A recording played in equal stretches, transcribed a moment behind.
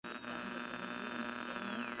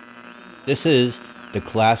This is the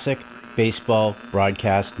Classic Baseball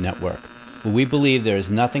Broadcast Network, where we believe there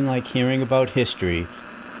is nothing like hearing about history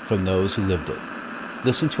from those who lived it.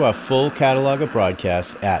 Listen to our full catalog of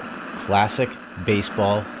broadcasts at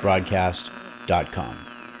classicbaseballbroadcast.com.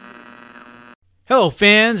 Hello,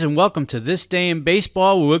 fans, and welcome to This Day in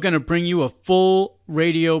Baseball, where we're going to bring you a full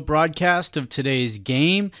radio broadcast of today's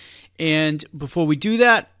game. And before we do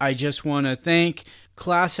that, I just want to thank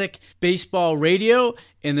Classic Baseball Radio,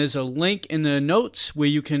 and there's a link in the notes where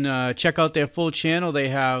you can check out their full channel. They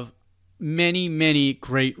have many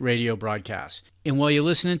great radio broadcasts. And while you're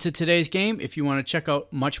listening to today's game, if you want to check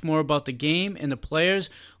out much more about the game and the players,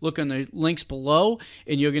 look on the links below,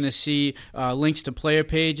 and you're going to see links to player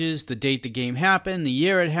pages, the date the game happened, the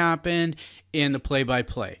year it happened, and the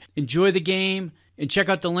play-by-play. Enjoy the game, and check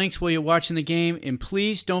out the links while you're watching the game, and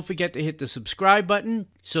please don't forget to hit the subscribe button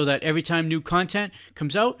so that every time new content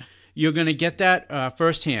comes out, you're going to get that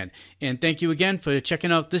firsthand. And thank you again for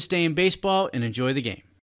checking out This Day in Baseball, and enjoy the game.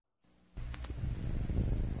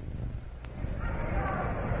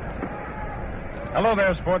 Hello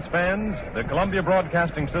there, sports fans. The Columbia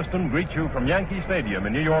Broadcasting System greets you from Yankee Stadium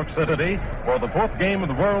in New York City for the fourth game of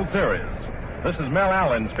the World Series. This is Mel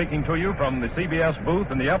Allen speaking to you from the CBS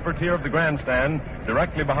booth in the upper tier of the grandstand,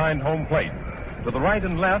 directly behind home plate. To the right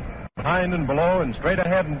and left, behind and below, and straight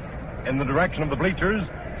ahead in the direction of the bleachers,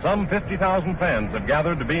 some 50,000 fans have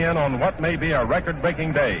gathered to be in on what may be a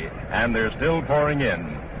record-breaking day, and they're still pouring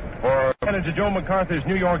in. For manager Joe McCarthy's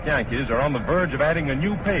New York Yankees are on the verge of adding a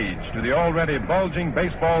new page to the already bulging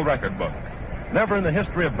baseball record book. Never in the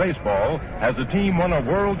history of baseball has a team won a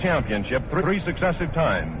world championship three successive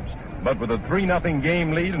times. But with a 3-0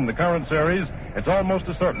 game lead in the current series, it's almost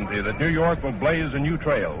a certainty that New York will blaze a new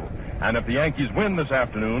trail. And if the Yankees win this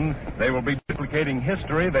afternoon, they will be duplicating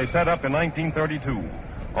history they set up in 1932.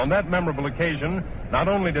 On that memorable occasion, not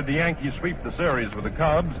only did the Yankees sweep the series with the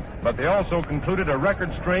Cubs, but they also concluded a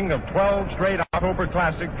record string of 12 straight October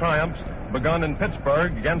Classic triumphs begun in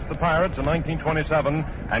Pittsburgh against the Pirates in 1927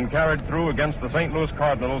 and carried through against the St. Louis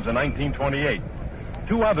Cardinals in 1928.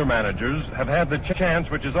 Two other managers have had the chance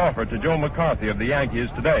which is offered to Joe McCarthy of the Yankees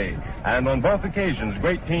today, and on both occasions,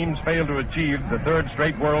 great teams failed to achieve the third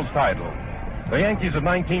straight World's title. The Yankees of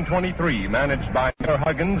 1923, managed by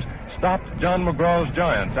Huggins, stopped John McGraw's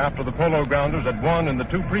Giants after the Polo Grounders had won in the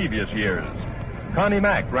two previous years. Connie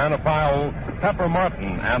Mack ran afoul Pepper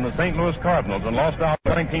Martin and the St. Louis Cardinals and lost out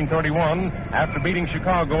in 1931 after beating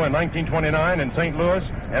Chicago in 1929 and St. Louis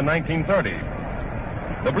in 1930.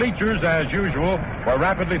 The bleachers, as usual, were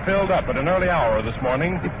rapidly filled up at an early hour this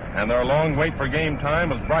morning, and their long wait for game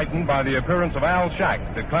time was brightened by the appearance of Al Shack,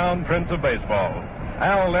 the clown prince of baseball.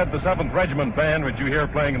 Al led the 7th Regiment Band, which you hear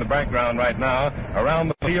playing in the background right now, around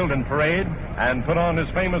the field in parade and put on his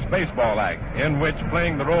famous baseball act, in which,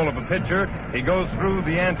 playing the role of a pitcher, he goes through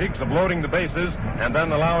the antics of loading the bases and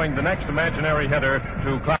then allowing the next imaginary hitter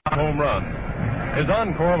to clock a home run. His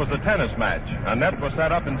encore was a tennis match. A net was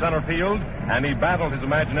set up in center field, and he battled his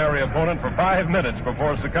imaginary opponent for 5 minutes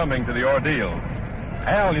before succumbing to the ordeal.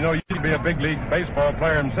 Al, you know, used to be a big league baseball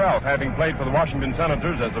player himself, having played for the Washington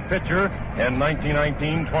Senators as a pitcher in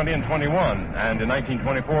 1919, 20, and 21, and in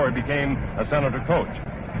 1924 he became a Senator coach.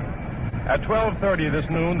 At 12:30 this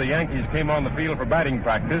noon, the Yankees came on the field for batting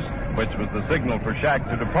practice, which was the signal for Shack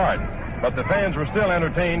to depart. But the fans were still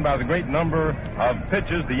entertained by the great number of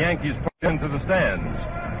pitches the Yankees put into the stands.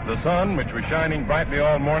 The sun, which was shining brightly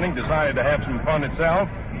all morning, decided to have some fun itself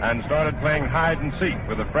and started playing hide and seek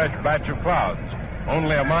with a fresh batch of clouds.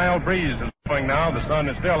 Only a mild breeze is blowing now, the sun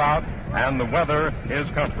is still out, and the weather is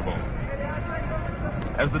comfortable.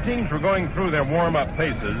 As the teams were going through their warm-up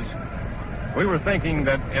paces, we were thinking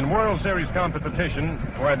that in World Series competition,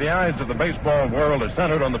 where the eyes of the baseball world are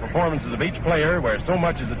centered on the performances of each player, where so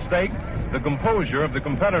much is at stake, the composure of the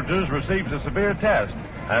competitors receives a severe test.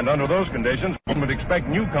 And under those conditions, one would expect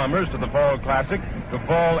newcomers to the Fall Classic to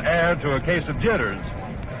fall heir to a case of jitters.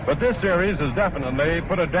 But this series has definitely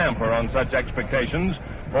put a damper on such expectations,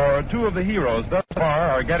 for two of the heroes thus far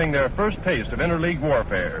are getting their first taste of interleague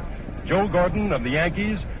warfare. Joe Gordon of the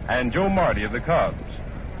Yankees and Joe Marty of the Cubs.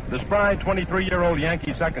 The spry 23-year-old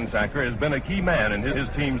Yankee second sacker has been a key man in his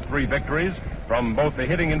team's 3 victories from both the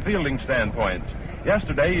hitting and fielding standpoints.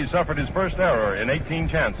 Yesterday, he suffered his first error in 18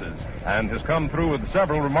 chances and has come through with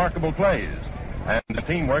several remarkable plays. And the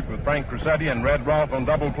teamwork with Frank Crosetti and Red Rolfe on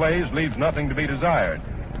double plays leaves nothing to be desired.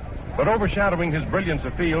 But overshadowing his brilliance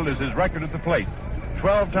afield is his record at the plate.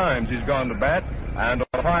 12 times he's gone to bat, and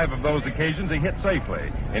on 5 of those occasions he hit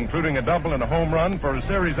safely, including a double and a home run for a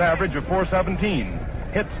series average of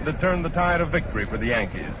 .417. Hits that turned the tide of victory for the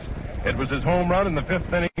Yankees. It was his home run in the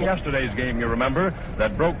fifth inning of yesterday's game, you remember,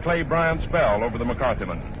 that broke Clay Bryant's spell over the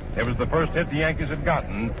McCarthyman. It was the first hit the Yankees had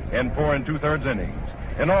gotten in 4 2/3 innings.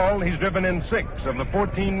 In all, he's driven in 6 of the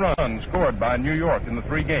 14 runs scored by New York in the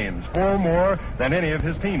 3 games, 4 more than any of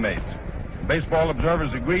his teammates. Baseball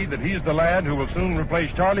observers agree that he's the lad who will soon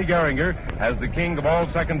replace Charlie Gehringer as the king of all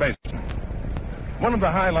second basemen. One of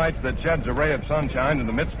the highlights that sheds a ray of sunshine in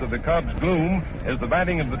the midst of the Cubs' gloom is the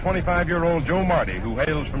batting of the 25-year-old Joe Marty, who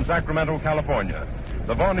hails from Sacramento, California.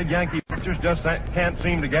 The vaunted Yankee pitchers just can't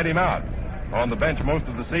seem to get him out. On the bench most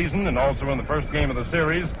of the season and also in the first game of the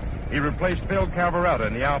series, he replaced Phil Cavarretta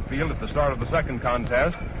in the outfield at the start of the second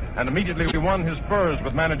contest and immediately won his spurs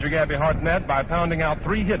with manager Gabby Hartnett by pounding out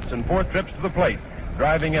 3 hits and 4 trips to the plate,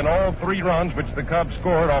 driving in all 3 runs which the Cubs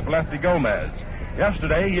scored off lefty Gomez.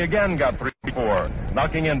 Yesterday, he again got 3-4,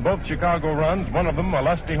 knocking in both Chicago runs, one of them a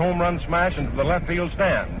lusty home run smash into the left field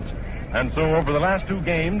stands. And so over the last 2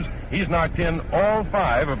 games, he's knocked in all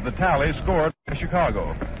 5 of the tallies scored by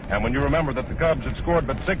Chicago. And when you remember that the Cubs had scored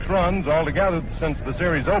but 6 runs altogether since the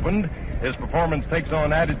series opened, his performance takes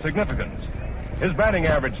on added significance. His batting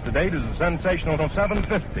average to date is a sensational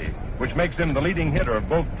 .750, which makes him the leading hitter of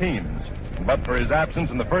both teams. But for his absence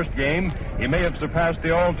in the first game, he may have surpassed the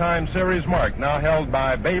all-time series mark now held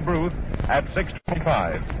by Babe Ruth at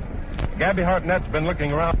 625. Gabby Hartnett's been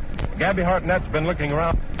looking around.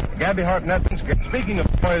 Speaking of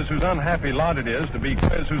boys whose unhappy lot it is at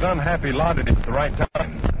the right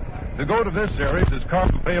time. The goat of this series is Carl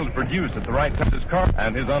failed to produce at the right time,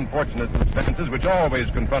 and his unfortunate circumstances, which always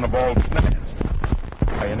confront a ball snatch.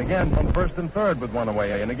 And again from first and third with one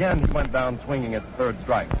away, and again he went down swinging at the third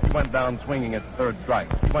strike.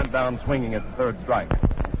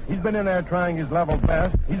 He's been in there trying his level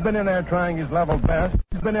best.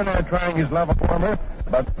 Former,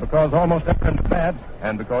 but because almost everyone at bat,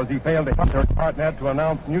 and because he failed to hit Hartnett to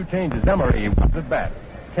announce new changes, Demaree was at bat.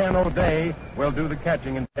 Ken O'Day will do the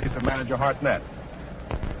catching in place of manager Hartnett.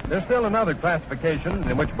 There's still another classification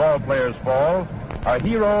in which ball players fall, a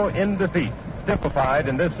hero in defeat, typified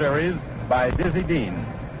in this series by Dizzy Dean.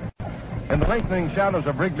 In the lengthening shadows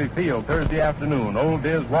of Wrigley Field Thursday afternoon, old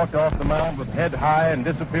Diz walked off the mound with head high and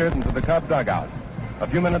disappeared into the Cub dugout. A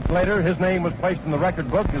few minutes later, his name was placed in the record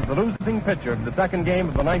book as the losing pitcher of the second game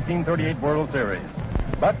of the 1938 World Series.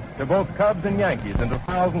 But to both Cubs and Yankees and to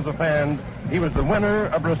thousands of fans, he was the winner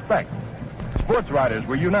of respect. Sports writers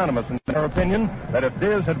were unanimous in their opinion that if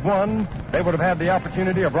Diz had won, they would have had the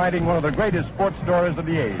opportunity of writing one of the greatest sports stories of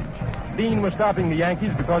the age. Dean was stopping the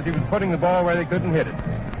Yankees because he was putting the ball where they couldn't hit it.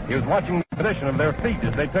 He was watching the position of their feet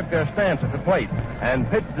as they took their stance at the plate and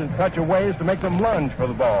pitched in such a way as to make them lunge for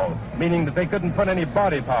the ball, meaning that they couldn't put any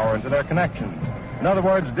body power into their connections. In other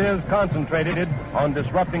words, Diz concentrated on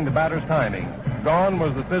disrupting the batter's timing. Gone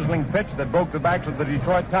was the sizzling pitch that broke the backs of the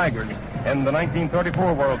Detroit Tigers in the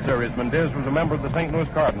 1934 World Series when Diz was a member of the St. Louis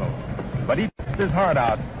Cardinals. But he pitched his heart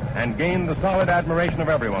out and gained the solid admiration of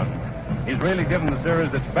everyone. He's really given the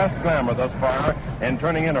series its best glamour thus far in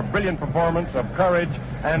turning in a brilliant performance of courage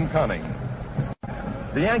and cunning.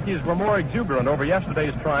 The Yankees were more exuberant over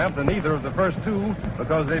yesterday's triumph than either of the first 2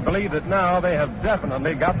 because they believe that now they have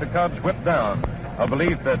definitely got the Cubs whipped down, a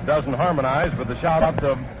belief that doesn't harmonize with the shout-outs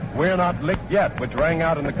of "We're not licked yet," which rang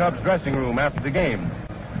out in the Cubs dressing room after the game.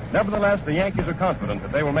 Nevertheless, the Yankees are confident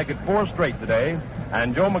that they will make it 4 straight today,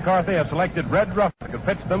 and Joe McCarthy has selected Red Ruffing to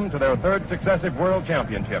pitch them to their 3rd successive World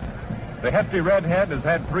Championship. The hefty redhead has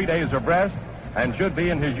had 3 days of rest and should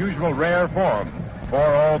be in his usual rare form, for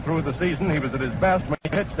all through the season he was at his best when he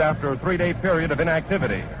pitched after a 3-day period of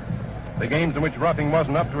inactivity. The games in which Ruffing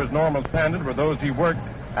wasn't up to his normal standard were those he worked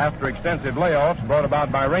after extensive layoffs brought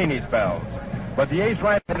about by rainy spells. But the ace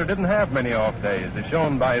right-hander didn't have many off days, as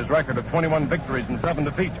shown by his record of 21 victories and 7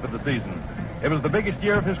 defeats for the season. It was the biggest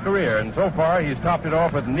year of his career, and so far he's topped it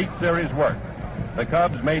off with neat series work. The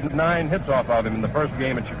Cubs made 9 hits off of him in the first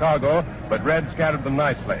game at Chicago, but Red scattered them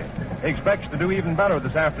nicely. He expects to do even better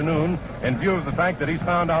this afternoon in view of the fact that he's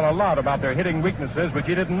found out a lot about their hitting weaknesses which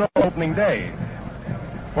he didn't know opening day.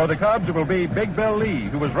 For the Cubs, it will be Big Bill Lee,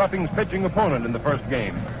 who was Ruffing's pitching opponent in the first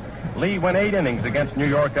game. Lee went 8 innings against New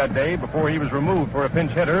York that day before he was removed for a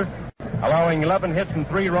pinch hitter, allowing 11 hits and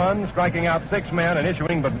 3 runs, striking out 6 men and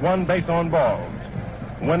issuing but 1 base on balls.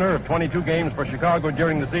 Winner of 22 games for Chicago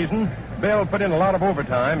during the season, Bill put in a lot of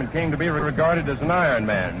overtime and came to be regarded as an Iron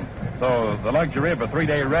Man. So the luxury of a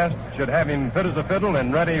 3-day rest should have him fit as a fiddle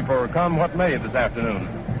and ready for come what may this afternoon.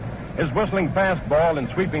 His whistling fastball and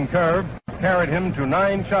sweeping curve carried him to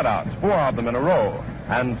 9 shutouts, 4 of them in a row,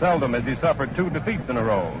 and seldom has he suffered 2 defeats in a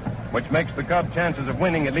row, which makes the Cubs' chances of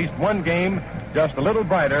winning at least 1 game just a little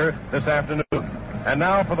brighter this afternoon. And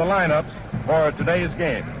now for the lineups for today's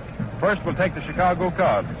game. First, we'll take the Chicago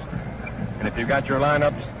Cubs. And if you've got your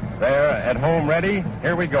lineups there at home ready,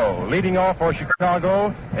 here we go. Leading off for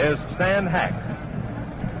Chicago is Stan Hack.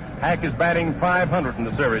 Hack is batting .500 in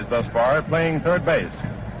the series thus far, playing third base.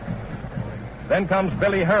 Then comes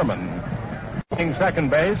Billy Herman, playing second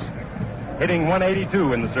base, hitting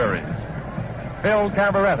 .182 in the series. Phil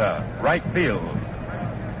Cavarretta, right field,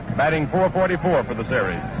 batting .444 for the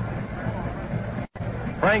series.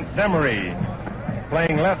 Frank Demaree,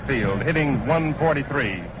 playing left field, hitting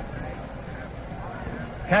 .143.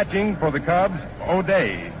 Catching for the Cubs,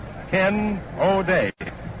 O'Day, Ken O'Day.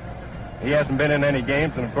 He hasn't been in any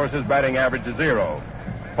games, and of course his batting average is 0.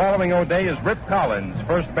 Following O'Day is Rip Collins,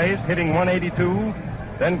 first base, hitting .182.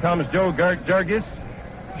 Then comes Joe Jurges,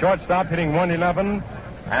 shortstop, hitting .111.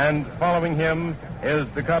 And following him is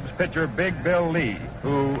the Cubs pitcher, Big Bill Lee,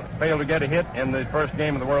 who failed to get a hit in the first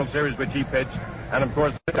game of the World Series, which he pitched. And, of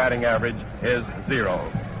course, the batting average is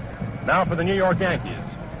 0. Now for the New York Yankees.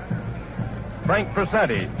 Frank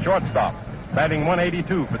Crosetti, shortstop, batting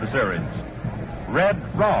 .182 for the series. Red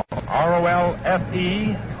Rolfe,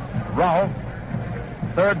 R-O-L-F-E, Rolfe,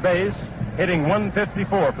 third base, hitting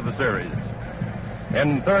 .154 for the series.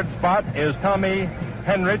 In third spot is Tommy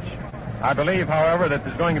Henrich. I believe, however, that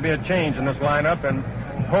there's going to be a change in this lineup, and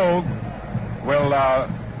Hoag will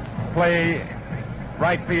play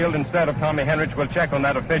right field instead of Tommy Henrich. We'll check on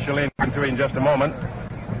that officially in just a moment.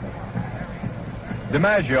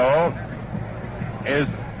 DiMaggio is,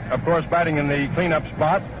 of course, batting in the cleanup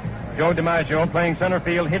spot. Joe DiMaggio playing center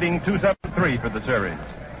field, hitting .273 for the series.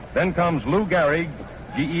 Then comes Lou Gehrig,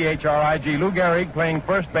 G-E-H-R-I-G, Lou Gehrig playing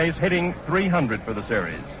first base, hitting .300 for the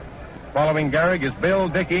series. Following Gehrig is Bill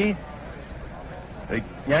Dickey, the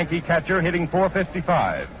Yankee catcher, hitting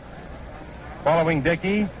 .455. Following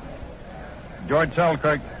Dickey, George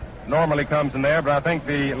Selkirk normally comes in there, but I think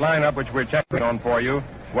the lineup, which we're checking on for you,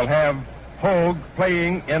 will have Hoag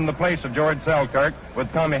playing in the place of George Selkirk,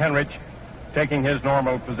 with Tommy Henrich taking his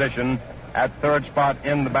normal position at third spot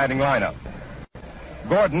in the batting lineup.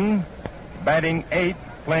 Gordon, batting 8th,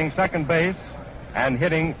 playing second base, and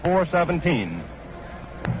hitting .417.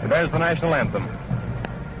 There's the national anthem.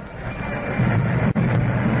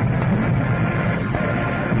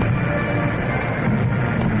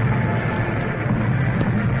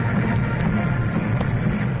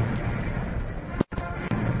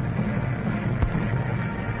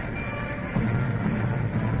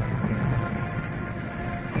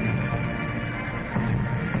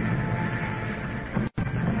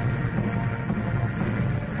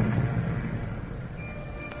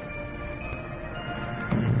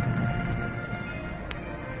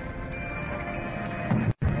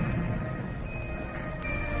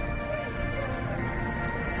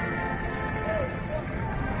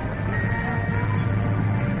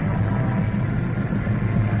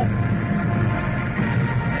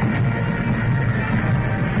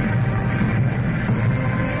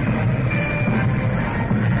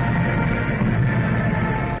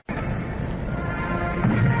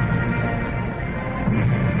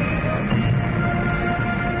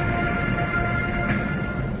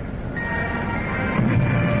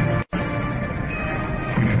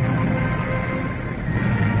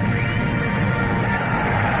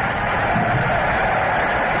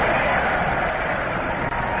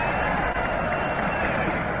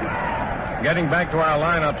 Getting back to our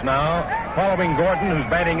lineups now. Following Gordon, who's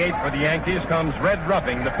batting 8th for the Yankees, comes Red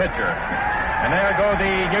Ruffing, the pitcher. And there go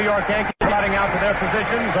the New York Yankees trotting out to their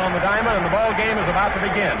positions on the diamond, and the ball game is about to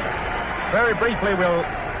begin. Very briefly, we'll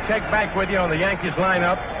check back with you on the Yankees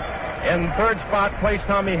lineup. In third spot, place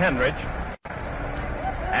Tommy Henrich.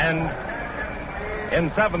 And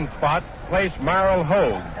in seventh spot, place Merrill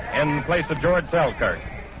Hoag in place of George Selkirk.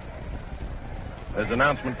 There's an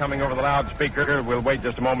announcement coming over the loudspeaker. We'll wait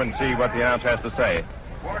just a moment and see what the announcer has to say.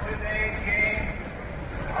 For today's game,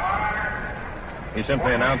 he's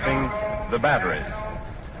simply announcing the batteries.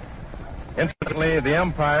 Incidentally, the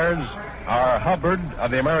umpires are Hubbard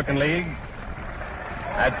of the American League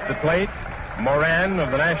at the plate, Moran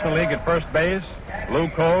of the National League at first base, Lou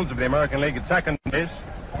Coles of the American League at second base,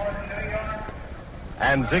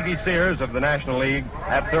 and Ziggy Sears of the National League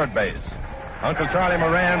at third base. Uncle Charlie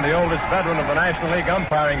Moran, the oldest veteran of the National League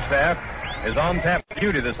umpiring staff, is on tap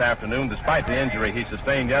duty this afternoon despite the injury he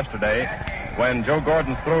sustained yesterday when Joe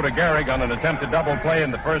Gordon's throw to Gehrig on an attempted double play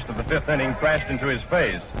in the first of the fifth inning crashed into his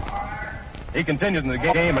face. He continued in the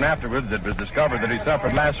game, and afterwards it was discovered that he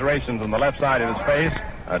suffered lacerations on the left side of his face,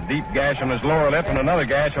 a deep gash on his lower lip, and another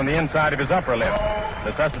gash on the inside of his upper lip,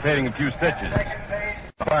 necessitating a few stitches.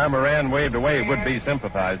 Umpire Moran waved away would-be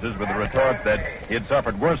sympathizers with the retort that he had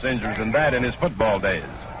suffered worse injuries than that in his football days.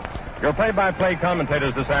 Your play-by-play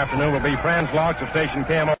commentators this afternoon will be Franz Laux of station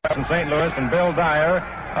KMOS in St. Louis and Bill Dyer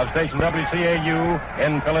of station WCAU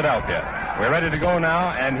in Philadelphia. We're ready to go now,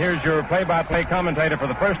 and here's your play-by-play commentator for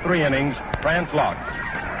the first 3 innings, Franz Laux.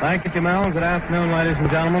 Thank you, Jamel. Good afternoon, ladies and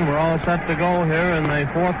gentlemen. We're all set to go here in the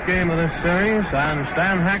 4th game of this series, and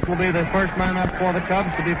Stan Hack will be the first man up for the Cubs,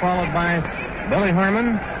 to be followed by Billy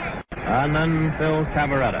Herman and then Phil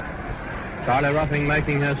Cavarretta. Charlie Ruffing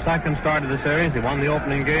making his second start of the series. He won the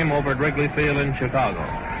opening game over at Wrigley Field in Chicago.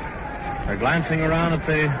 They're glancing around at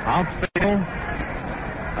the outfield,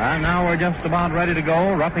 and now we're just about ready to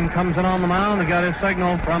go. Ruffing comes in on the mound to get his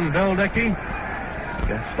signal from Bill Dickey.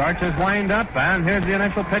 Starts his wind-up, and here's the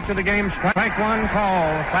initial pitch of the game. Strike one call.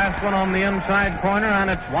 Fast one on the inside corner, and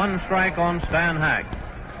it's 1 strike on Stan Hack.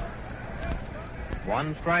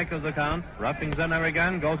 1 strike is the count. Ruffing's in there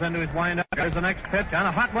again, goes into his wind-up. Here's the next pitch, and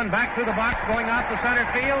a hot one back through the box, going out to center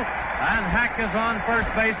field, and Hack is on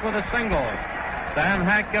first base with a single. Stan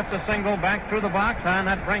Hack gets a single back through the box, and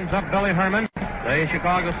that brings up Billy Herman, the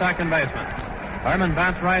Chicago second baseman. Herman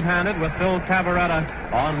bats right-handed with Phil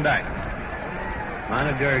Cavarretta on deck.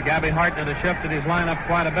 Manager Gabby Hartnett has shifted his lineup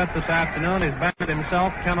quite a bit this afternoon. He's batted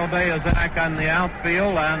himself. Ken O'Day is back on the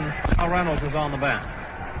outfield, and Al Reynolds is on the bench.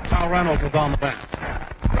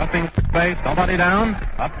 Ruffing base, nobody down.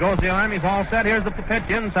 Up goes the arm. He's all set. Here's the pitch,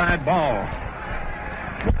 inside ball.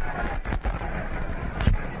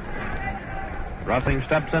 Ruffing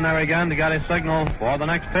steps in there again to get his signal for the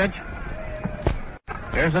next pitch.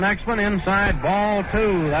 Here's the next one, inside ball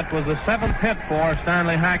 2. That was the 7th hit for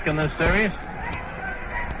Stanley Hack in this series,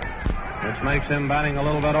 which makes him batting a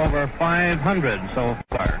little bit over 500 so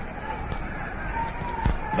far.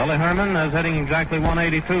 Billy Herman is hitting exactly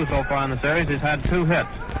 182 so far in the series. He's had 2 hits.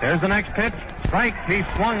 Here's the next pitch. Strike. He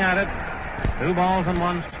swung at it. 2 balls and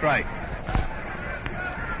 1 strike.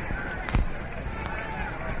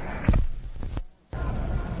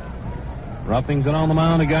 Ruffing's in on the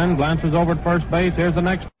mound again. Glances over at first base. Here's the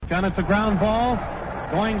next pitch, and it's a ground ball.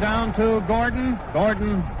 Going down to Gordon.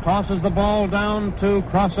 Gordon tosses the ball down to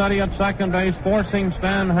Crosetti at second base, forcing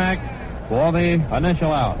Stan Hack for the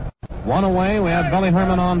initial out. 1 away. We have Billy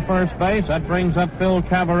Herman on first base. That brings up Phil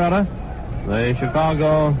Cavarretta, the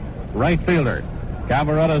Chicago right fielder.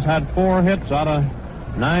 Cavarretta's had 4 hits out of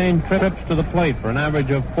 9 trips to the plate for an average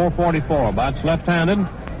of .444. Bats left-handed.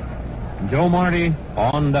 Joe Marty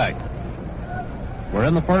on deck. We're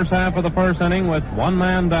in the first half of the first inning with 1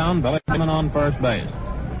 man down. Billy Herman on first base.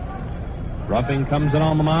 Ruffing comes in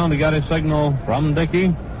on the mound to get his signal from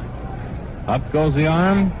Dickey. Up goes the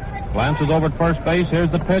arm. Glances over at first base. Here's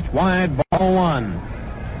the pitch. Wide. Ball 1.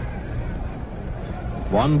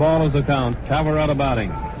 1 ball is the count. Cavarretta batting.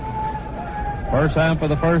 First half of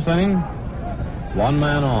the first inning. 1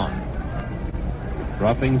 man on.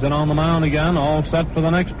 Ruffing's in on the mound again. All set for the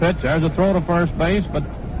next pitch. There's a throw to first base, but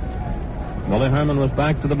Billy Herman was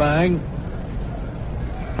back to the bag.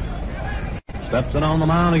 Steps in on the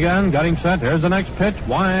mound again. Got him set. Here's the next pitch.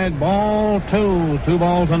 Wide. Ball 2. 2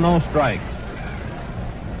 balls and no strikes.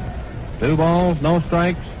 2 balls, no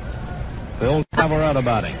strikes. Phil Cavarretta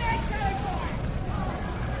batting.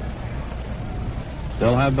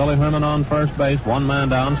 Still have Billy Herman on first base. 1 man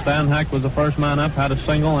down. Stan Hack was the first man up, had a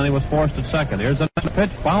single, and he was forced at second. Here's the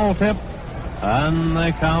pitch. Foul tip. And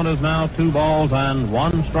the count is now 2 balls and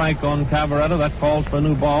 1 strike on Cavarretta. That calls for a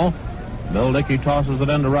new ball. Bill Dickey tosses it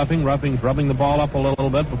into Ruffing. Ruffing's rubbing the ball up a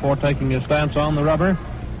little bit before taking his stance on the rubber.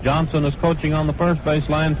 Johnson is coaching on the first base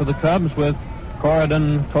line for the Cubs, with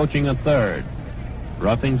Corridon coaching at third.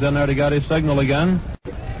 Ruffing's in there to get his signal again.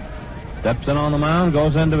 Steps in on the mound,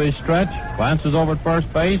 goes into his stretch, glances over at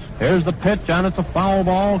first base. Here's the pitch, and it's a foul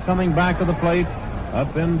ball coming back to the plate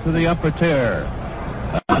up into the upper tier.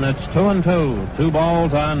 And it's 2-2. 2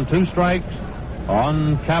 balls and 2 strikes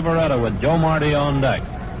on Cavarretta with Joe Marty on deck.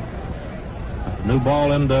 New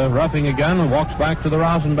ball into Ruffing again, walks back to the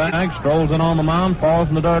rosin bag, strolls in on the mound, falls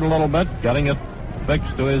in the dirt a little bit, getting it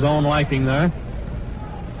fixed to his own liking there.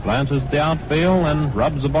 Glances at the outfield and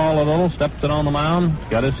rubs the ball a little, steps it on the mound,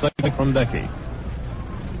 got his signal from Dickey.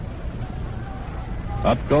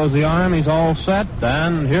 Up goes the arm, he's all set,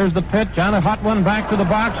 and here's the pitch, and a hot one back to the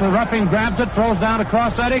box. Ruffing grabs it, throws down to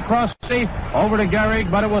Crosetti. Crosetti over to Gehrig,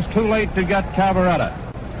 but it was too late to get Cavarretta.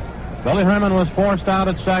 Billy Herman was forced out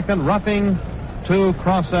at second. Ruffing to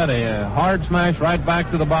Crosetti. A hard smash right back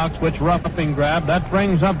to the box, which Ruffing grabbed. That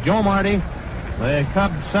brings up Joe Marty, the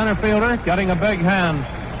Cubs center fielder, getting a big hand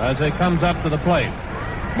as he comes up to the plate.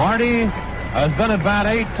 Marty has been at bat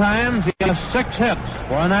 8 times. He has 6 hits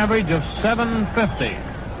for an average of .750.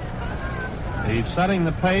 He's setting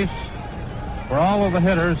the pace for all of the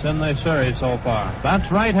hitters in the series so far.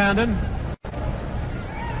 That's right-handed.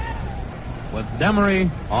 with Demaree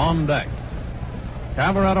on deck.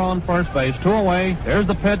 Cavarretta on first base, 2 away. Here's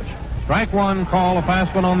the pitch. Strike one, call, a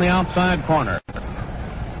fast one on the outside corner.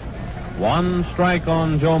 1 strike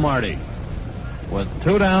on Joe Marty. With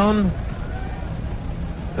 2 down,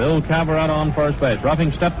 Bill Cavarretta on first base.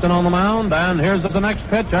 Ruffing steps in on the mound, and here's the next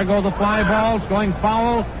pitch. There goes the fly ball. It's going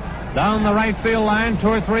foul down the right field line. 2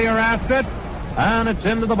 or 3 are after it, and it's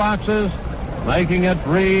into the boxes, making it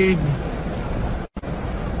read.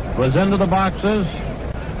 Was into the boxes,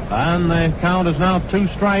 and the count is now 2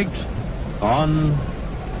 strikes on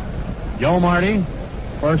Joe Marty.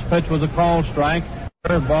 First pitch was a called strike.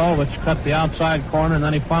 Curveball, which cut the outside corner, and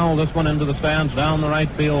then he fouled this one into the stands down the right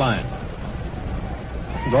field line.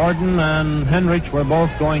 Gordon and Henrich were both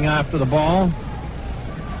going after the ball.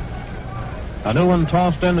 A new one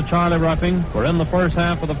tossed into Charlie Ruffing. We're in the first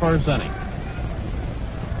half of the first inning.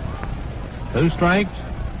 2 strikes.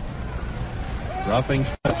 Ruffing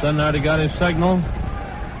steps in there to get his signal.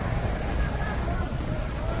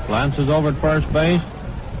 Glances over at first base.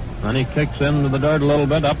 Then he kicks into the dirt a little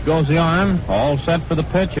bit. Up goes the arm. All set for the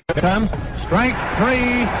pitch. Here it comes. Strike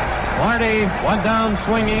 3. Marty went down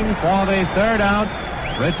swinging for the third out,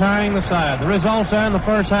 retiring the side. The results in the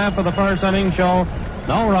first half of the first inning show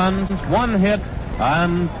no runs, 1 hit,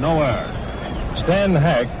 and no errors. Stan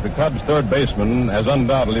Hack, the Cubs' third baseman, has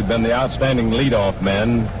undoubtedly been the outstanding leadoff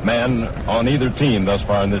man on either team thus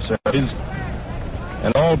far in this series.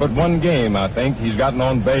 In all but 1 game, I think, he's gotten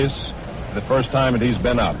on base the first time that he's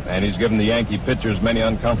been up, and he's given the Yankee pitchers many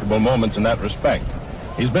uncomfortable moments in that respect.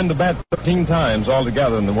 He's been to bat 13 times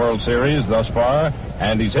altogether in the World Series thus far,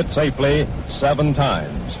 and he's hit safely 7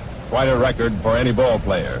 times. Quite a record for any ball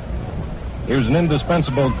player. He was an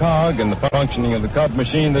indispensable cog in the functioning of the Cub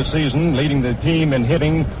machine this season, leading the team in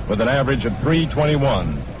hitting with an average of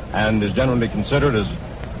 .321, and is generally considered as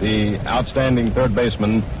the outstanding third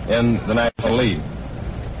baseman in the National League.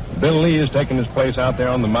 Bill Lee has taken his place out there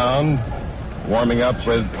on the mound, warming up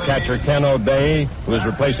with catcher Ken O'Day, who is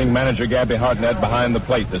replacing manager Gabby Hartnett behind the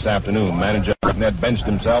plate this afternoon. Manager Hartnett benched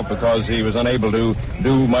himself because he was unable to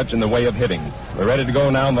do much in the way of hitting. We're ready to go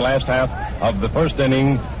now in the last half of the first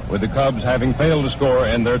inning, with the Cubs having failed to score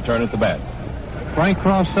in their turn at the bat. Frank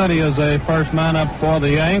Crosetti is a first man up for the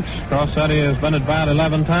Yanks. Crosetti has been at bat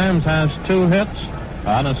 11 times, has 2 hits,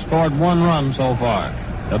 and has scored 1 run so far.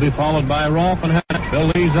 He'll be followed by Rolfe and Henrich. Bill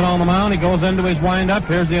leaves it on the mound. He goes into his windup.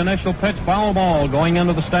 Here's the initial pitch. Foul ball going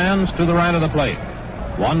into the stands to the right of the plate.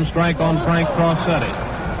 1 strike on Frank Crosetti.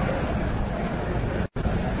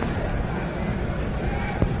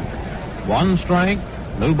 One strike.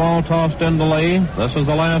 New ball tossed into Lee. This is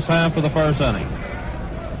the last half of the first inning.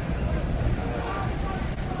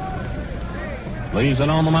 Leaves it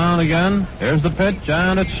on the mound again. Here's the pitch,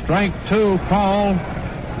 and it's strike 2 called.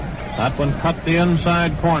 That one cut the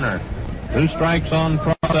inside corner. 2 strikes on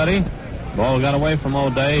Crosetti. Ball got away from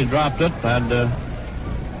O'Day. He dropped it. Had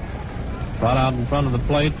trot out in front of the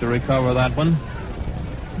plate to recover that one.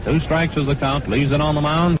 2 strikes is the count. Leaves it on the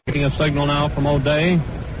mound. Getting a signal now from O'Day.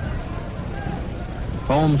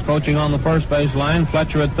 Combs coaching on the first base line.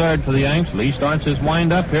 Fletcher at third for the Yanks. Lee starts his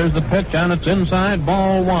windup. Here's the pitch, and it's inside.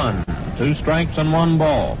 Ball 1. 2 strikes and 1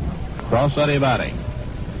 ball. Crosetti batting.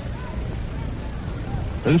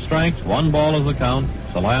 2 strikes, 1 ball is the count.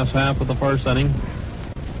 It's the last half of the first inning.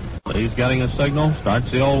 Lee's getting a signal.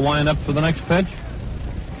 Starts the old windup for the next pitch.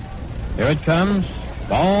 Here it comes.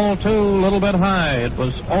 Ball 2, a little bit high. It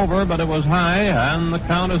was over, but it was high, and the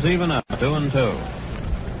count is even up. 2-2.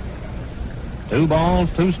 2 balls,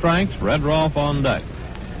 2 strikes. Red Rolfe on deck.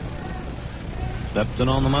 Steps in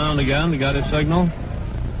on the mound again to get his signal.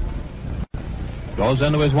 Goes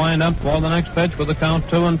into his windup for the next pitch with the count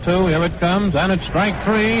 2-2. Here it comes, and it's strike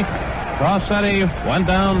 3. Crosetti went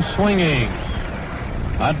down swinging.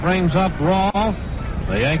 That brings up Rolfe,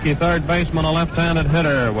 the Yankee third baseman, a left-handed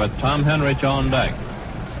hitter, with Tom Henrich on deck.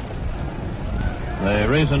 The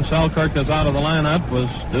reason Selkirk is out of the lineup was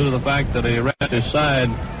due to the fact that he wrecked his side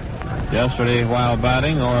yesterday while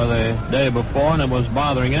batting, or the day before, and it was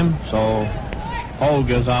bothering him. So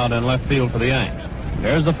Hoag is out in left field for the Yanks.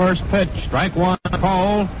 Here's the first pitch. Strike 1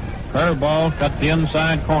 called. Curveball cut the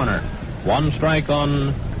inside corner. 1 strike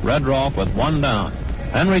on Red Rolfe with 1 down.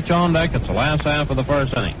 Henrich on deck. It's the last half of the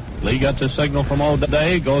first inning. Lee gets his signal from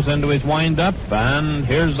O'Day. Goes into his windup. And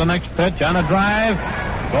here's the next pitch and a drive.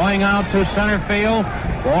 Going out to center field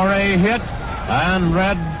for a hit. And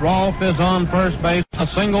Red Rolfe is on first base. A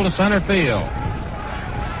single to center field.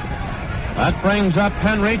 That brings up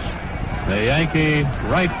Henrich, the Yankee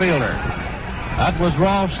right fielder. That was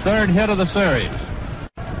Rolfe's 3rd hit of the series.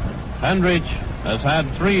 Henrich has had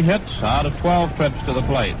 3 hits out of 12 trips to the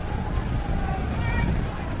plate.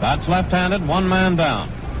 Bats left-handed, one man down.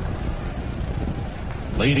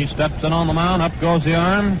 Lee steps in on the mound, up goes the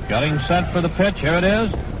arm, getting set for the pitch. Here it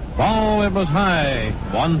is. Ball, it was high.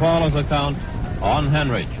 1 ball is the count on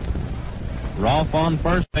Henrich. Rolfe on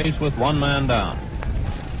first base with one man down.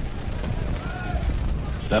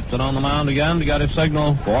 Steps in on the mound again to get his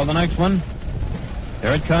signal for the next one.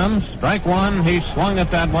 Here it comes. Strike one. He swung at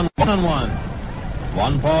that one. 1-1.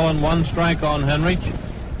 1 ball and 1 strike on Henrich.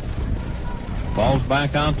 Falls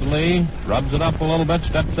back out to Lee. Rubs it up a little bit.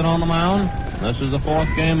 Steps in on the mound. This is the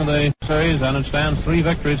 4th game of the series, and it stands 3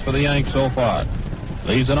 victories for the Yanks so far.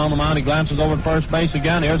 Lee's in on the mound. He glances over at first base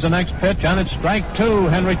again. Here's the next pitch, and it's strike 2.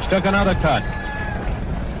 Henrich took another cut.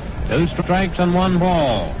 2 strikes and 1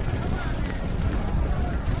 ball.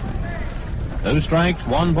 2 strikes,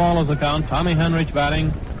 1 ball is the count. Tommy Henrich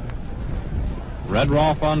batting. Red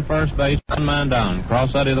Rolfe on first base, 1 man down.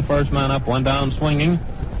 Crosetti, the first man up, went down swinging.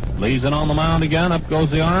 Lee's in on the mound again. Up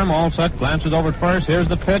goes the arm. All set. Glances over at first. Here's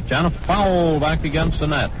the pitch, and a foul back against the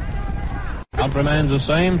net. Count remains the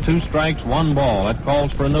same. 2 strikes, 1 ball. That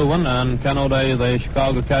calls for a new one, and Ken O'Day, the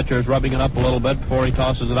Chicago catcher, is rubbing it up a little bit before he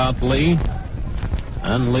tosses it out to Lee.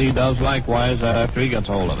 And Lee does likewise after he gets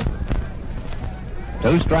hold of it.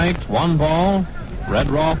 2 strikes, 1 ball. Red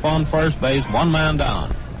Rolfe on first base, 1 man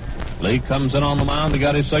down. Lee comes in on the mound to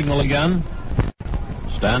get his signal again.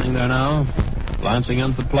 Standing there now, glancing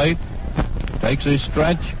into the plate. Takes his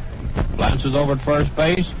stretch. Glances over at first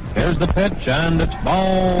base. Here's the pitch, and it's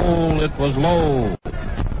ball. It was low.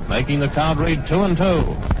 Making the count read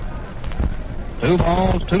 2-2. 2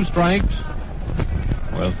 balls, 2 strikes.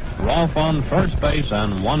 With Rolfe on first base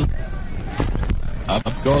and 1.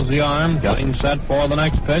 Up goes the arm, getting set for the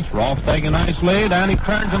next pitch. Rolfe taking a nice lead, and he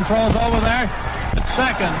turns and throws over there at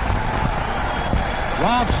second.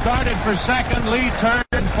 Rolfe started for second. Lee turned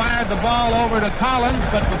and fired the ball over to Collins,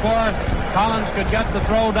 but before Collins could get the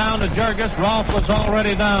throw down to Jurges, Rolfe was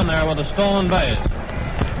already down there with a stolen base.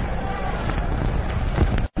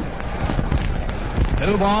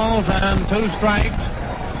 2 balls and 2 strikes.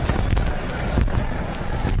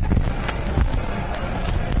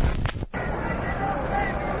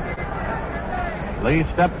 Lee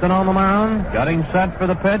steps in on the mound, getting set for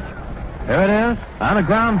the pitch. Here it is, and a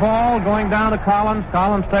ground ball going down to Collins.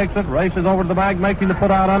 Collins takes it, races over to the bag, making the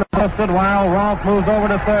putout unassisted, while Rolfe moves over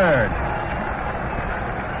to third.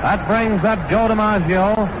 That brings up Joe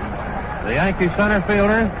DiMaggio, the Yankee center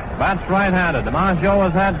fielder. Bats right-handed. DiMaggio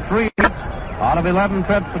has had 3 hits out of 11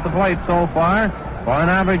 trips at the plate so far, for an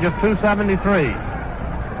average of 273.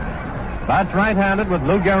 Bats right-handed with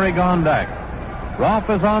Lou Gehrig on deck.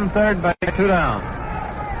 Rolfe is on third base, 2 down.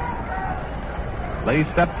 Lee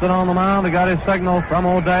steps in on the mound. He got his signal from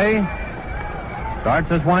O'Day. Starts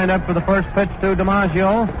his windup for the first pitch to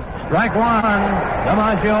DiMaggio. Strike 1.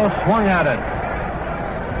 DiMaggio swung at it.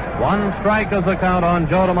 1 strike is the count on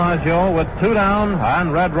Joe DiMaggio with 2 down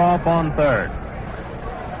and Red Rolfe on third.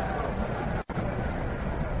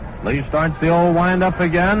 Lee starts the old windup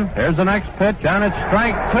again. Here's the next pitch, and it's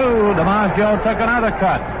strike 2. DiMaggio took another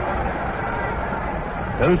cut.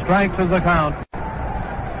 2 strikes is the count.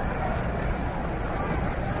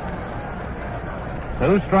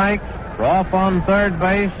 2 strikes, Rolfe on third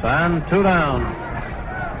base, and 2 down.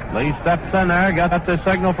 Lee steps in there, gets the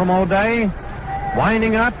signal from O'Day.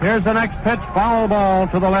 Winding up, here's the next pitch, foul ball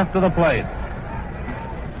to the left of the plate.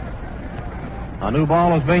 A new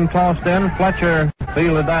ball is being tossed in. Fletcher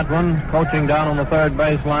fielded that one, coaching down on the third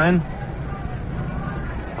base line.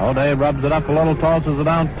 O'Day rubs it up a little, tosses it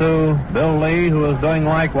out to Bill Lee, who is doing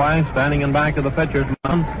likewise, standing in back of the pitcher's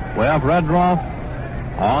mound. We have Red Rolfe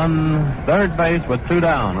on third base with 2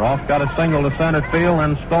 down. Rolfe got a single to center field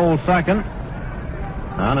and stole second,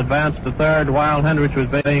 and advanced to third while Henrich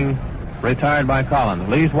was being retired by Collins.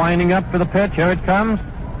 Lee's winding up for the pitch. Here it comes.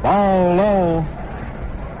 Ball low.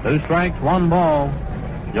 2 strikes, 1 ball.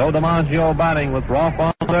 Joe DiMaggio batting with Rolfe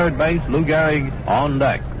on third base, Lou Gehrig on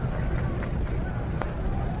deck.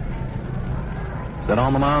 Sit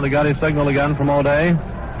on the mound. He got his signal again from O'Day.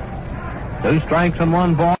 2 strikes and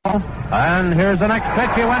 1 ball. And here's the next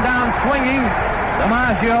pitch. He went down swinging.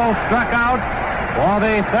 DiMaggio struck out for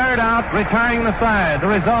the third out, retiring the side. The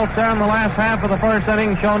results there in the last half of the first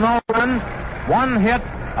inning show no runs, 1 hit,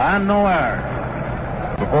 and no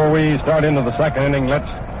errors. Before we start into the second inning,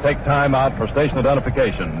 let's take time out for station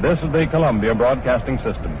identification. This is the Columbia Broadcasting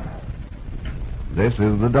System. This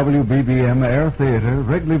is the WBBM Air Theater,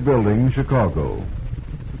 Wrigley Building, Chicago.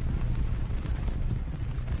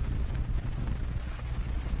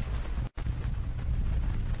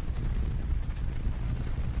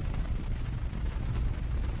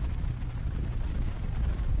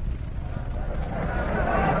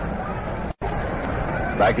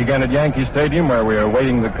 Back again at Yankee Stadium, where we are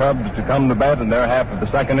waiting the Cubs to come to bat in their half of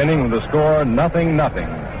the second inning with the score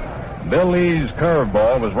 0-0. Billy's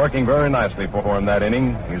curveball was working very nicely for him that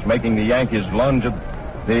inning. He was making the Yankees lunge at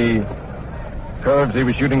the curves he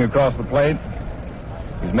was shooting across the plate.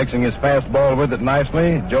 He's mixing his fastball with it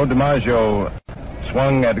nicely. Joe DiMaggio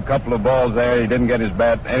swung at a couple of balls there. He didn't get his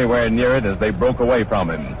bat anywhere near it as they broke away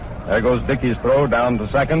from him. There goes Dickey's throw down to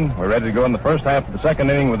second. We're ready to go in the first half of the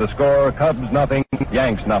second inning with the score Cubs 0,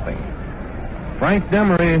 Yanks 0. Frank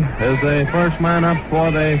Demaree is the first man up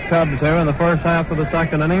for the Cubs here in the first half of the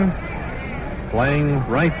second inning. Playing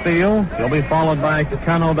right field. He'll be followed by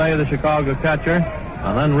Ken O'Day, the Chicago catcher,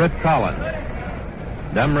 and then Rip Collins.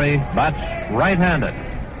 Demaree bats right-handed.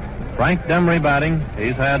 Frank Demaree batting.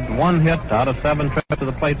 He's had 1 hit out of 7 trips to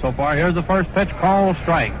the plate so far. Here's the first pitch, called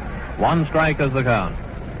strike. 1 strike is the count.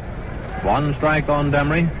 1 strike on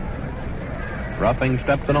Demaree. Ruffing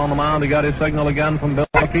steps in on the mound. He got his signal again from Bill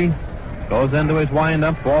Jurges. Goes into his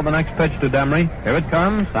windup for the next pitch to Demaree. Here it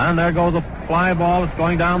comes, and there goes a fly ball. It's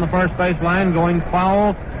going down the first base line, going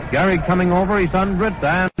foul. Gehrig coming over. He's under it,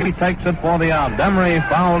 and he takes it for the out. Demaree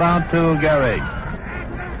fouled out to Gehrig.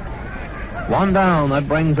 1 down. That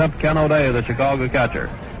brings up Ken O'Day, the Chicago catcher.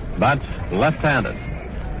 Bats left-handed.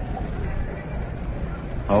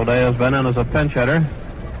 O'Day has been in as a pinch hitter.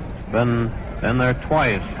 Been in there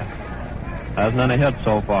twice. Hasn't any hits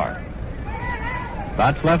so far.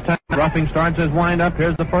 Bats left-handed. Ruffing starts his windup.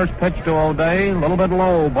 Here's the first pitch to O'Day. A little bit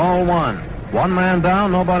low. Ball 1. 1 man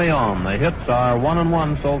down, nobody on. The hits are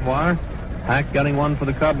 1-1 so far. Hack getting 1 for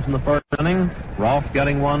the Cubs in the first inning. Rolfe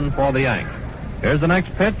getting 1 for the Yanks. Here's the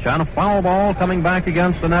next pitch, and a foul ball coming back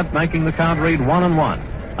against the net, making the count read 1-1.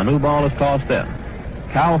 A new ball is tossed in.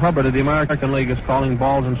 Cal Hubbard of the American League is calling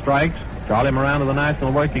balls and strikes. Charlie Moran of the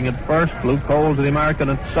National working at first. Luke Coles of the American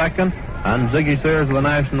at second. And Ziggy Sears of the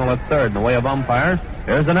National at third in the way of umpires.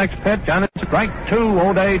 Here's the next pitch, and it's strike 2.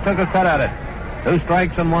 O'Day took a cut at it. 2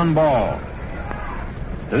 strikes and 1 ball.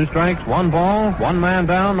 2 strikes, 1 ball, 1 man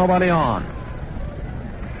down, nobody on.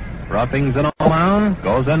 Ruffing's in on the mound,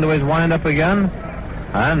 goes into his windup again.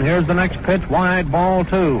 And here's the next pitch, wide, ball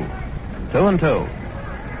 2. 2-2.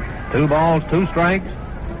 2 balls, 2 strikes.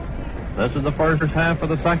 This is the first half of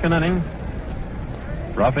the second inning.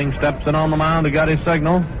 Ruffing steps in on the mound to get his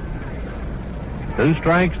signal. 2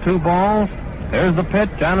 strikes, 2 balls. Here's the pitch,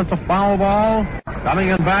 and it's a foul ball. Coming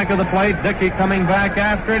in back of the plate, Dickey coming back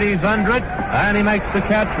after it. He's under it, and he makes the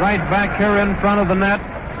catch right back here in front of the net,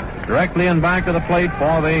 directly in back of the plate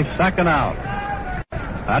for the second out.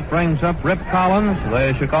 That brings up Rip Collins,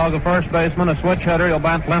 the Chicago first baseman, a switch hitter. He'll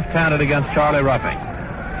bat left-handed against Charlie Ruffing.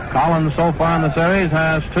 Collins so far in the series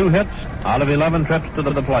has 2 hits out of 11 trips to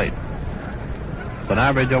the plate. It's an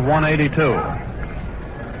average of 182.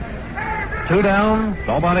 2 down,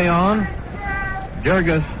 nobody on.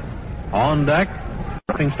 Jurges on deck.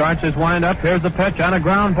 Ruffing starts his windup. Here's the pitch and a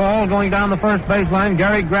ground ball going down the first baseline.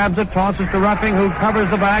 Gehrig grabs it, tosses to Ruffing, who covers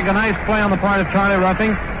the bag. A nice play on the part of Charlie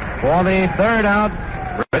Ruffing for the third out,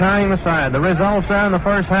 retiring the side. The results there in the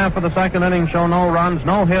first half of the second inning show no runs,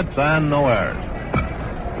 no hits, and no errors.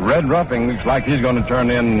 Red Ruffing looks like he's going to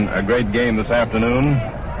turn in a great game this afternoon.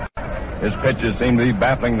 His pitches seem to be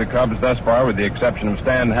baffling the Cubs thus far, with the exception of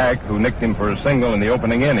Stan Hack, who nicked him for a single in the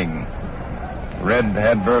opening inning. Red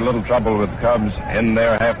had very little trouble with the Cubs in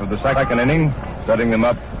their half of the second inning, setting them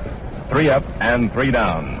up 3 up and 3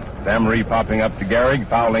 down. Demaree popping up to Gehrig,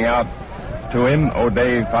 fouling out to him.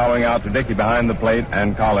 O'Day fouling out to Dickey behind the plate,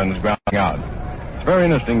 and Collins grounding out. It's very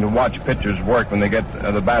interesting to watch pitchers work when they get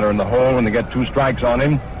the batter in the hole, when they get 2 strikes on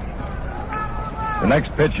him. The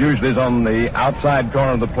next pitch usually is on the outside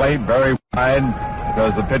corner of the plate, very wide,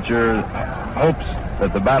 because the pitcher hopes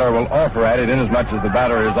that the batter will offer at it, inasmuch as the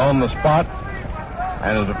batter is on the spot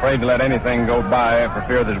and is afraid to let anything go by for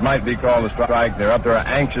fear that it might be called a strike. They're up there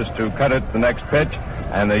anxious to cut it the next pitch,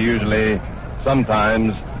 and they usually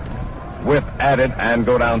sometimes whiff at it and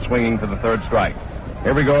go down swinging for the 3rd strike.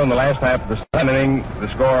 Here we go in the last half of the second inning.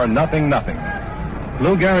 The score 0-0.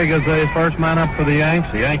 Lou Gehrig is the first man up for the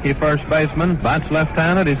Yanks, the Yankee first baseman. Bats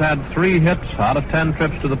left-handed. He's had 3 hits out of 10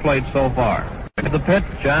 trips to the plate so far. The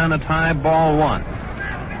pitch, and it's high, ball 1.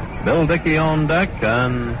 Bill Dickey on deck,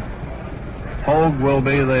 and Hoag will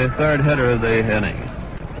be the 3rd hitter of the inning.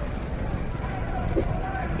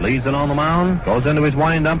 Leads it on the mound, goes into his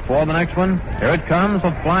windup for the next one. Here it comes,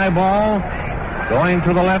 a fly ball going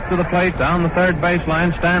to the left of the plate down the 3rd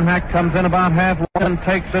baseline. Stan Hack comes in about halfway and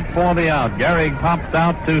takes it for the out. Gehrig pops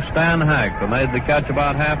out to Stan Hack, who made the catch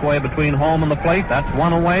about halfway between home and the plate. That's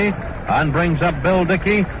 1 away, and brings up Bill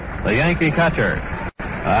Dickey, the Yankee catcher.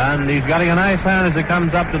 And he's getting a nice hand as he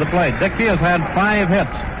comes up to the plate. Dickey has had 5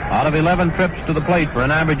 hits out of 11 trips to the plate for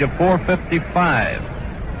an average of 455.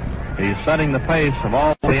 He's setting the pace of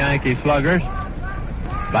all the Yankee sluggers.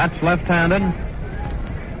 Bats left-handed.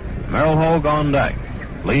 Merrill Hoag on deck.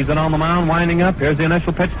 Leaves it on the mound, winding up. Here's the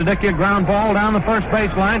initial pitch to Dickey. A ground ball down the first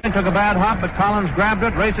base line. Took a bad hop, but Collins grabbed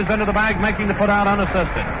it, races into the bag, making the putout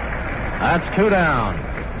unassisted. That's 2 down.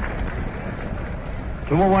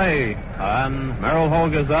 2 away. And Merrill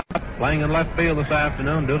Hoag is up, playing in left field this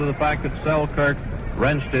afternoon due to the fact that Selkirk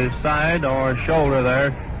wrenched his side or shoulder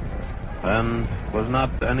there and was not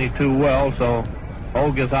any too well, so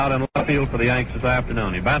Hoag is out in left field for the Yanks this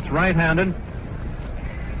afternoon. He bats right-handed.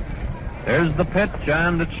 Here's the pitch,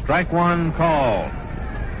 and it's strike one call.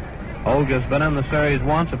 Hoag has been in the series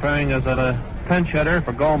once, appearing as a pinch hitter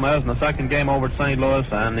for Gomez in the second game over at St. Louis,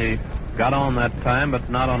 and he got on that time, but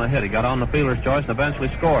not on a hit. He got on the fielder's choice and eventually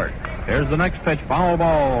scored. Here's the next pitch, foul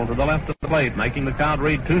ball to the left of the plate, making the count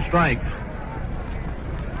read 2 strikes.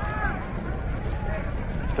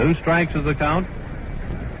 2 strikes is the count.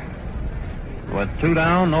 With 2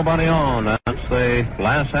 down, nobody on. That's the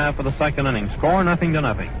last half of the second inning. Score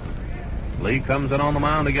 0-0. Lee comes in on the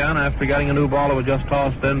mound again after getting a new ball that was just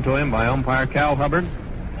tossed into him by umpire Cal Hubbard.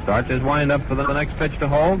 Starts his windup for the next pitch to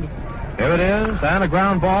Hoag. Here it is, and a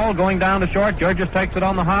ground ball going down to short. Jurges takes it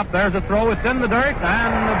on the hop. There's a throw. It's in the dirt,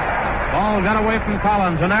 and the ball got away from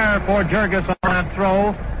Collins. An error for Jurges on that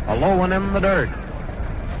throw. A low one in the dirt.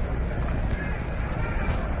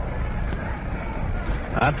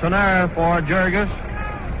 That's an error for Jurges.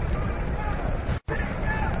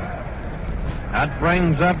 That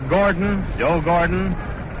brings up Gordon, Joe Gordon,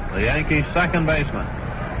 the Yankees' second baseman.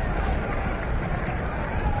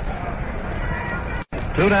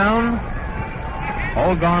 2 down.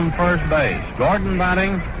 Hoag on first base. Gordon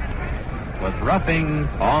batting with Ruffing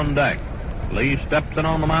on deck. Lee steps in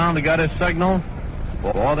on the mound to get his signal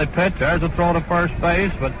for the pitch. There's a throw to first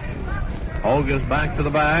base, but Hoag is back to the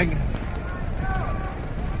bag.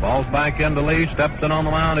 Ball's back into Lee, steps in on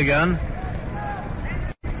the mound again.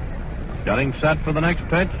 Getting set for the next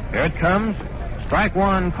pitch. Here it comes. Strike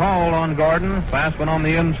one called on Gordon. Fast one on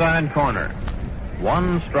the inside corner.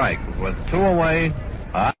 1 strike with 2 away.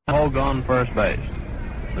 Hoag on first base.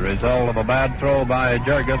 The result of a bad throw by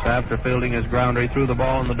Jurges after fielding his grounder. He threw the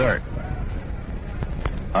ball in the dirt.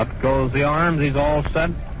 Up goes the arms. He's all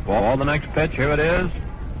set for the next pitch. Here it is.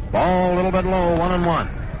 Ball a little bit low. 1-1.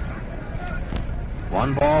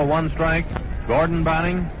 1 ball, 1 strike. Gordon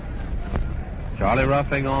batting. Charlie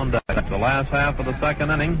Ruffing on deck. That's the last half of the second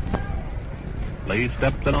inning. Lee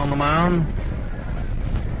steps in on the mound.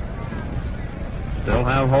 Still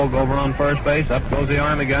have Hoag over on first base. Up goes the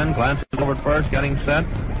arm again. Glances over at first, getting set.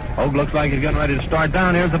 Hoag looks like he's getting ready to start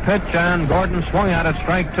down. Here's the pitch, and Gordon swung at it,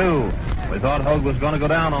 strike 2. We thought Hoag was going to go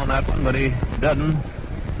down on that one, but he didn't.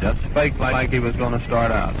 Just faked like he was going to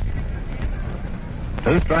start out.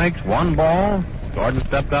 2 strikes, 1 ball. Gordon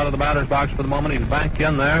stepped out of the batter's box for the moment. He's back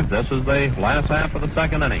in there. This is the last half of the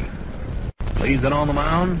second inning. Leads it on the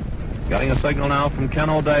mound. Getting a signal now from Ken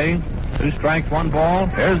O'Day. 2 strikes, 1 ball.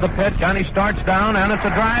 Here's the pitch, and he starts down, and it's a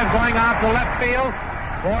drive going out to left field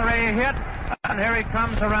for a hit. And here he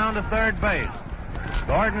comes around to third base.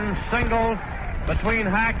 Gordon singles between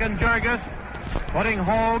Hack and Jurges, putting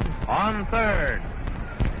Hoag on third.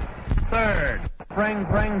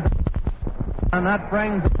 Brings, and that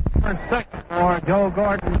brings number 6 for Joe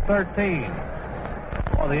Gordon, 13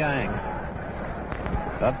 for the Yanks.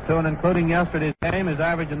 Up to and including yesterday's game, his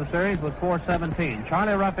average in the series was .417.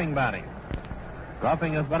 Charlie Ruffing batting.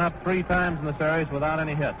 Ruffing has been up 3 times in the series without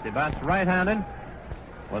any hits. He bats right-handed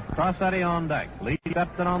with Crosetti on deck. Lee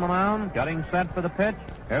steps in on the mound, getting set for the pitch.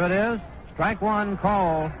 Here it is. Strike 1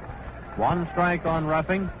 call. 1 strike on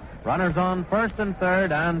Ruffing. Runners on first and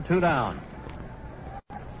third, and 2 down.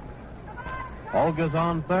 Hoag is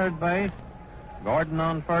on third base. Gordon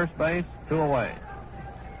on first base. 2 away.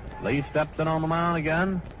 Lee steps in on the mound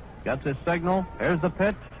again. Gets his signal. Here's the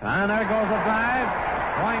pitch. And there goes a drive.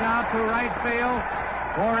 Going out to right field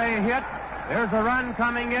for a hit. Here's a run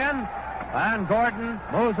coming in. And Gordon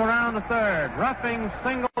moves around to third. Ruffing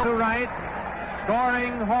single to right.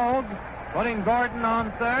 Scoring Hoag. Putting Gordon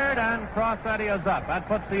on third. And Crosetti is up. That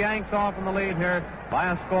puts the Yanks off in the lead here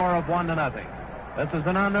by a score of 1-0. This is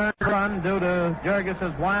an unearned run due to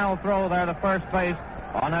Jurges' wild throw there to first base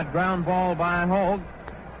on that ground ball by Hoag.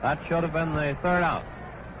 That should have been the third out.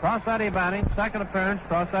 Crosetti batting, second appearance.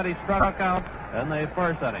 Crosetti struck out in the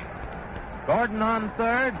first inning. Gordon on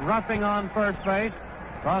third, Ruffing on first base.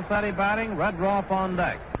 Crosetti batting, Redroff on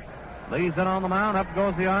deck. Leads in on the mound, up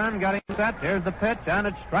goes the arm, getting set. Here's the pitch, and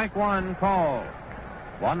it's strike 1 called.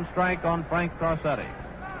 1 strike on Frank Crosetti.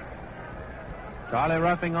 Charlie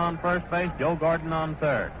Ruffing on first base, Joe Gordon on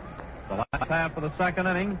third. The last half of the second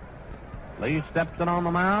inning. Lee steps in on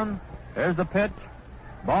the mound. Here's the pitch.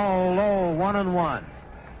 Ball low, 1-1.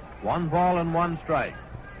 1 ball and 1 strike.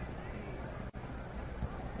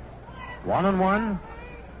 1-1.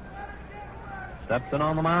 Steps in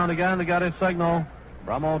on the mound again to get his signal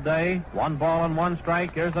from O'Day. 1 ball and 1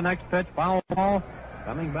 strike. Here's the next pitch. Foul ball.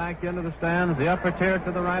 Coming back into the stands. The upper tier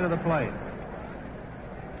to the right of the plate.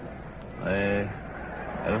 It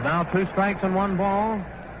is now 2 strikes and 1 ball.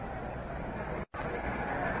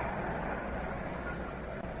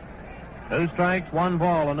 Two strikes, 1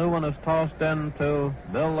 ball. A new one is tossed in to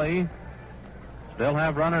Bill Lee. Still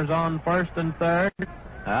have runners on first and third,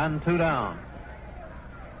 and 2 down.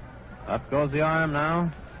 Up goes the arm now,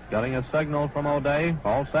 getting a signal from O'Day.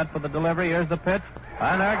 All set for the delivery. Here's the pitch,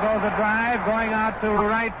 and there goes the drive going out to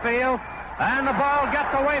right field, and the ball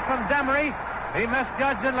gets away from Demaree. He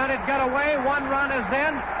misjudged and let it get away. 1 run is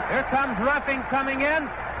in. Here comes Ruffing coming in,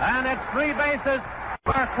 and it's 3 bases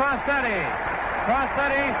for Crosetti.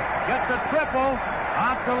 Crosetti gets a triple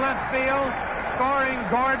out to left field, scoring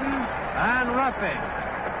Gordon and Ruffing.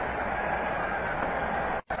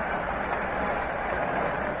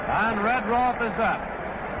 And Red Rolfe is up.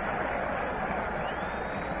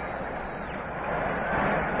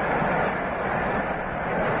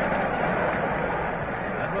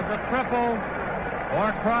 That was a triple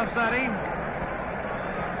for Crosetti.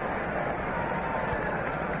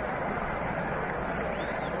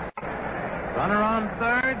 Runner on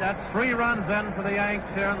third. That's 3 runs in for the Yanks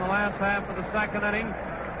here in the last half of the second inning.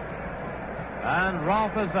 And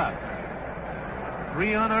Rolfe is up.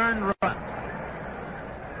 3 unearned runs.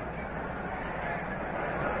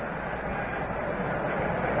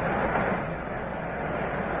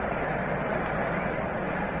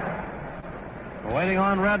 Waiting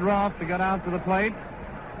on Red Rolfe to get out to the plate.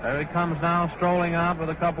 There he comes now, strolling out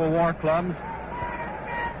with a couple war clubs.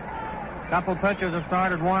 A couple pitchers have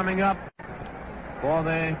started warming up for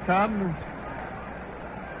the Cubs.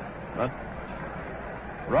 But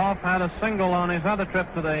Rolfe had a single on his other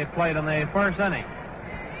trip to the plate in the first inning.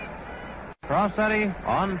 Crosetti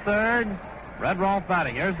on third. Red Rolfe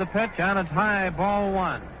batting. Here's the pitch, and it's high, ball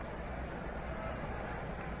 1.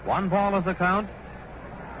 1 ball is the count.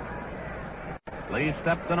 Lee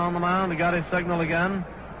steps in on the mound. He got his signal again.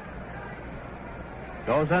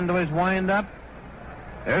 Goes into his windup.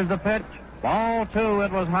 Here's the pitch. Ball 2.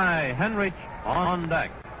 It was high. Henrich on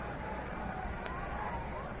deck.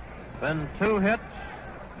 Been 2 hits,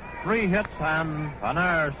 3 hits, and an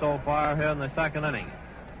error so far here in the second inning.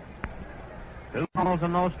 2 balls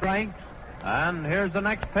and no strikes. And here's the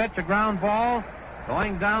next pitch, a ground ball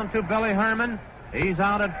going down to Billy Herman. He's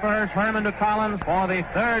out at first. Herman to Collins for the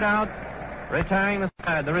 3rd out, retiring the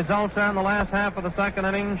side. The results there in the last half of the second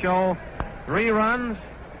inning show 3 runs,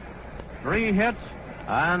 3 hits,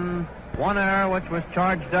 and 1 error, which was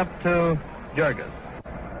charged up to Jurges.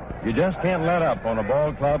 You just can't let up on a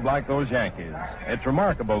ball club like those Yankees. It's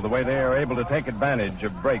remarkable the way they are able to take advantage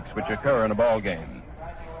of breaks which occur in a ball game.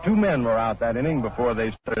 2 men were out that inning before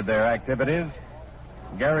they started their activities.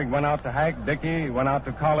 Gehrig went out to Hack, Dickey went out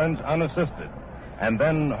to Collins unassisted. And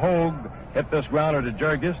then Hoag hit this grounder to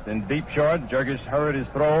Jurges in deep short. Jurges hurried his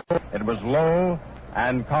throw. It was low,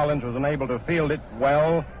 and Collins was unable to field it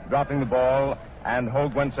well, dropping the ball, and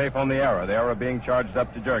Hoag went safe on the error being charged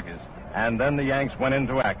up to Jurges. And then the Yanks went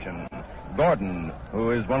into action. Gordon,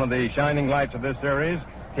 who is one of the shining lights of this series,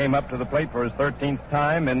 came up to the plate for his 13th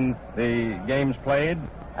time in the games played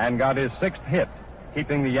and got his 6th hit,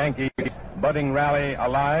 keeping the Yankees' budding rally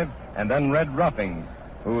alive. And then Red Ruffing,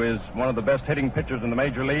 who is one of the best hitting pitchers in the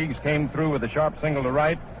major leagues, came through with a sharp single to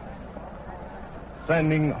right,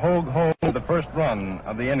 sending Hoag home the first run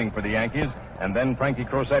of the inning for the Yankees. And then Frankie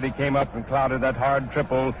Crosetti came up and clouded that hard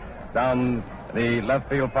triple down the left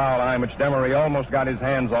field foul line, which Demaree almost got his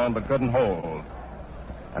hands on but couldn't hold.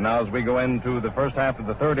 And now as we go into the first half of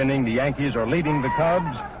the 3rd inning, the Yankees are leading the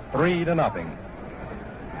Cubs 3-0.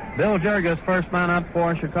 Bill Jurges, first man up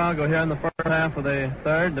for Chicago here in the first half of the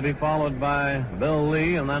 3rd, to be followed by Bill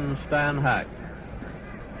Lee and then Stan Hack.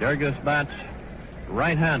 Jurges bats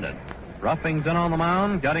right-handed. Ruffing's in on the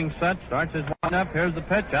mound, getting set, starts his wind-up. Here's the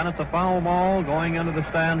pitch, and it's a foul ball going into the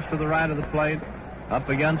stands to the right of the plate, up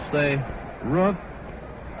against the roof,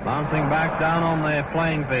 bouncing back down on the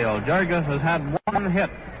playing field. Jurges has had 1 hit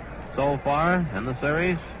so far in the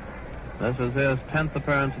series. This is his 10th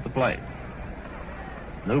appearance at the plate.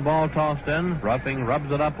 New ball tossed in. Ruffing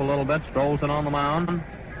rubs it up a little bit, strolls in on the mound.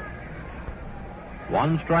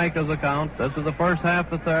 1 strike is the count. This is the first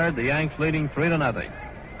half of the 3rd. The Yanks leading 3-0.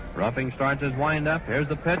 Ruffing starts his wind-up. Here's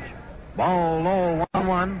the pitch. Ball low,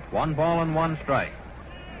 1-1. 1 ball and 1 strike.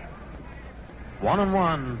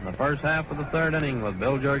 1-1, the first half of the third inning with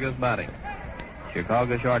Bill Jurges batting.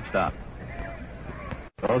 Chicago shortstop.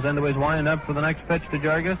 Goes into his windup for the next pitch to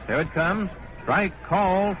Jurges. Here it comes. Strike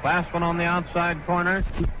call. Fast one on the outside corner.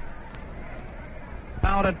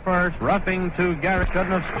 Out at first. Ruffing to Gehrig.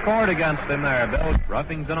 Couldn't have scored against him there. Bill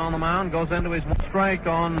Ruffing's in on the mound. Goes into his strike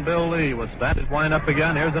on Bill Lee. Was that his windup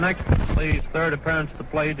again. Here's the next pitch. Lee's third appearance to the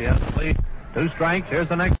plate. He has Lee. 2 strikes. Here's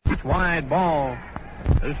the next pitch. Wide ball.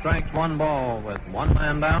 2 strikes, 1 ball with 1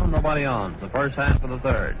 man down, nobody on. The first half of the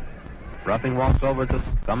third. Ruffing walks over to,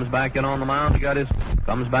 comes back in on the mound. He got his,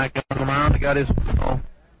 comes back in on the mound. He got his,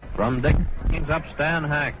 from Dick, brings up Stan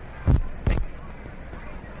Hack.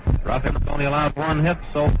 Ruffing's only allowed 1 hit,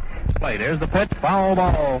 so plate. Here's the pitch, foul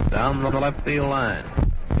ball down the left field line.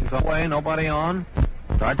 He's away, nobody on.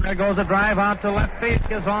 There goes a drive out to left field.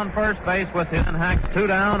 Is on first base with him. Hack 2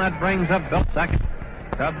 down. That brings up Bill second.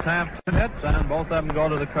 Cubs have 2 hits, and both of them go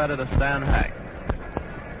to the credit of Stan Hack.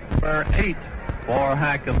 Number 8 for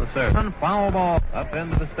Hack in the series. Foul ball up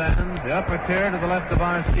into the stands, the upper tier to the left of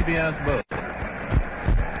our CBS booth.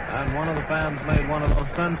 And one of the fans made one of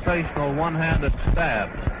those sensational one-handed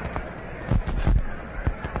stabs.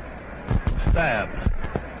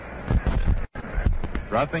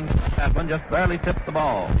 Ruffing just barely tipped the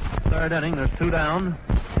ball. Third inning, there's 2 down.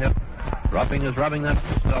 Yep. Ruffing is rubbing that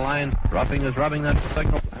line. Ruffing is rubbing that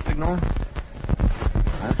signal.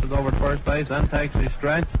 Passes over to first base, then takes his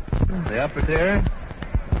stretch. The upper tier.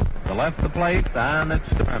 To left the plate, and it's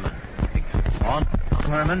Herman. On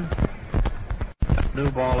Herman. New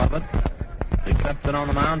ball of it. He steps in on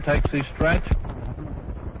the mound, takes his stretch.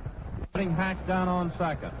 Putting Hack down on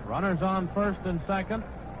second. Runners on first and second,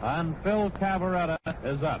 and Phil Cavarretta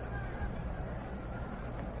is up.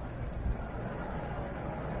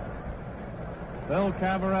 Phil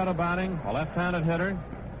Cavarretta batting, a left-handed hitter.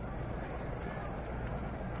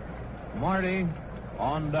 Marty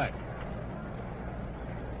on deck.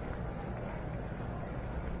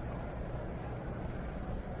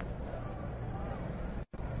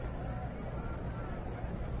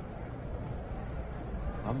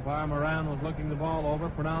 Umpire Moran was looking the ball over,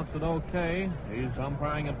 pronounced it okay. He's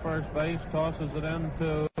umpiring at first base, tosses it in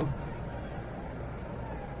to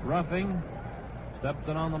Ruffing. Steps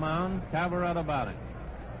in on the mound. Cavarretta batting.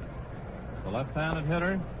 The left-handed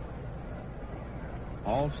hitter.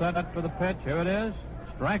 All set up for the pitch. Here it is.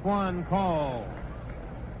 Strike 1 call.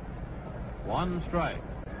 1 strike.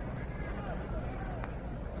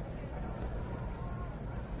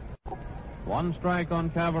 One strike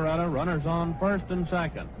on Cavarretta. Runners on first and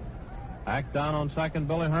second. Hack down on second.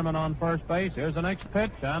 Billy Herman on first base. Here's the next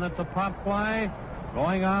pitch, and it's a pop fly.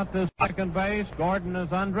 Going out to second base. Gordon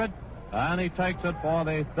is under it. And he takes it for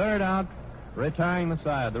the 3rd out, retiring the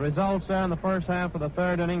side. The results there in the first half of the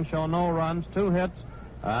 3rd inning show no runs, 2 hits,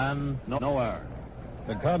 and no error.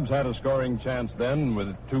 The Cubs had a scoring chance then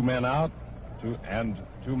with 2 men out and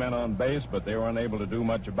 2 men on base, but they were unable to do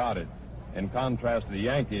much about it. In contrast to the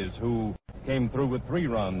Yankees, who came through with 3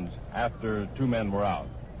 runs after 2 men were out.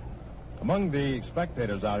 Among the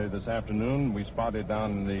spectators out here this afternoon, we spotted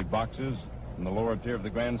down in the boxes in the lower tier of the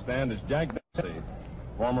grandstand is Jack Dempsey,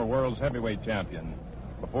 former world's heavyweight champion.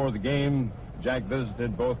 Before the game, Jack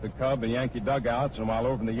visited both the Cub and Yankee dugouts, and while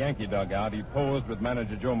over in the Yankee dugout, he posed with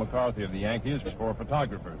manager Joe McCarthy of the Yankees for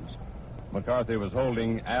photographers. McCarthy was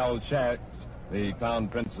holding Al Shanks, the clown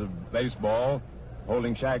prince of baseball,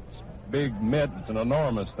 holding Shanks' big mitt. It's an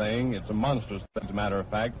enormous thing. It's a monstrous thing, as a matter of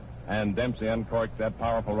fact. And Dempsey uncorked that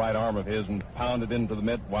powerful right arm of his and pounded into the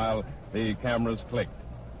mitt while the cameras clicked.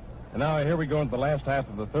 And now here we go into the last half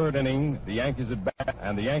of the 3rd inning. The Yankees at bat,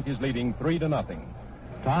 and the Yankees leading 3-0.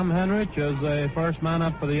 Tom Henrich is the first man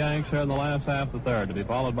up for the Yanks here in the last half of the 3rd, to be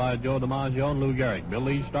followed by Joe DiMaggio and Lou Gehrig. Bill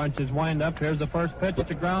Lee starts his windup. Here's the first pitch.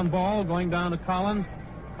 It's a ground ball going down to Collins.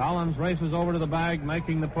 Collins races over to the bag,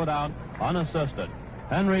 making the putout unassisted.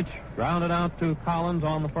 Henrich grounded out to Collins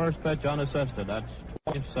on the first pitch unassisted. That's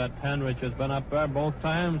twice that Henrich has been up there. Both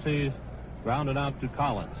times he's grounded out to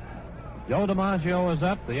Collins. Joe DiMaggio is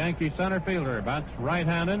up, the Yankee center fielder. Bats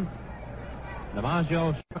right-handed.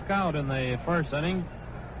 DiMaggio struck out in the first inning.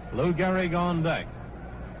 Lou Gehrig on deck.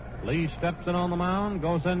 Lee steps in on the mound,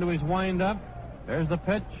 goes into his windup. There's the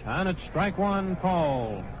pitch, and it's strike 1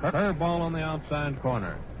 call. Curveball on the outside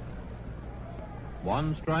corner.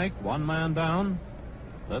 1 strike, 1 man down.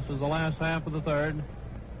 This is the last half of the 3rd.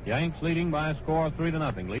 Yanks leading by a score of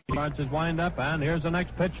 3-0. Lee starts his windup, and here's the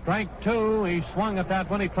next pitch. Strike 2. He swung at that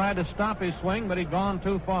one. He tried to stop his swing, but he'd gone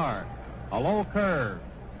too far. A low curve.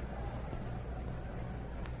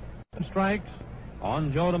 Strikes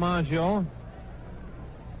on Joe DiMaggio.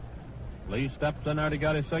 Lee steps in there to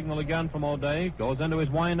get his signal again from O'Day. Goes into his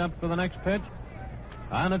windup for the next pitch.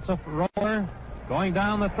 And it's a roller going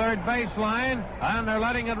down the third baseline, and they're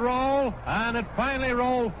letting it roll, and it finally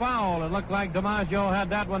rolled foul. It looked like DiMaggio had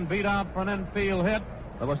that one beat out for an infield hit.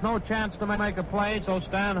 There was no chance to make a play, so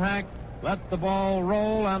Stan Hack let the ball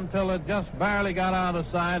roll until it just barely got out of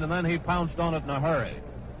sight, and then he pounced on it in a hurry.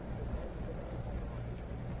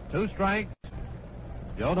 2 strikes.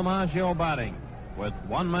 Joe DiMaggio batting with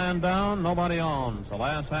 1 man down, nobody on. It's the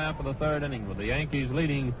last half of the 3rd inning with the Yankees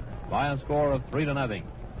leading by a score of 3-0.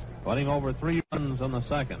 Putting over 3 runs in the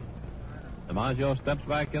 2nd. DiMaggio steps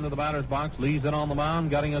back into the batter's box, leaves it on the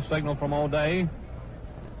mound, getting a signal from O'Day. In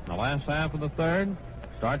the last half of the 3rd,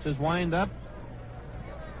 starts his windup.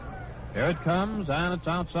 Here it comes, and it's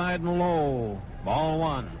outside and low. Ball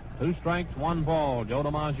 1. 2 strikes, 1 ball. Joe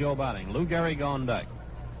DiMaggio batting. Lou Gehrig on deck.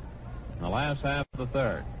 In the last half of the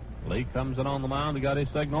 3rd. Lee comes in on the mound. He got his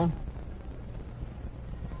signal.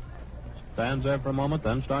 Stands there for a moment,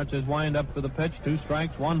 then starts his wind-up for the pitch. 2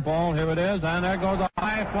 strikes, 1 ball. Here it is, and there goes a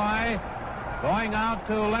high fly. Going out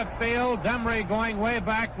to left field. Demaree going way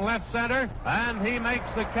back in left center, and he makes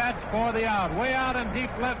the catch for the out. Way out in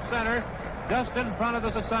deep left center, just in front of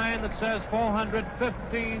us a sign that says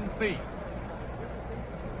 415 feet.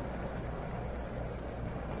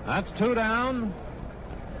 That's 2 down.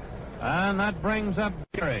 And that brings up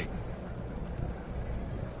Gehrig.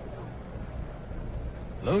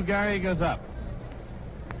 Lou Gehrig is up.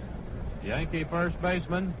 Yankee first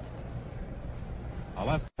baseman, a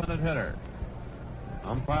left-handed hitter.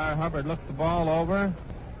 Umpire Hubbard looked the ball over,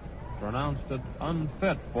 pronounced it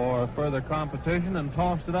unfit for further competition, and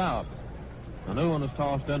tossed it out. The new one is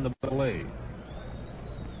tossed into Billy.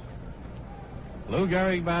 Lou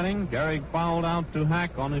Gehrig batting. Gehrig fouled out to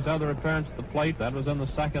Hack on his other appearance at the plate. That was in the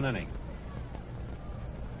 2nd inning.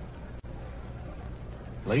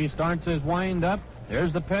 Lee starts his wind-up.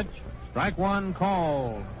 Here's the pitch. Strike 1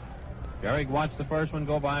 called. Gehrig watched the first one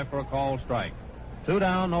go by for a called strike. 2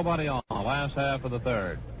 down, nobody on. The last half of the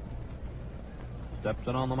 3rd. Steps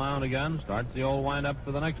in on the mound again. Starts the old wind-up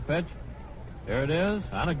for the next pitch. Here it is,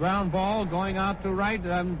 and a ground ball going out to right,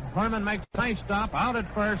 and Herman makes a nice stop. Out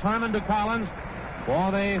at first, Herman to Collins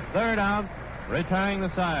for the 3rd out, retiring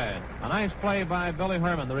the side. A nice play by Billy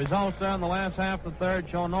Herman. The results there in the last half of the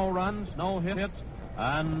 3rd show no runs, no hits,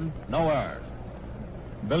 and no errors.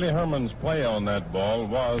 Billy Herman's play on that ball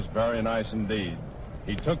was very nice indeed.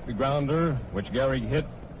 He took the grounder, which Gehrig hit,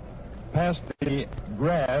 past the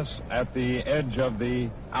grass at the edge of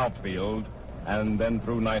the outfield, and then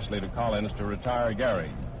threw nicely to Collins to retire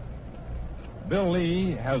Gehrig. Bill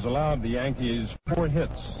Lee has allowed the Yankees 4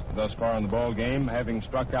 hits thus far in the ball game, having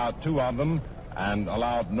struck out 2 of them and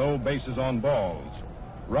allowed no bases on balls.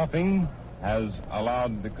 Ruffing has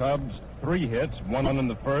allowed the Cubs 3 hits, 1 in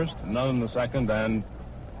the 1st, none in the 2nd, and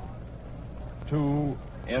 2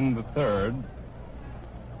 in the 3rd,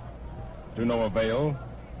 to no avail,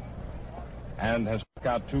 and has struck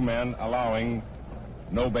out 2 men, allowing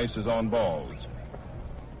no bases on balls.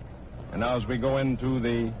 And now as we go into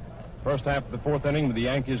the first half of the 4th inning, with the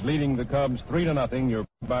Yankees leading the Cubs 3-0, your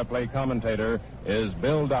play-by-play commentator is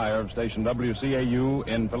Bill Dyer of station WCAU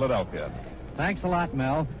in Philadelphia. Thanks a lot,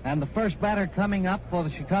 Mel. And the first batter coming up for the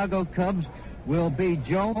Chicago Cubs will be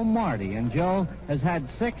Joe Marty. And Joe has had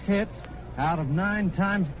 6 hits out of 9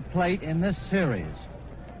 times at the plate in this series.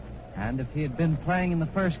 And if he had been playing in the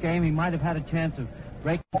first game, he might have had a chance of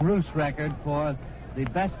breaking Bruce's record for the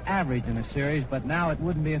best average in a series, but now it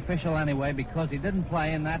wouldn't be official anyway because he didn't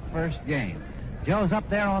play in that first game. Joe's up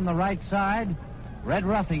there on the right side. Red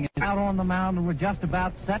Ruffing is out on the mound, and we're just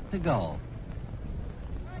about set to go.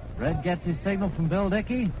 Red gets his signal from Bill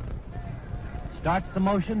Dickey. Starts the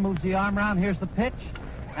motion, moves the arm around. Here's the pitch.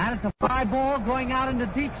 And it's a fly ball going out into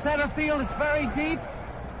deep center field. It's very deep.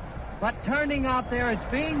 But turning out there, it's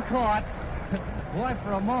being caught. Boy,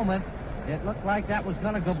 for a moment, it looked like that was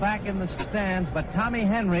going to go back in the stands, but Tommy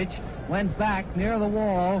Henrich went back near the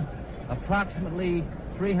wall, approximately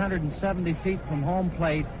 370 feet from home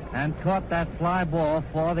plate, and caught that fly ball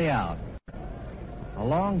for the out. A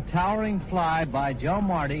long, towering fly by Joe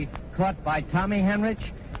Marty, caught by Tommy Henrich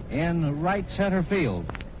in right center field.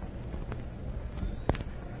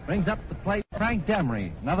 Brings up the plate Frank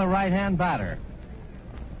Demaree, another right-hand batter.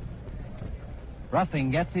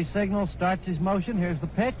 Ruffing gets his signal, starts his motion. Here's the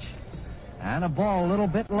pitch. And a ball a little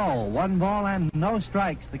bit low. 1 ball and no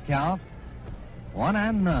strikes the count. 1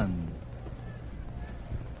 and none.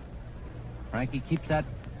 Frankie keeps that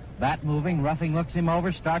bat moving. Ruffing looks him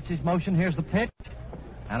over, starts his motion. Here's the pitch.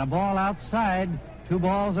 And a ball outside. 2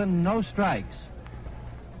 balls and no strikes.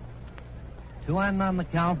 2 and none the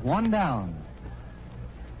count. 1 down.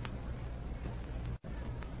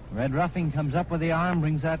 Red Ruffing comes up with the arm,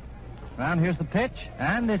 brings that Round, here's the pitch,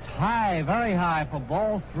 and it's high, very high for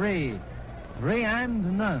ball 3. 3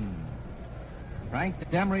 and none. Frank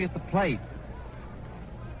Demaree at the plate.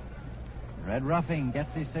 Red Ruffing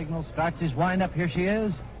gets his signal, starts his windup. Here she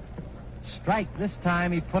is. Strike this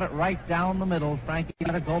time. He put it right down the middle. Frankie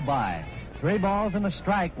got to go by. 3 balls and a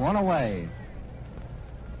strike, 1 away.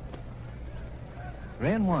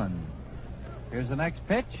 3-1. Here's the next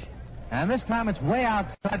pitch. And this time it's way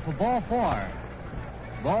outside for ball 4.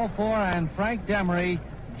 Ball 4, and Frank Demaree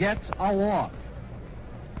gets a walk.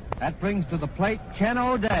 That brings to the plate Ken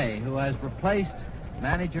O'Day, who has replaced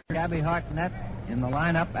manager Gabby Hartnett in the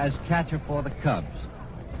lineup as catcher for the Cubs.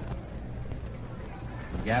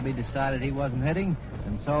 Gabby decided he wasn't hitting,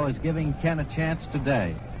 and so is giving Ken a chance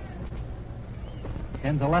today.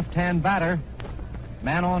 Ken's a left-hand batter.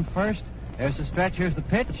 Man on first. There's the stretch. Here's the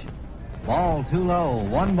pitch. Ball too low.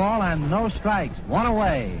 1 ball and no strikes. 1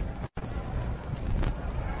 away.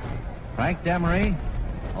 Frank Demaree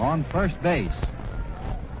on first base.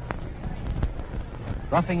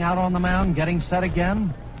 Ruffing out on the mound, getting set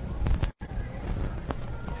again.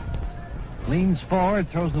 Leans forward,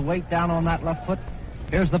 throws the weight down on that left foot.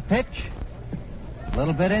 Here's the pitch. A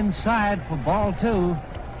little bit inside for ball 2.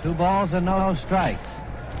 2 balls and no strikes.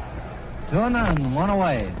 2-0, 1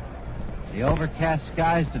 away. The overcast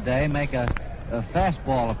skies today make a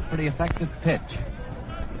fastball a pretty effective pitch.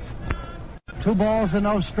 2 balls and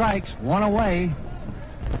no strikes, 1 away.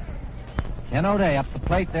 Ken O'Day up the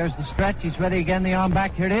plate. There's the stretch. He's ready again. The arm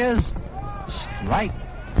back. Here it is. Strike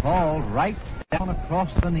called right down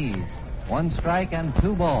across the knees. 1 strike and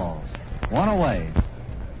 2 balls. 1 away.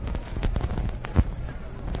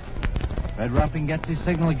 Red Ruffing gets his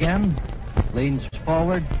signal again. Leans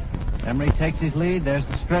forward. Demaree takes his lead. There's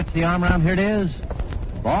the stretch. The arm round. Here it is.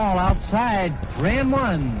 Ball outside.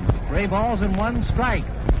 3-1. 3 balls and 1 strike.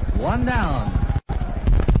 1 down.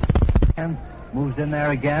 And moves in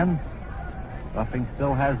there again. Ruffing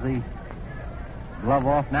still has the glove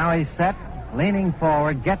off. Now he's set. Leaning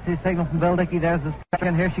forward. Gets his signal from Bill Dickey. There's the stretch,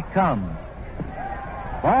 and here she comes.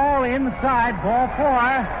 Ball inside. Ball 4.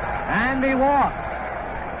 And he walks.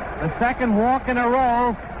 The second walk in a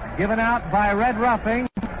row given out by Red Ruffing.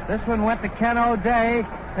 This one went to Ken O'Day.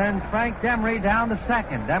 Sends Frank Demaree down to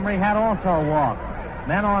second. Demaree had also a walk.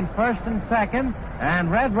 Men on first and second.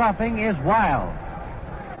 And Red Ruffing is wild.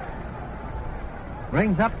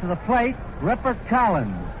 Brings up to the plate Ripper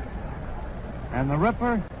Collins. And the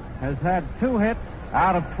Ripper has had 2 hits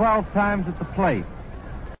out of 12 times at the plate.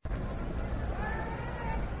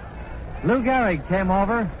 Lou Gehrig came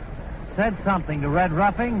over, said something to Red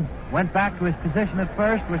Ruffing, went back to his position at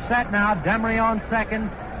first. We're set now. Demaree on second,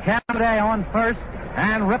 Ken O'Day on first,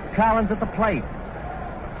 and Rip Collins at the plate.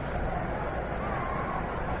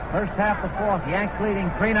 First half of 4th, Yanks leading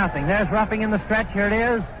 3-0. There's Ruffing in the stretch. Here it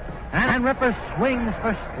is. And Ripper swings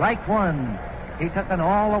for strike 1. He took an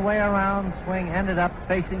all-the-way around swing, ended up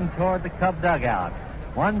facing toward the Cub dugout.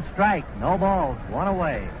 1 strike, no balls, 1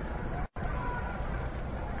 away.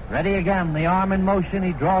 Ready again, the arm in motion.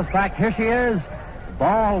 He draws back. Here she is.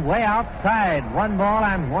 Ball way outside. 1 ball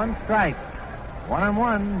and 1 strike.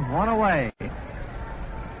 1-1, 1 away.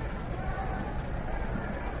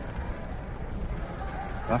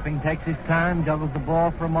 Ruffing takes his time, juggles the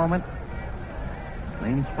ball for a moment.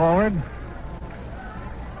 Leans forward.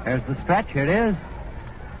 There's the stretch. Here it is.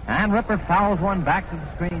 And Ripper fouls one back to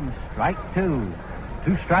the screen. Strike 2.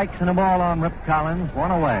 2 strikes and a ball on Rip Collins. 1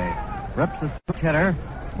 away. Rip's a switch hitter,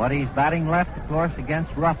 but he's batting left, of course,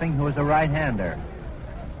 against Ruffing, who is a right-hander.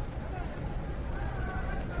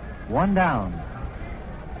 1 down.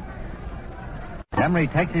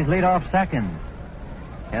 Demaree takes his lead off second.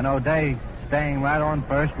 Ken O'Day staying right on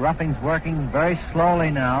first. Ruffing's working very slowly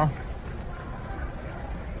now.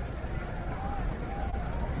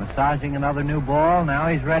 Massaging another new ball. Now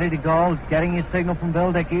he's ready to go. Getting his signal from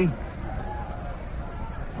Bill Dickey.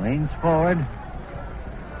 Leans forward.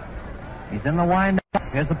 He's in the windup.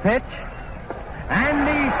 Here's the pitch. And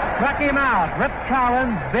he struck him out. Rip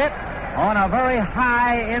Collins bit on a very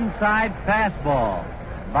high inside fastball.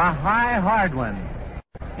 The high hard one.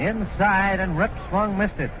 Inside, and Rip swung,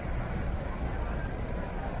 missed it.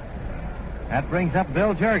 That brings up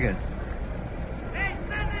Bill Jurges.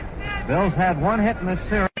 Bill's had 1 hit in this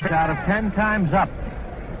series out of 10 times up.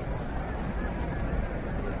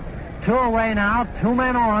 2 away now, 2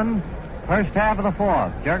 men on. First half of the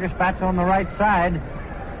 4th. Jurges bats on the right side.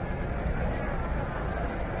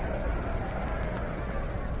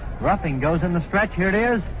 Ruffing goes in the stretch. Here it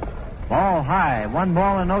is. Ball high. 1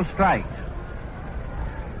 ball and no strikes.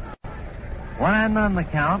 1-0 the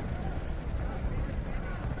count.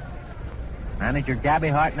 Manager Gabby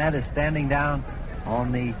Hartnett is standing down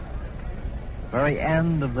on the very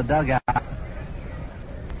end of the dugout,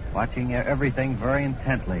 watching everything very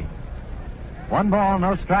intently. 1 ball,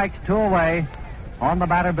 no strikes, 2 away on the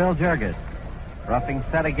batter, Bill Jurges. Ruffing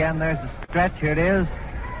set again. There's a stretch. Here it is.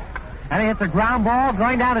 And he hits a ground ball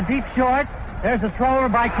going down to deep short. There's a throw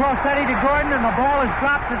by Crosetti to Gordon, and the ball is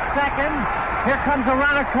dropped at second. Here comes a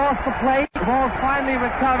run across the plate. The ball's finally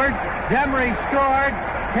recovered. Demaree scored.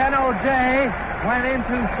 Ken O'Day went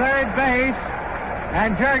into third base,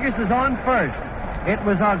 and Jurges is on first. It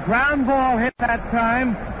was a ground ball hit that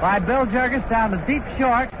time by Bill Jurges down to deep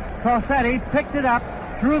short. Crosetti picked it up,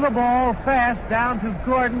 threw the ball fast down to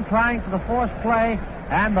Gordon, trying for the forced play,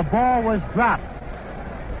 and the ball was dropped.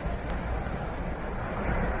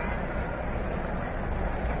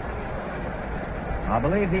 I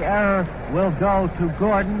believe the error will go to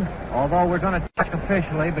Gordon, although we're going to check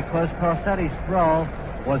officially because Crosetti's throw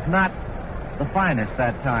was not the finest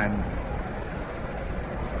that time.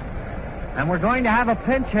 And we're going to have a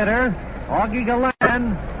pinch hitter. Augie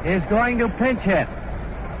Gallen is going to pinch hit.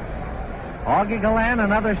 Augie Gallen,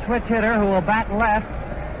 another switch hitter who will bat left,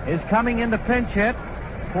 is coming in to pinch hit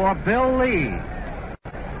for Bill Lee.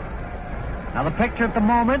 Now the picture at the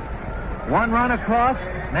moment, 1 run across,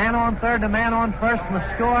 man on third and man on first, and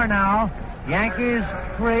the score now, Yankees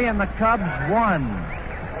 3 and the Cubs 1.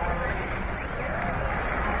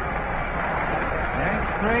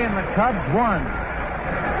 Yankees 3 and the Cubs 1.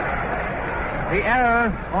 The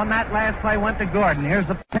error on that last play went to Gordon. Here's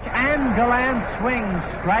the pitch, and Gallen swings,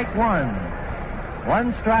 strike 1.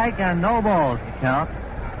 1 strike and no balls to count.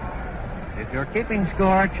 If you're keeping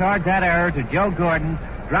score, charge that error to Joe Gordon,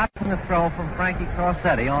 dropping the throw from Frankie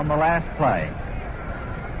Crosetti on the last play.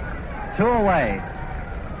 2 away.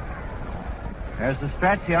 There's the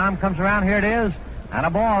stretch. The arm comes around. Here it is. And a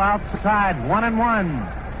ball outside.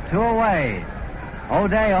 1-1. 2 away.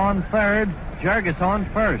 O'Day on third. Jurges on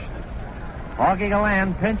first. Augie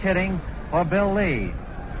Gallen pinch hitting for Bill Lee.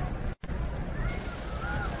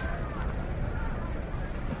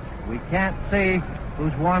 We can't see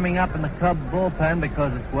who's warming up in the Cub bullpen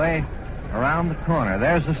because it's way around the corner.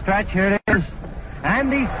 There's the stretch. Here it is.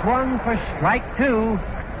 And he swung for strike 2.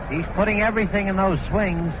 He's putting everything in those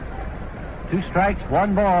swings. 2 strikes,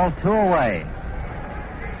 1 ball, 2 away.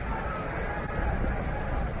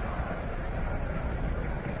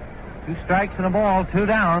 Two strikes and a ball, 2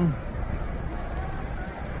 down.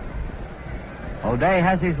 O'Day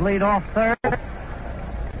has his lead off third.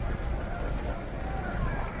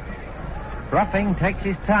 Ruffing takes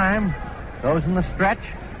his time, goes in the stretch,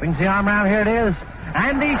 brings the arm around. Here it is.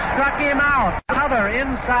 And he struck him out. Another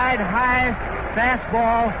inside high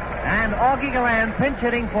fastball. And Augie Gallen, pinch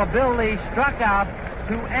hitting for Bill Lee, struck out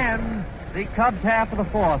to end the Cubs half of the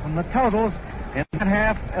fourth. And the totals in that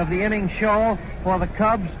half of the inning show for the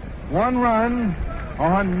Cubs: 1 run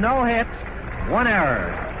on no hits, 1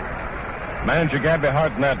 error. Manager Gabby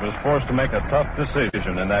Hartnett was forced to make a tough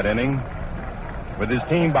decision in that inning. With his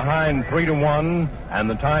team behind 3-1 and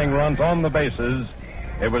the tying runs on the bases,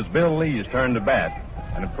 it was Bill Lee's turn to bat.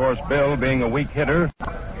 And of course, Bill being a weak hitter,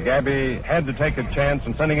 Gabby had to take a chance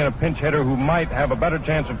in sending in a pinch hitter who might have a better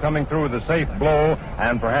chance of coming through with a safe blow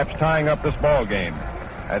and perhaps tying up this ball game.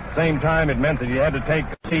 At the same time, it meant that he had to take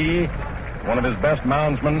T, one of his best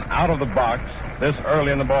moundsmen, out of the box this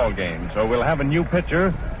early in the ball game. So we'll have a new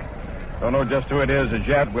pitcher. Don't know just who it is as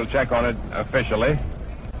yet. We'll check on it officially.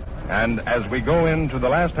 And as we go into the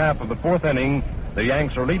last half of the fourth inning, the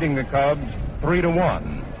Yanks are leading the Cubs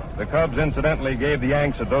 3-1. The Cubs, incidentally, gave the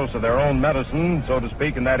Yanks a dose of their own medicine, so to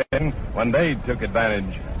speak, in that inning when they took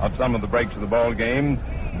advantage of some of the breaks of the ball game,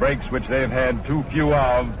 breaks which they've had too few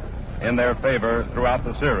of in their favor throughout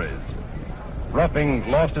the series. Ruffing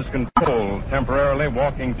lost his control temporarily,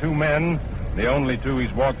 walking 2 men, the only 2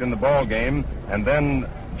 he's walked in the ball game, and then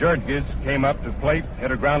Jurges came up to plate,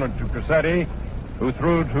 hit a grounder to Crosetti, who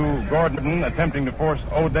threw to Gordon, attempting to force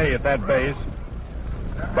O'Day at that base.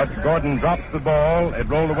 But Gordon dropped the ball, it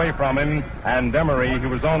rolled away from him, and Demaree, who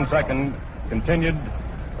was on second, continued.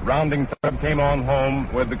 Rounding third, came on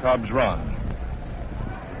home with the Cubs' run.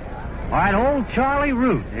 All right, old Charlie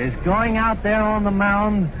Root is going out there on the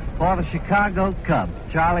mound for the Chicago Cubs.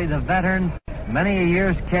 Charlie, the veteran, many a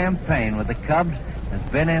year's campaign with the Cubs, has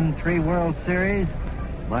been in 3 World Series,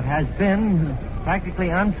 but has been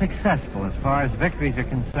practically unsuccessful as far as victories are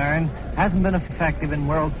concerned, hasn't been effective in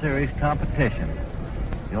World Series competition.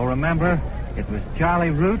 You'll remember it was Charlie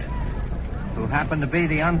Root who happened to be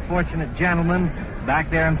the unfortunate gentleman back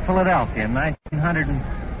there in Philadelphia in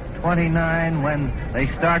 1929 when they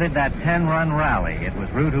started that 10-run rally. It was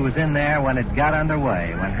Root who was in there when it got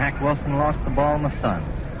underway, when Hack Wilson lost the ball in the sun.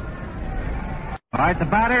 All right, the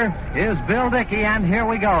batter is Bill Dickey, and here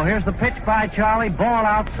we go. Here's the pitch by Charlie. Ball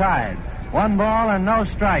outside. 1 ball and no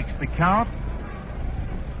strikes. The count.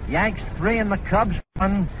 Yanks 3 and the Cubs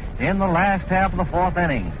 1 in the last half of the 4th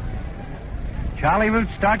inning. Charlie Root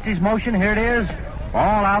starts his motion. Here it is.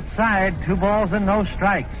 Ball outside. 2 balls and no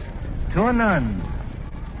strikes. 2-0.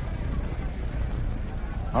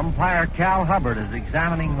 Umpire Cal Hubbard is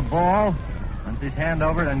examining the ball, runs his hand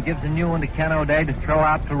over it, and gives a new one to Ken O'Day to throw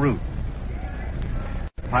out to Root.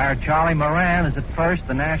 Umpire Charlie Moran is at first,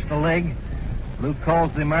 the National League. Lou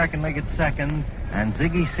Cole's the American League at second, and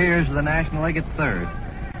Ziggy Sears of the National League at third.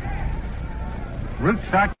 Root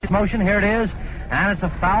starts his motion. Here it is, and it's a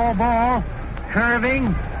foul ball,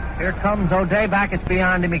 curving. Here comes O'Day back. It's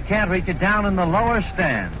beyond him. He can't reach it, down in the lower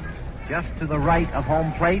stands, just to the right of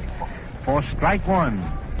home plate for strike 1.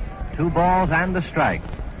 2 balls and a strike.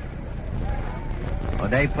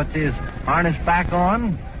 O'Day puts his harness back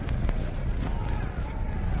on.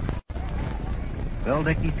 Bill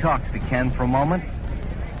Dickey talks to Ken for a moment.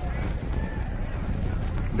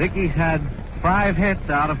 Dickey's had 5 hits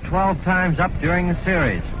out of 12 times up during the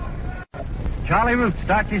series. Charlie Root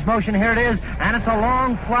starts his motion. Here it is, and it's a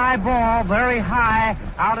long fly ball, very high,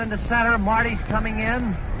 out into center. Marty's coming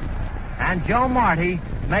in, and Joe Marty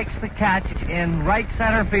makes the catch in right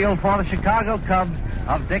center field for the Chicago Cubs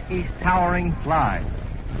of Dickey's towering fly.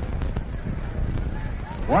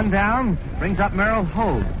 1 down, brings up Merrill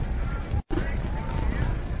Hoag.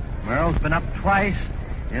 Merrill's been up twice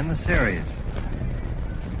in the series.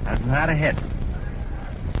 Hasn't had a hit.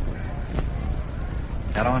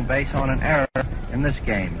 Got on base on an error in this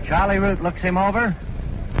game. Charlie Root looks him over.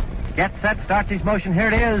 Gets set, starts his motion. Here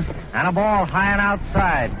it is, and a ball high and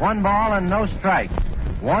outside. 1 ball and no strikes.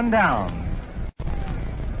 1 down.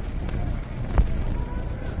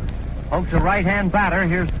 Hoag's a right-hand batter.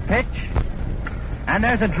 Here's the pitch. And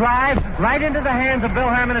there's a drive right into the hands of Bill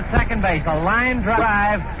Herman at second base. A line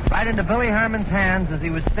drive right into Billy Herman's hands as he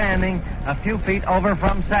was standing a few feet over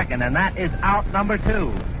from second. And that is out number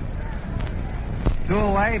 2. 2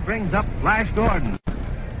 away, brings up Flash Gordon.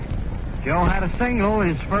 Joe had a single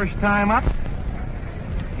his first time up.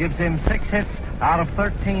 Gives him 6 hits out of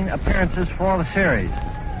 13 appearances for the series.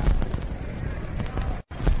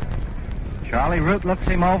 Charlie Root looks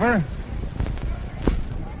him over.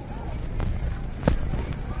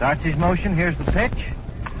 Starts his motion. Here's the pitch.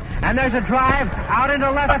 And there's a drive out into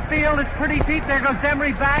left field. It's pretty deep. There goes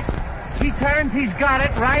Demaree back. He turns. He's got it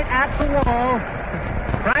right at the wall.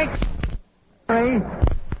 Frank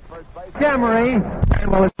Demaree.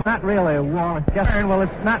 Well, it's not really a wall.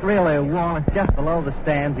 It's just below the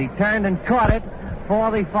stands. He turned and caught it for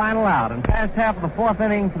the final out. And past half of the 4th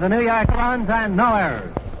inning for the New York runs and no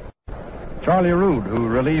errors. Charlie Root, who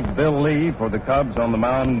relieved Bill Lee for the Cubs on the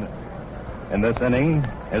mound in this inning,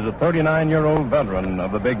 is a 39-year-old veteran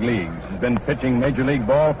of the big leagues. He's been pitching Major League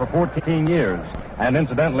ball for 14 years. And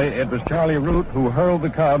incidentally, it was Charlie Root who hurled the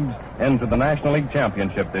Cubs into the National League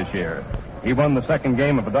Championship this year. He won the second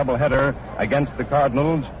game of a doubleheader against the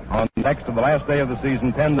Cardinals on next to the last day of the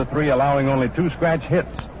season, 10-3, allowing only 2 scratch hits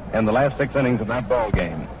in the last 6 innings of that ball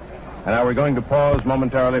game. And now we're going to pause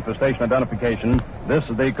momentarily for station identification. This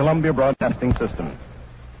is the Columbia Broadcasting System.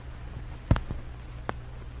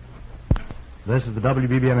 This is the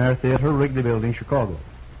WBBM Air Theater, Wrigley Building, Chicago.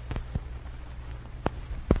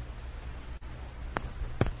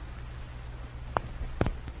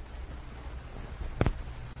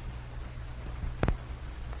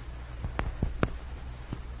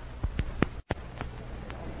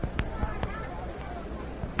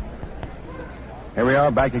 Here we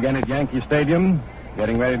are back again at Yankee Stadium,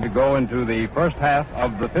 getting ready to go into the first half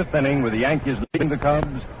of the 5th inning with the Yankees leading the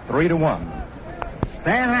Cubs 3-1.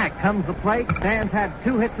 Stan Hack comes to plate. Stan's had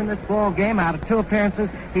 2 hits in this ball game out of 2 appearances.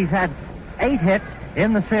 He's had 8 hits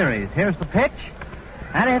in the series. Here's the pitch,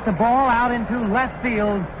 and it hits a ball out into left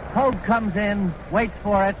field. Hoag comes in, waits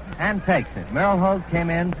for it, and takes it. Merrill Hoag came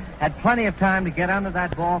in, had plenty of time to get under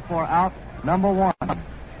that ball for out number 1.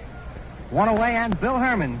 1 away, and Bill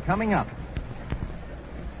Herman coming up.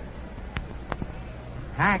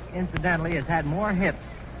 Hack, incidentally, has had more hits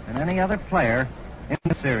than any other player in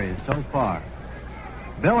the series so far.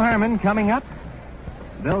 Bill Herman coming up.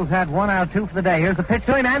 Bill's had 1 out, 2 for the day. Here's the pitch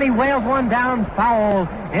to him, and he wails one down foul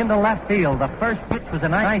into left field. The first pitch was a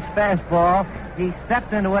nice fastball. He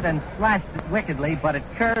stepped into it and slashed it wickedly, but it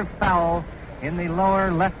curved foul in the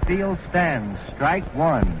lower left field stands. Strike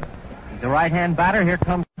 1. He's a right-hand batter. Here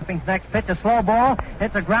comes Ruffing's next pitch. A slow ball.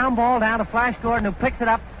 Hits a ground ball down to Flash Gordon, who picks it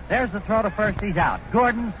up. There's the throw to first. He's out.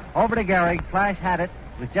 Gordon over to Gehrig. Flash had it.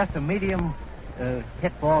 It was just a medium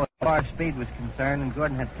hit ball as far as speed was concerned, and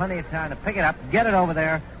Gordon had plenty of time to pick it up, get it over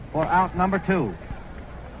there for out number 2.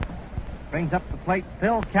 Brings up the plate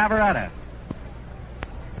Phil Cavarretta.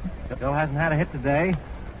 Still hasn't had a hit today.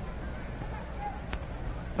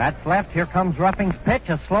 That's left. Here comes Ruffing's pitch.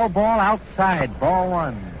 A slow ball outside. Ball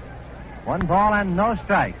 1. 1 ball and no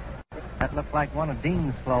strike. That looked like one of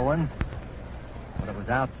Dean's slow ones, but it was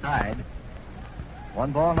outside.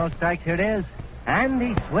 1 ball, no strikes. Here it is. And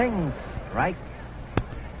he swings. Strike.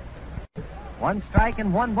 1 strike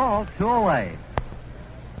and 1 ball, 2 away.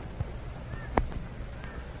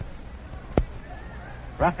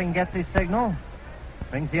 Ruffing gets his signal.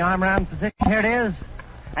 Brings the arm around position. Here it is.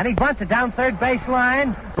 And he bunts it down third base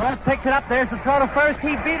line. Ross picks it up. There's the throw to first.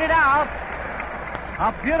 He beat it out.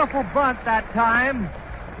 A beautiful bunt that time.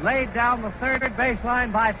 Laid down the third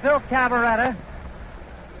baseline by Phil Cavarretta.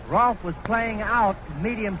 Rolf was playing out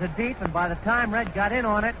medium to deep, and by the time Red got in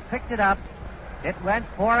on it, picked it up, it went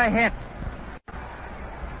for a hit.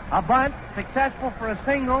 A bunt, successful for a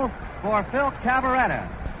single for Phil Cavarretta.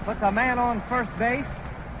 Puts a man on first base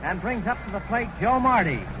and brings up to the plate Joe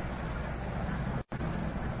Marty.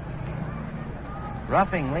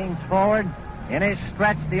 Ruffing leans forward. In his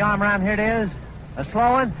stretch, the arm around. Here it is. A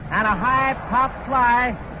slow one and a high pop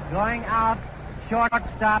fly going out.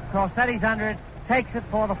 Shortstop. Crosetti's under it. Takes it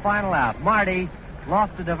for the final out. Marty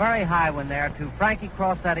lofted a very high one there to Frankie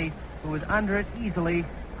Crosetti, who was under it easily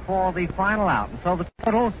for the final out. And so the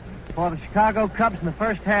totals for the Chicago Cubs in the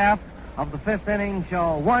first half of the 5th inning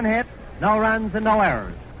show 1 hit, no runs, and no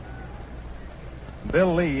errors.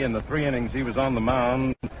 Bill Lee, in the 3 innings he was on the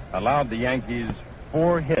mound, allowed the Yankees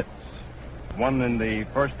 4 hits, 1 in the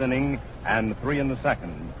first inning and 3 in the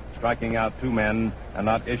second, striking out 2 men and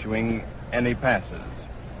not issuing any passes.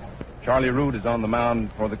 Charlie Root is on the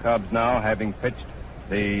mound for the Cubs now, having pitched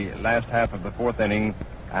the last half of the 4th inning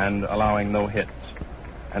and allowing no hits.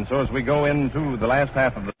 And so as we go into the last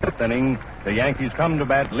half of the 5th inning, the Yankees come to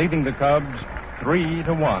bat, leading the Cubs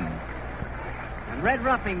 3-1. And Red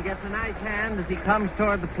Ruffing gets a nice hand as he comes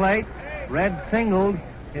toward the plate. Red singled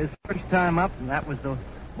his first time up, and that was the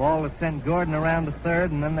ball that sent Gordon around to third,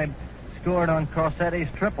 and then they scored on Crosetti's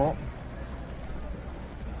triple.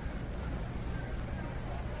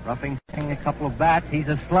 Ruffing taking a couple of bats. He's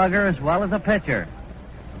a slugger as well as a pitcher.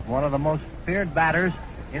 One of the most feared batters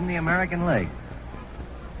in the American League.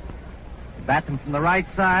 He bats him from the right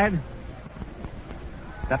side.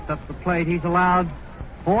 Steps up the plate. He's allowed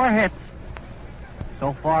 4 hits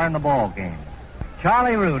so far in the ball game.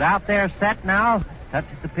 Charlie Root out there set now.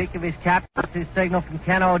 Touches the peak of his cap. That's his signal from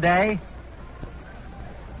Ken O'Day.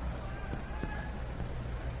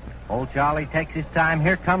 Old Charlie takes his time.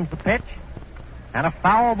 Here comes the pitch. And a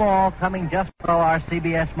foul ball coming just below our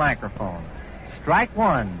CBS microphone. Strike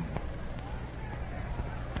 1.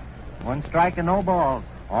 1 strike and no balls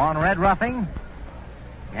on Red Ruffing.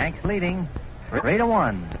 Yanks leading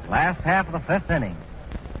 3-1. Last half of the 5th inning.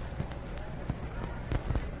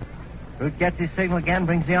 Root gets his signal again,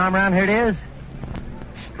 brings the arm around. Here it is.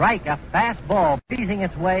 Strike, a fast ball breezing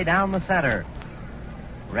its way down the center.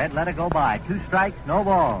 Red let it go by. 2 strikes, no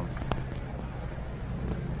balls.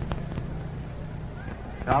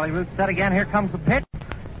 Charlie Root set again. Here comes the pitch.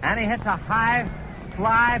 And he hits a high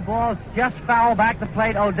fly ball. It's just foul back the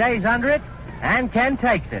plate. O'Day's under it. And Ken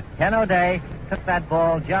takes it. Ken O'Day took that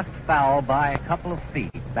ball just foul by a couple of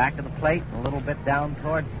feet. Back of the plate and a little bit down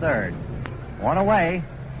toward third. 1 away.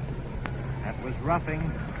 That was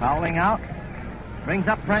Ruffing fouling out. Brings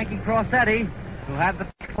up Frankie Crosetti, who had the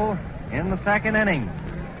triple in the 2nd inning.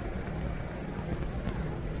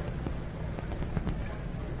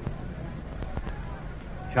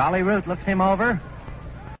 Charlie Root looks him over.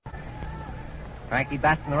 Frankie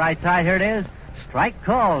bats on the right side. Here it is. Strike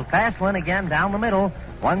called. Fast one again down the middle.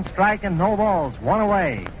 1 strike and no balls. 1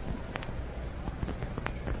 away.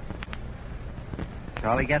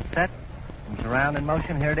 Charlie gets set. Comes around in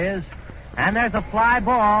motion. Here it is. And there's a fly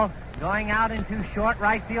ball going out into short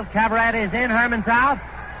right field. Cavarretta is in. Herman's out.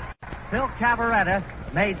 Phil Cavarretta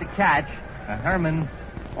made the catch. Herman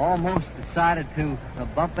almost decided to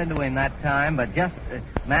bump into him that time, but just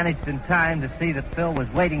managed in time to see that Phil was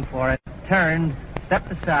waiting for it. Turned,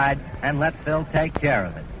 stepped aside, and let Phil take care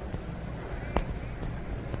of it.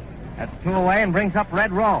 That's 2 away and brings up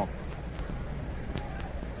Red Rolfe.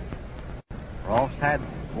 Rolfe's had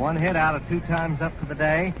 1 hit out of 2 times up for the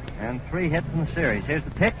day and 3 hits in the series. Here's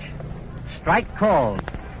the pitch. Strike called.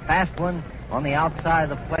 Fast one on the outside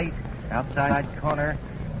of the plate, outside corner,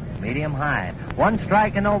 medium high. 1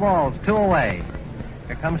 strike and no balls. 2 away.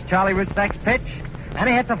 Here comes Charlie Root's next pitch, and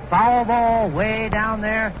he hits a foul ball way down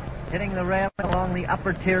there, hitting the rail along the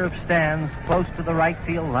upper tier of stands, close to the right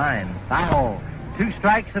field line. Foul. 2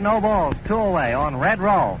 strikes and no balls. 2 away on Red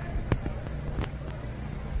Rolfe.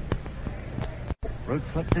 Root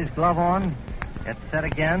slips his glove on. Gets set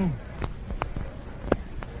again.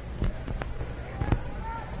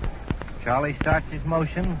 Charlie starts his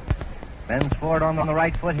motion. Bends forward on the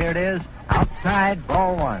right foot. Here it is. Outside,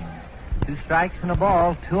 ball one. 2 strikes and a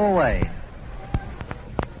ball, 2 away.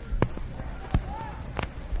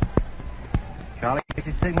 Charlie gets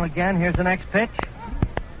his signal again. Here's the next pitch.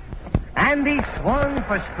 And he swung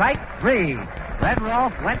for strike 3. Red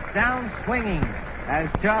Rolf went down swinging as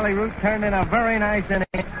Charlie Root turned in a very nice inning,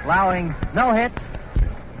 allowing no hits.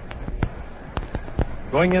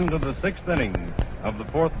 Going into the 6th inning of the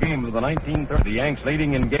 4th game of the 1930, the Yanks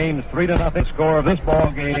leading in games 3-0. Score of this ball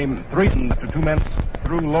game 3 to 2 minutes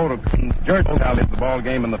through load of Jurges tallied the ball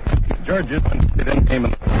game in the Jurges and didn't game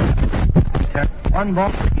in the 1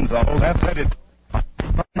 ball. So that's it.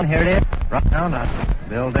 Here it is. Right down to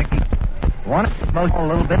Bill Dickey. 1 motion a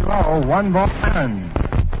little bit low. 1 ball run.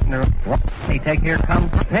 He take here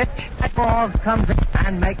comes the pitch. That ball comes in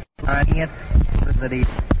and makes it that he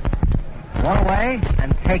 1 away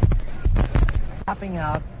and take popping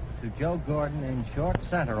out to Joe Gordon in short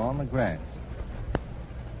center on the grass.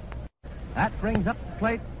 That brings up the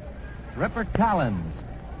plate Ripper Collins.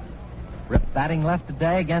 Rip batting left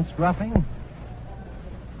today against Ruffing.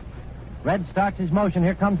 Red starts his motion.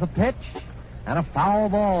 Here comes the pitch. And a foul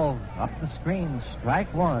ball up the screen.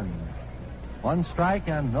 Strike 1. 1 strike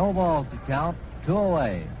and no balls to count. 2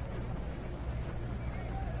 away.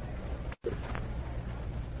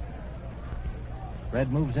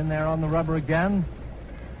 Red moves in there on the rubber again.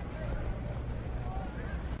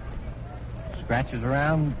 Scratches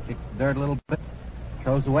around, kicks the dirt a little bit.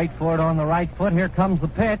 Throws the weight for it on the right foot. Here comes the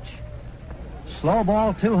pitch. Slow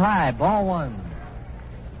ball too high. Ball 1.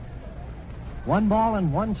 1 ball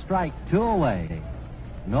and 1 strike. 2 away.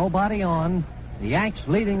 Nobody on. The Yanks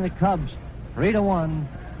leading the Cubs 3-1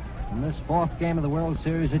 in this 4th game of the World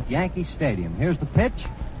Series at Yankee Stadium. Here's the pitch.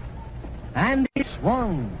 And he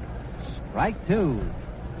swung. Strike 2.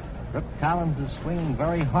 Rip Collins is swinging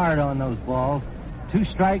very hard on those balls. 2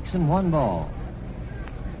 strikes and 1 ball.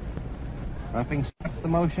 Ruffing starts the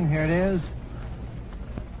motion. Here it is.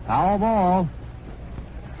 Foul ball.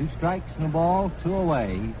 2 strikes and a ball, 2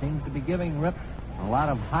 away. He seems to be giving Rip a lot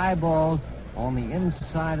of high balls on the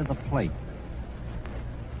inside of the plate.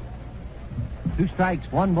 2 strikes,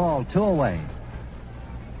 1 ball, 2 away.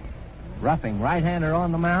 Ruffing, right-hander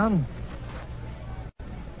on the mound.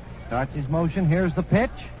 Starts his motion. Here's the pitch.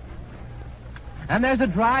 And there's a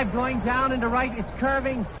drive going down into right. It's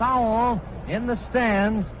curving foul in the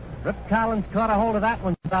stands. Rip Collins caught a hold of that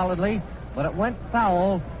one solidly, but it went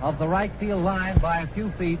foul of the right field line by a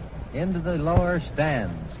few feet into the lower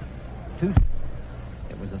stands.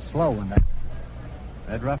 It was a slow one.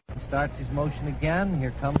 Red Ruffing starts his motion again.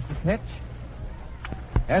 Here comes the pitch.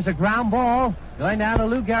 There's a ground ball going down to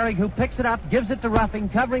Lou Gehrig, who picks it up, gives it to Ruffing,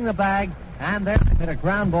 covering the bag, and there's a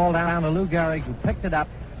ground ball down to Lou Gehrig, who picked it up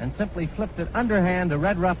and simply flipped it underhand to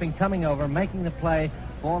Red Ruffing coming over, making the play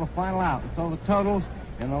for the final out. And so the totals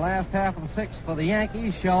in the last half of the 6th for the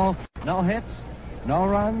Yankees show no hits, no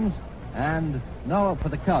runs, and no for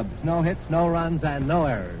the Cubs. No hits, no runs, and no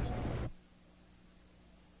errors.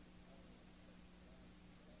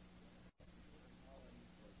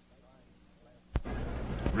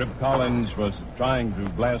 Rip Collins was trying to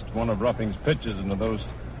blast one of Ruffing's pitches into those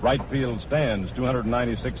right field stands,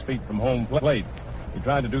 296 feet from home plate. He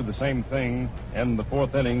tried to do the same thing in the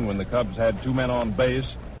 4th inning when the Cubs had 2 men on base,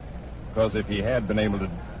 because if he had been able to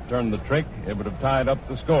turn the trick, it would have tied up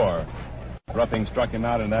the score. Ruffing struck him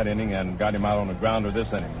out in that inning and got him out on a grounder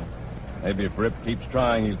this inning. Maybe if Rip keeps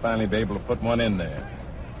trying, he'll finally be able to put one in there.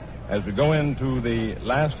 As we go into the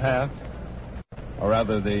last half, or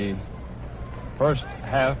rather the first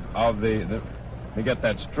half of let me get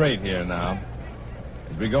that straight here now.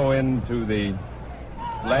 As we go into the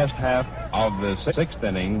last half of the 6th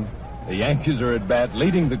inning, the Yankees are at bat,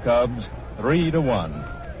 leading the Cubs 3-1.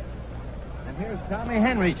 And here's Tommy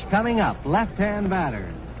Henrich coming up, left-hand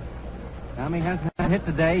batter. Tommy hasn't had a hit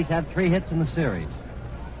today. He's had 3 hits in the series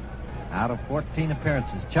out of 14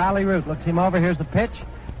 appearances. Charlie Root looks him over. Here's the pitch.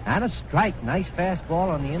 And a strike. Nice fastball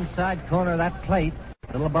on the inside corner of that plate,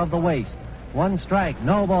 a little above the waist. 1 strike,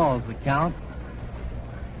 no balls the count.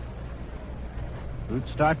 Root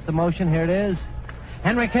starts the motion. Here it is.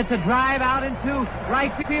 Henrich hits a drive out into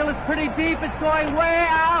right field. It's pretty deep. It's going way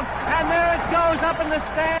out. And there it goes up in the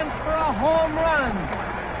stands for a home run.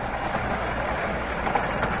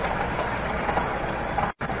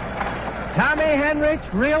 Tommy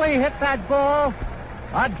Henrich really hit that ball.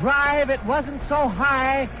 A drive. It wasn't so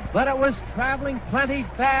high, but it was traveling plenty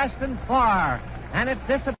fast and far. And it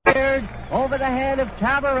disappeared over the head of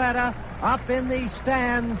Cavarretta up in the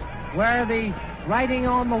stands where the writing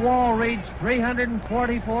on the wall reads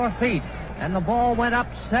 344 feet, and the ball went up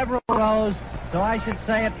several rows, so I should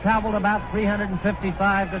say it traveled about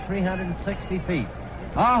 355 to 360 feet.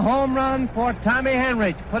 A home run for Tommy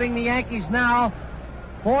Henrich, putting the Yankees now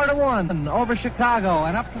 4-1 over Chicago,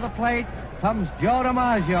 and up to the plate comes Joe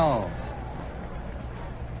DiMaggio.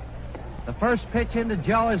 The first pitch into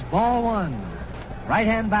Joe is ball one.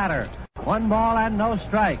 Right-hand batter. 1 ball and no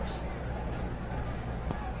strikes.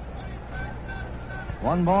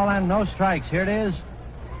 1 ball and no strikes. Here it is.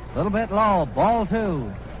 A little bit low. Ball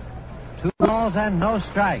 2. 2 balls and no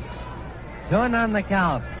strikes. 2-0 the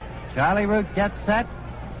count. Charlie Root gets set.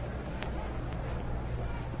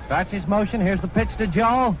 Starts his motion. Here's the pitch to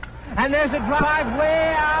Joe. And there's a drive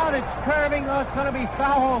way out. It's curving. Oh, it's going to be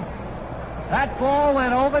foul. That ball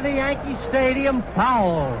went over the Yankee Stadium.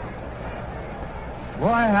 Foul. Boy,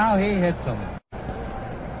 how he hits them.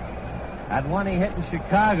 That one he hit in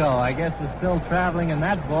Chicago, I guess, is still traveling, and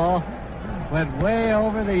that ball went way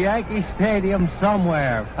over the Yankee Stadium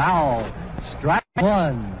somewhere. Foul. Strike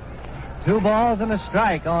 1. 2 balls and a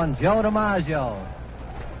strike on Joe DiMaggio.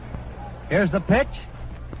 Here's the pitch.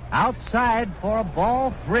 Outside for a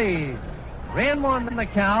ball 3. 3-1 in the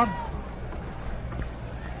count.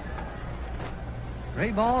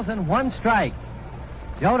 3 balls and 1 strike.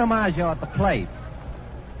 Joe DiMaggio at the plate.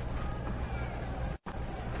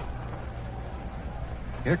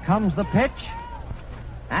 Here comes the pitch.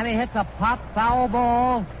 And he hits a pop foul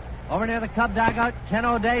ball over near the Cub dugout. Ken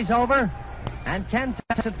O'Day's over. And Ken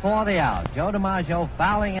takes it for the out. Joe DiMaggio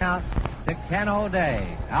fouling out to Ken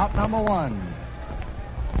O'Day. Out number 1.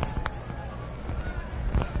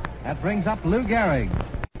 That brings up Lou Gehrig.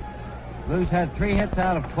 Lou's had 3 hits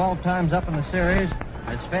out of 12 times up in the series.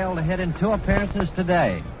 Has failed to hit in 2 appearances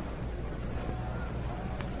today.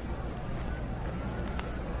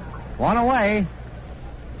 1 away.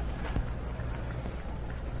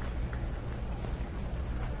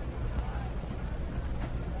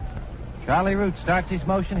 Charlie Root starts his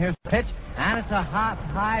motion. Here's the pitch. And it's a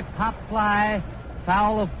high pop fly.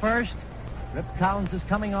 Foul of first. Rip Collins is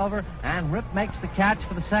coming over, and Rip makes the catch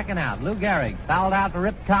for the second out. Lou Gehrig fouled out to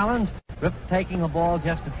Rip Collins. Rip taking the ball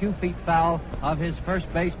just a few feet foul of his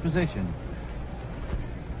first base position.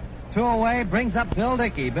 2 away brings up Bill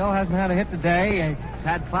Dickey. Bill hasn't had a hit today. He's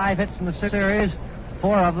had 5 hits in the series,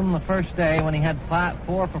 4 of them the first day when he had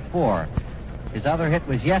 4 for 4. His other hit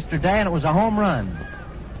was yesterday, and it was a home run.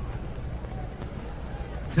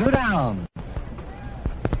 2 down.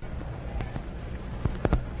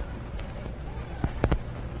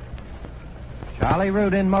 Charlie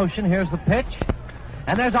Root in motion. Here's the pitch.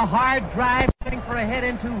 And there's a hard drive heading for a hit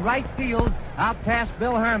into right field out past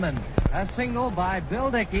Bill Herman. A single by Bill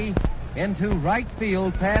Dickey into right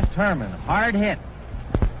field past Herman. Hard hit.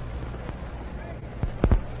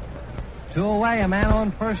 2 away, a man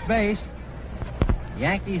on first base.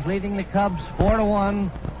 Yankees leading the Cubs 4-1,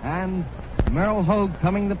 and Merrill Hoag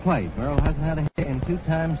coming to plate. Merrill hasn't had a hit in 2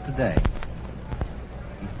 times today.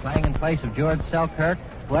 He's playing in place of George Selkirk,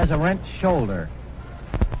 who has a wrenched shoulder.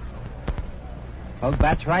 Hoag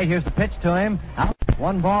bats right. Here's the pitch to him. Out.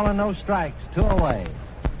 1 ball and no strikes. 2 away.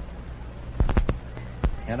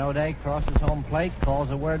 Ken O'Day crosses home plate,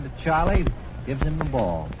 calls a word to Charlie, gives him the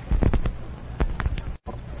ball.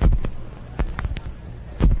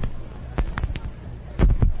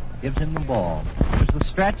 Gives him the ball. Here's the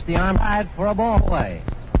stretch, the arm side for a ball away.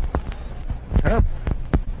 Curve.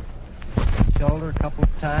 Shoulder a couple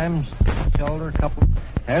of times. Shoulder a couple.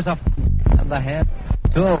 There's a and the head.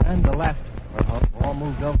 2 and the left. Ball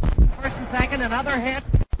moved over. First and second, another hit.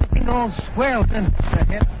 Single square within the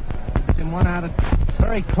hit. Gives him 1 out of. It's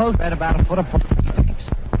very close at about a foot apart.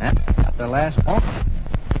 And got their last ball.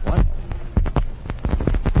 1.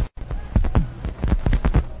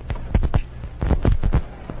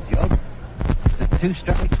 Joe. 2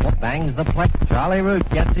 strikes. Bangs the plate. Charlie Root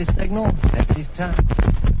gets his signal. Takes his time.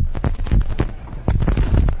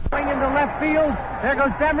 Going into left field. There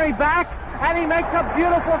goes Demaree back. And he makes a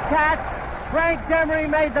beautiful catch. Frank Demaree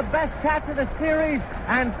made the best catch of the series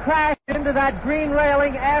and crashed into that green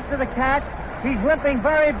railing after the catch. He's limping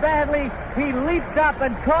very badly. He leaped up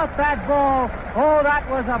and caught that ball. Oh, that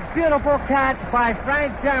was a beautiful catch by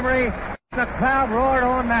Frank Demaree. The crowd roared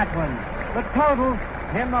on that one. The totals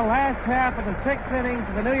in the last half of the 6th inning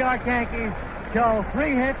for the New York Yankees show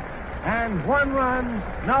 3 hits and 1 run,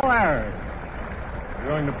 no errors. We're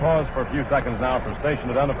going to pause for a few seconds now for station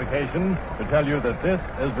identification to tell you that this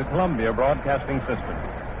is the Columbia Broadcasting System.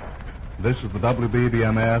 This is the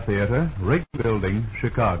WBBM Air Theater, Wrigley Building,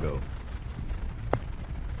 Chicago.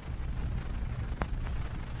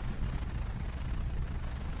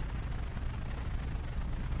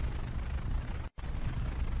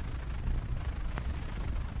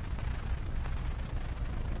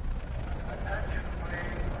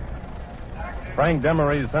 Frank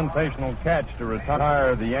Demaree's sensational catch to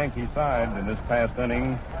retire the Yankee side in this past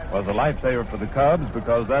inning was a lifesaver for the Cubs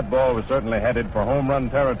because that ball was certainly headed for home run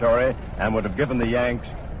territory and would have given the Yanks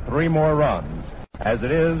 3 more runs. As it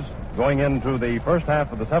is, going into the first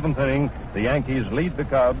half of the 7th inning, the Yankees lead the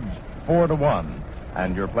Cubs 4-1.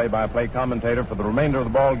 And your play-by-play commentator for the remainder of the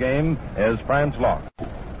ball game is Franz Locke.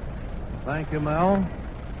 Thank you, Mel.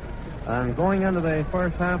 And going into the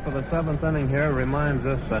first half of the 7th inning here reminds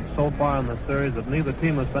us that so far in the series that neither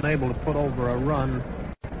team has been able to put over a run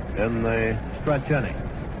in the stretch inning.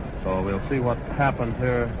 So we'll see what happens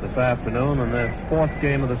here this afternoon in this 4th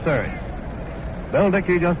game of the series. Bill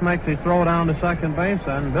Dickey just makes his throw down to second base,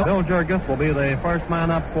 and Bill Jurges will be the first man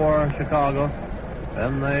up for Chicago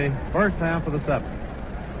in the first half of the 7th.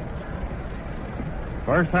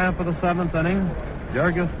 First half of the 7th inning,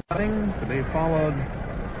 Jurges batting to be followed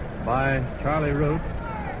by Charlie Root.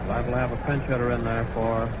 That will have a pinch hitter in there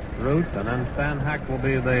for Root, and then Stan Hack will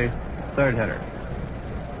be the third hitter.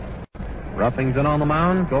 Ruffing's in on the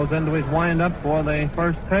mound, goes into his windup for the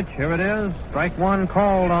first pitch. Here it is. Strike 1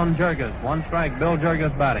 called on Jurges. 1 strike, Bill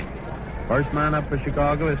Jurges batting. First man up for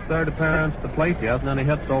Chicago, his 3rd appearance at the plate. He hasn't any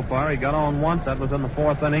hits so far. He got on once. That was in the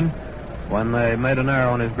 4th inning when they made an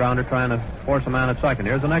error on his grounder trying to force a man at second.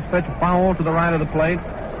 Here's the next pitch, foul to the right of the plate.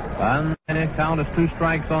 And the count is 2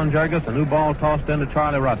 strikes on Jurges. A new ball tossed into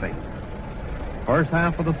Charlie Ruffing. First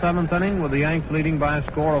half of the 7th inning with the Yanks leading by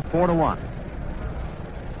a score of 4-1.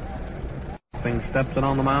 Ruffing steps in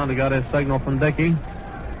on the mound. He got his signal from Dickey.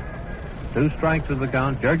 2 strikes is the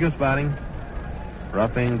count. Jurges batting.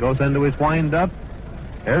 Ruffing goes into his windup.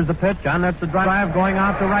 Here's the pitch, and that's the drive going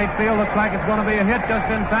out to right field. Looks like it's going to be a hit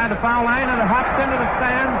just inside the foul line, and it hops into the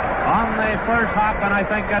stand on the first hop, and I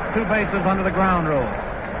think that's 2 bases under the ground rule.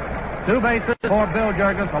 2 bases for Bill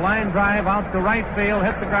Jurges. A line drive out to right field,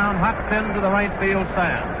 hits the ground, hops into the right field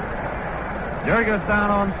stand. Jurges down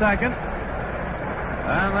on second.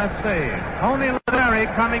 And let's see. Tony Lazzeri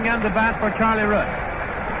coming in to bat for Charlie Root.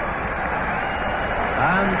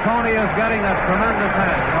 And Tony is getting a tremendous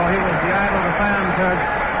hand. Oh, he was the idol of the fans at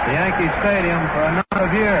the Yankee Stadium for a number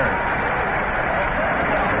of years.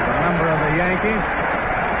 He's a member of the Yankees.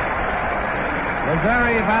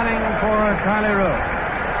 Lazzeri batting for Charlie Root.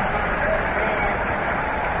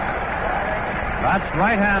 That's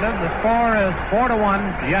right-handed. The score is 4-1,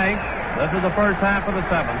 Yanks. This is the first half of the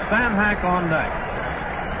 7th. Stan Hack on deck.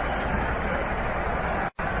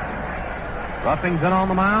 Ruffing's in on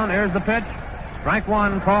the mound. Here's the pitch. Strike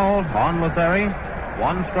 1 called on Lazzeri.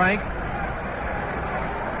 1 strike.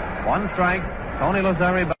 1 strike. Tony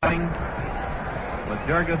Lazzeri batting with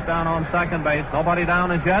Jurges down on second base. Nobody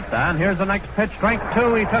down as yet. And here's the next pitch. Strike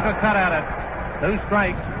 2. He took a cut at it. 2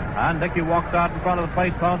 strikes. And Dickey walks out in front of the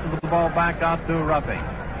plate, tosses the ball back out to Ruffing.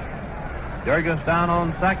 Jurges down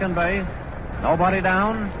on second base. Nobody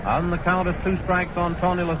down. On the count is 2 strikes on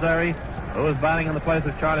Tony Lazzeri, who is batting in the place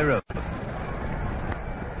of Charlie Root.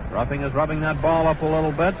 Ruffing is rubbing that ball up a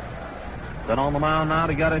little bit. Then on the mound now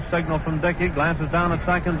to get his signal from Dickey. Glances down at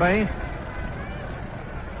second base.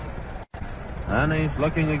 And he's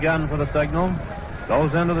looking again for the signal.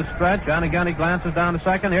 Goes into the stretch, and again he glances down to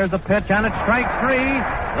second. Here's the pitch, and it's strike 3.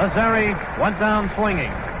 Lazzeri went down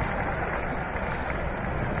swinging.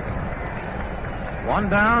 1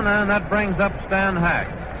 down, and that brings up Stan Hack.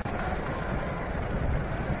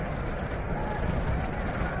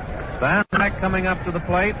 Stan Hack coming up to the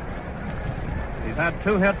plate. He's had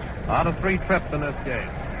 2 hits out of 3 trips in this game.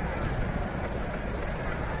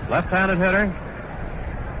 Left-handed hitter,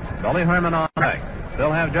 Billy Herman on deck.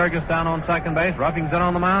 Still have Jurges down on second base. Ruffing's in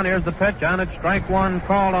on the mound. Here's the pitch, and it's strike 1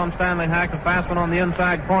 called on Stanley Hack. A fast one on the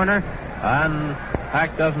inside corner, and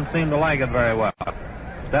Hack doesn't seem to like it very well.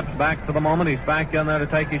 Steps back for the moment. He's back in there to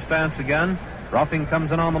take his stance again. Ruffing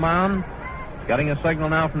comes in on the mound. Getting a signal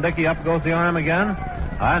now from Dickey. Up goes the arm again.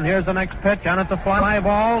 And here's the next pitch, and it's a fly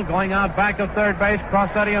ball going out back of third base.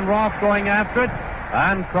 Crosetti and Roth going after it.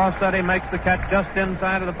 And Crosetti makes the catch just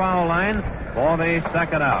inside of the foul line for the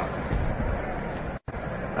second out.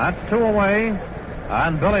 That's 2 away,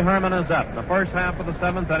 and Billy Herman is up in the first half of the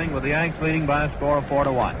 7th inning with the Yanks leading by a score of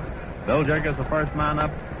 4-1. Bill Jurges, the first man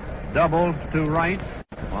up, doubled to right.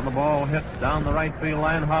 On the ball hit down the right field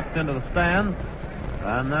line, hopped into the stand.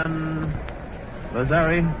 And then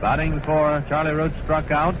Lazzeri, batting for Charlie Root, struck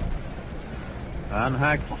out. And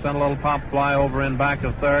Hack sent a little pop fly over in back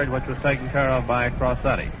of third, which was taken care of by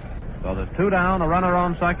Crosetti. So there's 2 down, a runner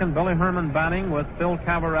on second. Billy Herman batting with Phil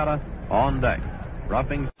Cavarretta on deck.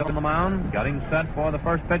 Ruffing still on the mound, getting set for the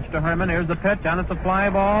first pitch to Herman. Here's the pitch, and it's a fly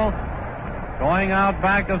ball. Going out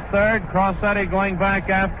back of third. Crosetti going back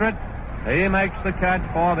after it. He makes the catch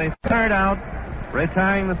for the third out.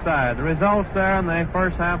 retiring the side. The results there in the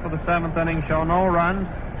first half of the seventh inning show no runs,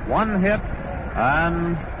 1 hit,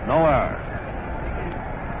 and no errors.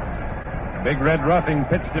 Big Red Ruffing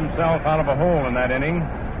pitched himself out of a hole in that inning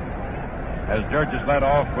as Jurges led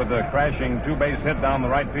off with a crashing two-base hit down the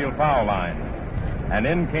right field foul line. And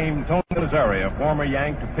in came Tony Missouri, a former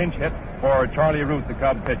Yank, to pinch hit for Charlie Root, the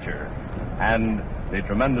Cub pitcher. And the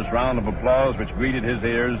tremendous round of applause which greeted his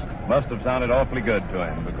ears must have sounded awfully good to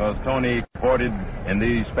him, because Tony courted in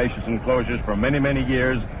these spacious enclosures for many, many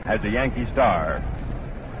years as a Yankee star.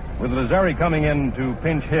 With Missouri coming in to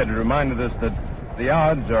pinch hit, it reminded us that the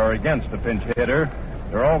odds are against a pinch hitter.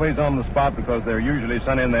 They're always on the spot because they're usually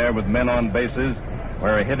sent in there with men on bases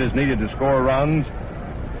where a hit is needed to score runs.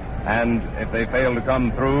 And if they fail to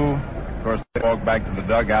come through, of course, they walk back to the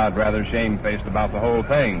dugout rather shamefaced about the whole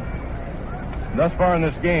thing. Thus far in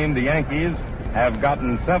this game, the Yankees have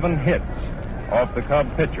gotten 7 hits off the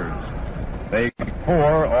Cub pitchers. They got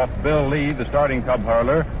 4 off Bill Lee, the starting Cub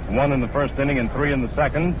hurler, 1 in the first inning and 3 in the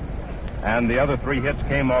second. And the other 3 hits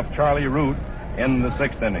came off Charlie Root in the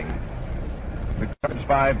 6th inning. The Cubs'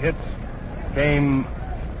 5 hits came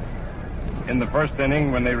in the first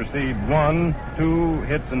inning when they received 1, 2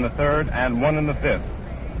 hits in the third, and 1 in the 5th.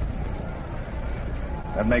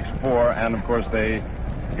 That makes 4, and of course they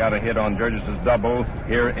got a hit on Jurges' double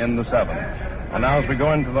here in the 7th. And now as we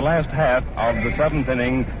go into the last half of the 7th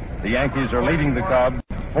inning, the Yankees are leading the Cubs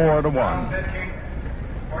 4-1.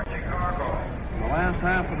 The last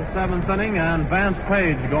half of the 7th inning, and Vance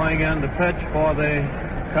Page going in to pitch for the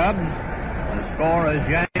Cubs. The score is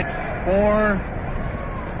Yankees 4,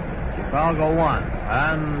 Chicago 1.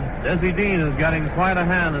 And Dizzy Dean is getting quite a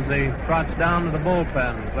hand as he trots down to the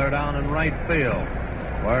bullpen. Clear down in right field,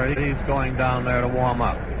 where he's going down there to warm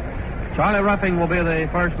up. Charlie Ruffing will be the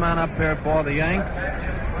first man up here for the Yanks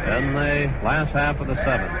in the last half of the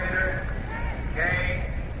 7th.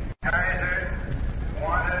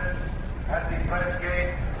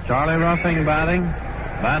 Charlie Ruffing batting.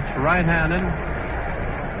 That's right-handed.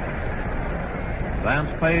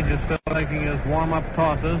 Vance Page is still making his warm-up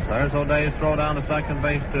tosses. There's O'Day's throw down to second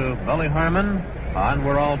base to Billy Herman, and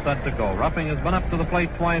we're all set to go. Ruffing has been up to the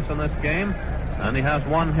plate twice in this game, and he has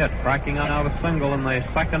 1 hit, cracking out a single in the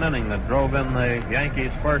 2nd inning that drove in the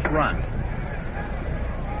Yankees' first run,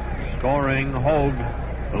 scoring Hoag,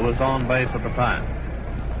 who was on base at the time.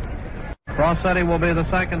 Crosetti will be the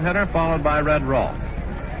second hitter, followed by Red Rolfe.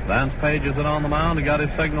 Vance Page is on the mound. He got his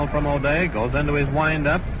signal from O'Day. Goes into his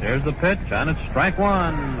windup. Here's the pitch, and it's strike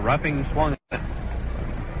 1. Ruffing swung it.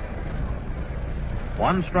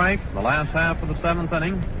 1 strike, the last half of the 7th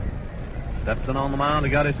inning. Steps in on the mound.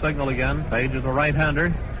 He got his signal again. Page is a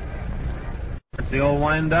right-hander. It's the old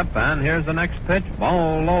windup, and here's the next pitch.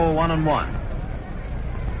 Ball low, 1-1.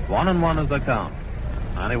 1-1 is the count.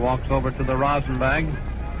 And he walks over to the rosin bag.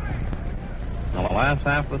 Now, the last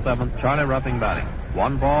half of the 7th, Charlie Ruffing batting.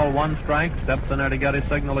 1 ball, 1 strike. Steps in there to get his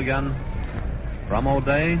signal again from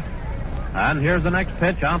O'Day. And here's the next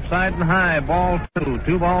pitch, outside and high. Ball 2.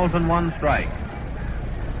 2 balls and 1 strike.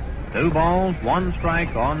 2 balls, 1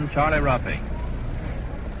 strike on Charlie Ruffing.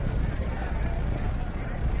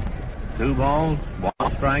 2 balls,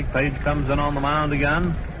 1 strike. Page comes in on the mound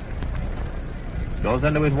again. Goes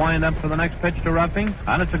into his windup for the next pitch to Ruffing.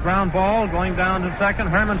 And it's a ground ball going down to second.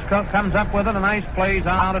 Herman comes up with it. A nice plays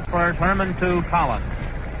out at first. Herman to Collins.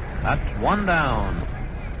 That's 1 down.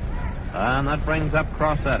 And that brings up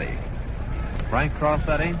Crosetti. Frank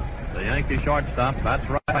Crosetti, the Yankee shortstop. That's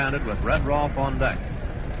right-handed with Red Rolfe on deck.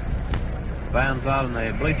 Fans out in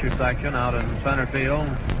the bleacher section out in center field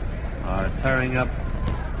are tearing up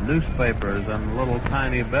newspapers in little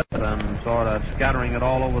tiny bits and sort of scattering it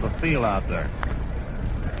all over the field out there.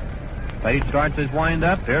 Page starts his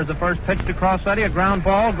wind-up. Here's the first pitch to Crosetti. A ground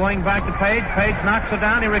ball going back to Page. Page knocks it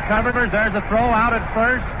down. He recovers. There's a throw out at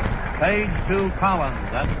first. Page to Collins.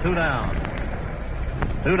 That's 2 down.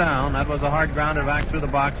 2 down. That was a hard grounder back through the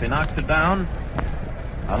box. He knocks it down.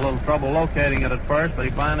 Had a little trouble locating it at first, but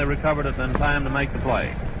he finally recovered it in time to make the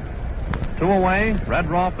play. 2 away.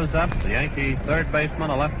 Red Rolfe is up. The Yankee third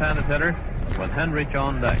baseman, a left-handed hitter, with Henrich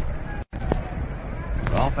on deck.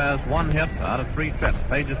 Rolfe has 1 hit out of 3 trips.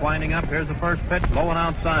 Page is winding up. Here's the first pitch, low and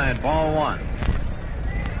outside. Ball 1.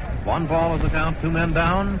 1 ball is the count. 2 men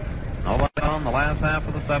down. Nobody on the last half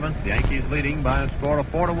of the 7th. The Yankees leading by a score of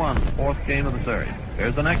 4-1, the 4th game of the series.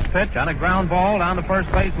 Here's the next pitch on a ground ball down the first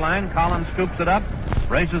baseline. Collins scoops it up,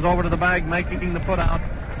 races over to the bag, making the putout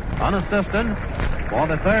unassisted for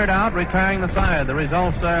the 3rd out, retiring the side. The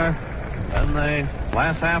results there in the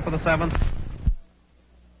last half of the 7th.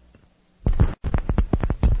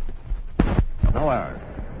 No errors.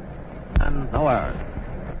 And no errors.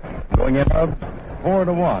 Going in.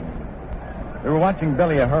 4-1. We were watching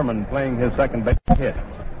Billy Herman playing his second base hit.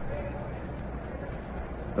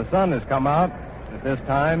 The sun has come out at this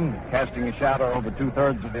time, casting a shadow over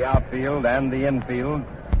 2/3 of the outfield and the infield,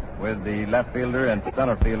 with the left fielder and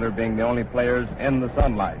center fielder being the only players in the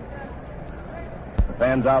sunlight. The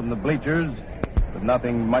fans out in the bleachers, with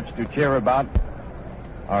nothing much to cheer about,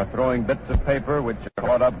 are throwing bits of paper which are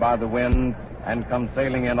caught up by the wind and come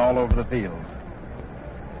sailing in all over the field.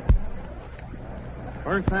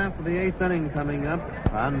 First half of the 8th inning coming up,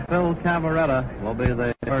 and Phil Cavarretta will be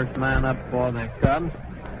the first man up for the Cubs.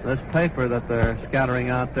 This paper that they're scattering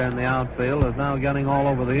out there in the outfield is now getting all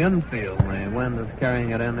over the infield. The wind is carrying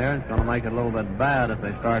it in there. It's going to make it a little bit bad if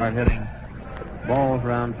they start hitting balls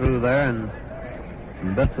around through there, and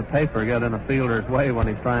some bits of paper get in a fielder's way when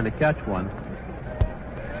he's trying to catch one.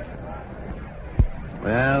 We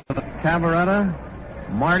have Cavarretta,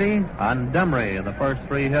 Marty, and Demaree, the first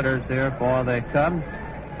three hitters here for the Cubs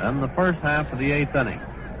in the first half of the 8th inning.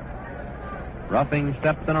 Ruffing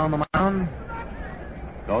steps in on the mound,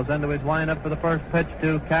 goes into his windup for the first pitch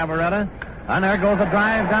to Cavarretta, and there goes a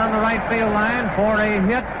drive down the right field line for a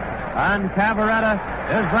hit, and Cavarretta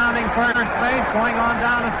is rounding first base, going on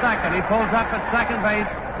down to second. He pulls up at second base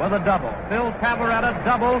with a double. Phil Cavarretta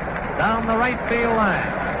double down the right field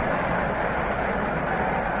line.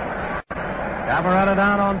 Cavarretta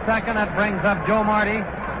down on second. That brings up Joe Marty,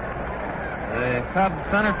 the Cubs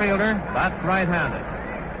center fielder. That's right-handed.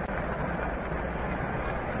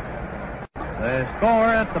 The score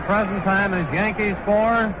at the present time is Yankees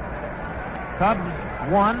 4, Cubs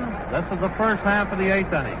 1. This is the first half of the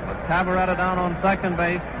 8th inning, with Cavarretta down on second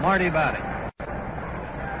base, Marty batting.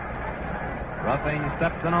 Ruffing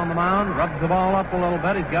steps in on the mound, rubs the ball up a little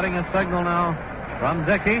bit. He's getting a signal now from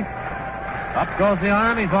Dickey. Up goes the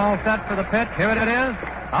arm. He's all set for the pitch. Here it is.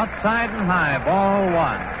 Outside and high. Ball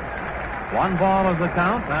 1. 1 ball is the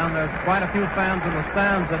count, and there's quite a few fans in the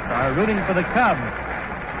stands that are rooting for the Cubs,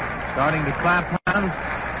 starting to clap hands,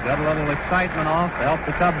 get a little excitement off to help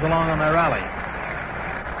the Cubs along on their rally.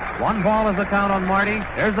 1 ball is the count on Marty.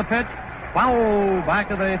 Here's the pitch. Foul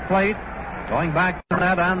back of the plate. Going back to the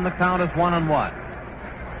net, and the count is 1-1.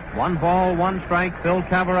 1 ball, 1 strike. Phil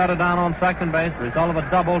Cavarretta down on second base. Result of a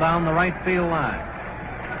double down the right field line.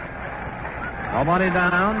 Nobody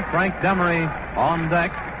down. Frank Demaree on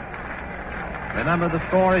deck. Remember, the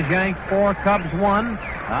score is Yanks 4, Cubs 1,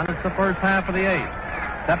 and it's the first half of the 8th.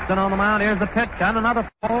 Steps in on the mound. Here's the pitch, and another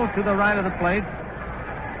ball to the right of the plate.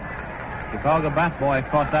 Chicago bat boy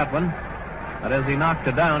caught that one. That is, he knocked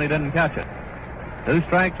it down. He didn't catch it. 2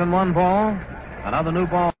 strikes and 1 ball. Another new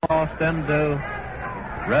ball tossed into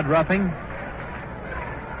Red Ruffing.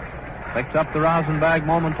 Picks up the rosin bag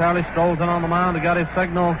momentarily, strolls in on the mound to get his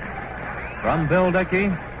signal from Bill Dickey.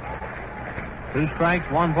 2 strikes,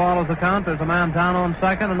 1 ball is the count. There's a man down on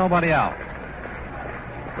second and nobody out.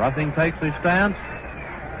 Ruffing takes his stance.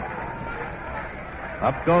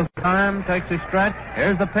 Up goes time, takes his stretch.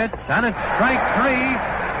 Here's the pitch, and it's strike 3.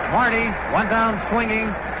 Marty went down swinging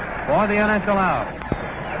for the initial out.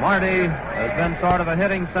 Marty has been sort of a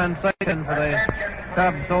hitting sensation for the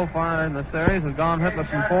Cubs so far in the series. Has gone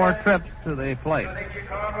hitless in 4 trips to the plate. The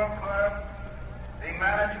Chicago Club, the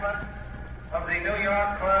management of the New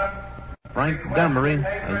York Club. Frank Demaree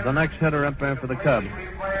is the next hitter up there for the Cubs.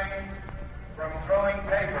 From throwing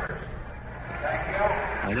papers. Thank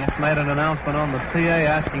you. They just made an announcement on the PA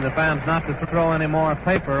asking the fans not to throw any more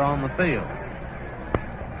paper on the field.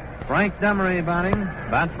 Frank Demaree batting.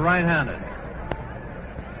 Bats right-handed.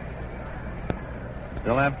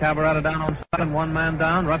 Still have Cavarretta down on second, 1 man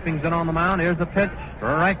down. Ruffing's in on the mound. Here's the pitch.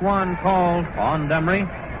 Strike 1 called on Demaree.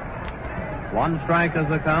 1 strike is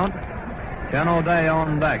the count. Ken O'Day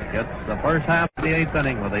on deck. It's the first half of the 8th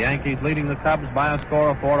inning, with the Yankees leading the Cubs by a score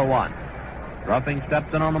of 4-1. Ruffing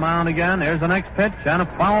steps in on the mound again. Here's the next pitch, and a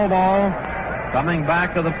foul ball coming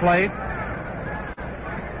back to the plate.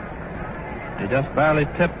 He just barely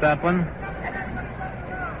tipped that one.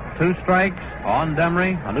 2 strikes on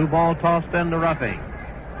Demaree. A new ball tossed into Ruffing.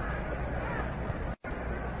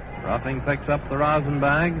 Ruffing picks up the rosin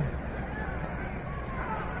bag.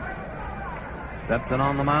 Steps in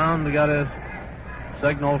on the mound to get his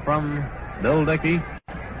signal from Bill Dickey.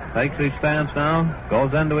 Takes his stance now.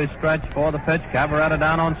 Goes into his stretch for the pitch. Cavarretta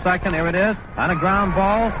down on second. Here it is. And a ground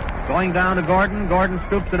ball going down to Gordon. Gordon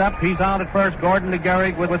scoops it up. He's out at first. Gordon to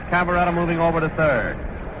Gehrig with Cavarretta moving over to third.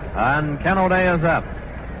 And Ken O'Day is up.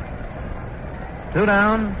 2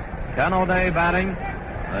 down. Ken O'Day batting.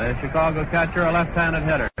 The Chicago catcher, a left-handed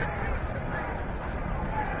hitter.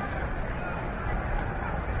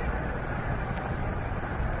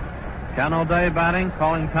 Ken O'Day batting,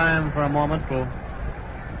 calling time for a moment. We'll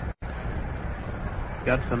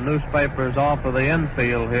get some newspapers off of the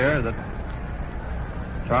infield here that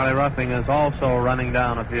Charlie Ruffing is also running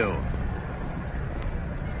down a few.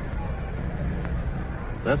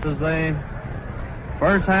 This is the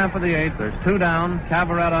first half of the 8th. There's 2 down.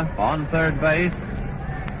 Cavarretta on third base.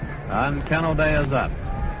 And Ken O'Day is up.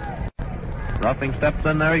 Ruffing steps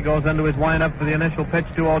in there. He goes into his windup for the initial pitch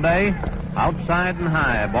to O'Day. Outside and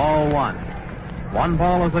high. Ball 1. 1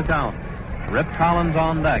 ball is the count. Rip Collins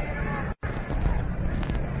on deck.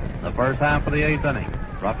 The first half of the 8th inning.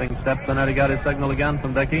 Ruffing steps in there. He got his signal again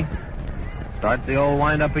from Dickey. Starts the old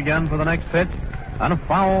windup again for the next pitch. And a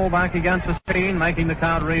foul back against the screen, making the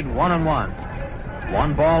count read 1-1.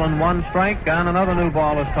 1 ball and 1 strike, and another new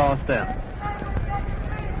ball is tossed in.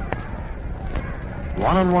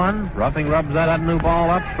 1-1. Ruffing rubs that new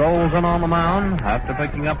ball up, strolls in on the mound after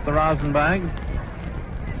picking up the rosin bag.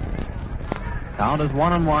 Count is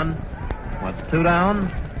 1-1. With 2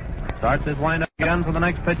 down. Starts his windup again for the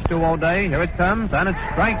next pitch to O'Day. Here it comes, and it's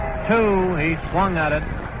strike 2. He swung at it.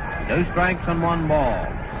 2 strikes and 1 ball.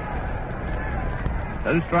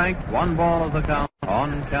 2 strikes, 1 ball is the count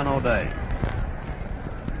on Ken O'Day.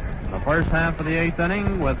 The first half of the 8th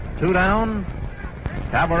inning with 2 down.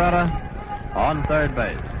 Cavarretta on third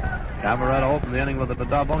base. Cavarretta opened the inning with a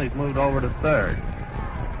double. He's moved over to third.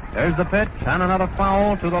 Here's the pitch, and another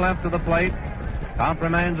foul to the left of the plate. Count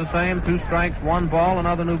remains the same. 2 strikes, 1 ball.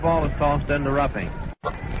 Another new ball is tossed into Ruffing.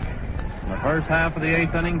 In the first half of the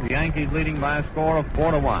 8th inning, the Yankees leading by a score of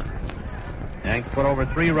 4-1. Yankees put over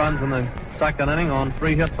 3 runs in the second inning on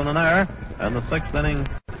 3 hits and an error. And the 6th inning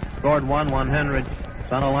scored 1 when Henrich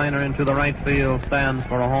sent a liner into the right field stands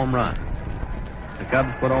for a home run. The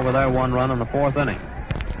Cubs put over their 1 run in the 4th inning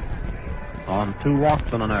on 2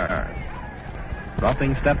 walks and an error.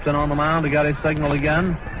 Ruffing steps in on the mound to get his signal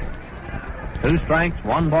again. 2 strikes,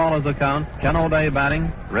 1 ball is the count. Ken O'Day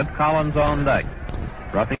batting. Rip Collins on deck.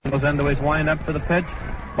 Ruffing goes into his windup for the pitch.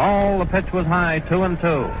 Ball, the pitch was high,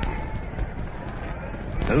 2-2.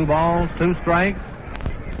 2 balls, 2 strikes.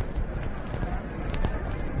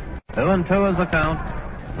 2-2 is the count.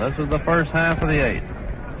 This is the first half of the 8th.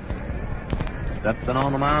 Steps in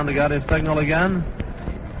on the mound to get his signal again.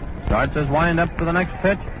 Starts his windup for the next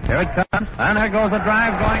pitch. Here it comes. And there goes a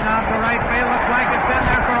drive going out to right field. Looks like it's in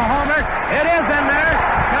there for a homer. It is in there.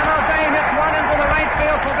 Ken O'Day hits one into the right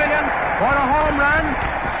field pavilion for a home run,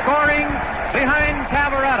 scoring behind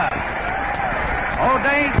Cavarretta.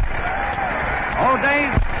 O'Day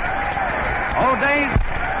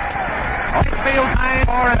field high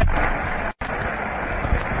for it.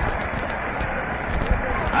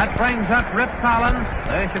 That brings up Rip Collins,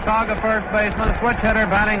 the Chicago first baseman, switch hitter,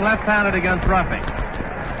 batting left-handed against Ruffing.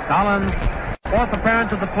 Collins, 4th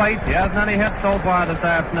appearance at the plate. He hasn't any hits so far this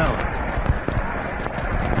afternoon.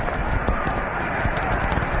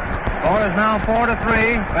 Score is now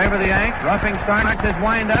 4-3, favor the Yanks. Ruffing starts his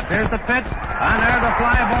windup. Here's the pitch, and there's a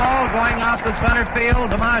fly ball going out to center field.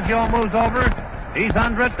 DiMaggio moves over. He's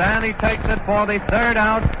under it, and he takes it for the 3rd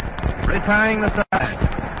out, retiring the side.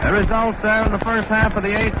 The results there in the first half of the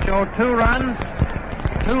 8th show 2 runs,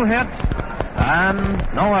 2 hits,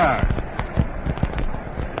 and no errors.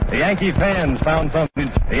 The Yankee fans found something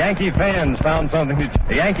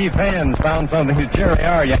to cheer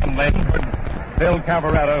our young men. Bill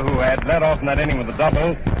Cavarretta, who had led off in that inning with a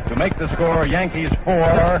double, to make the score Yankees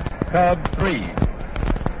 4, Cubs 3.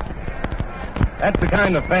 That's the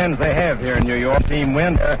kind of fans they have here in New York. Team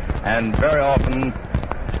win, and very often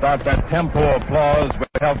start that tempo applause, which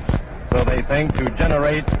helps, so they think, to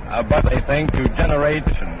generate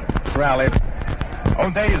rally.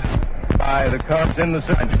 O'Day's by the Cubs in the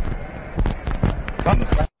center.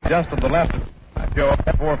 Just to the left, Joe,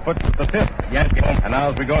 4 foot to the 5th Yankee home. And now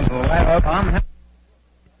as we go into the lineup,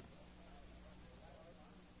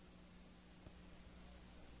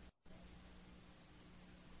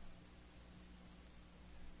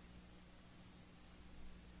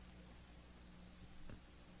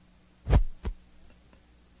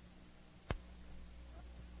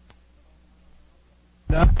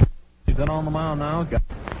 he's in on the mound now.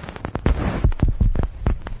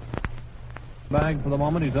 Bag for the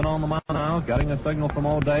moment. He's in on the mound now, getting a signal from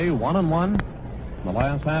O'Day. 1-1. The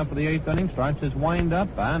last half of the 8th inning starts his wind-up,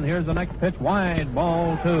 and here's the next pitch. Wide,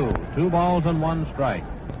 ball 2. 2 balls and 1 strike.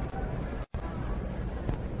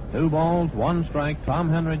 2 balls, 1 strike. Tom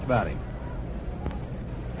Henrich batting.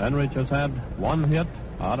 Henrich has had 1 hit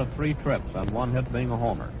out of 3 trips, and 1 hit being a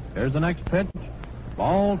homer. Here's the next pitch.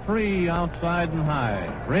 Ball 3, outside and high.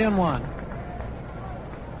 3-1.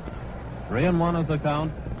 3-1 is the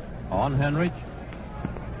count on Henrich.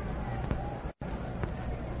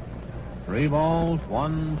 3 balls,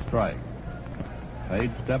 1 strike.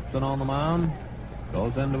 Page steps in on the mound.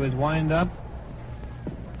 Goes into his windup.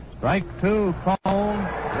 Strike 2 called.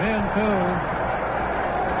 3-2.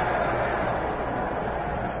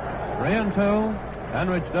 3-2.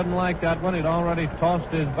 Henrich didn't like that one. He'd already tossed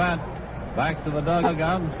his bat back to the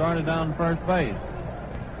dugout and started down first base.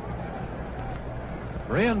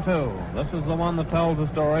 3-2. This is the one that tells the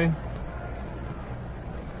story.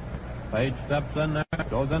 Page steps in there,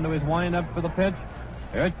 goes into his windup for the pitch.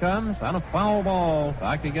 Here it comes, and a foul ball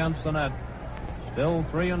back against the net. Still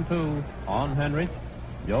 3-2 on Henrich.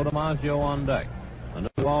 Joe DiMaggio on deck. The new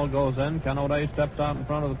ball goes in. Ken O'Day steps out in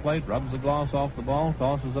front of the plate, rubs the gloss off the ball,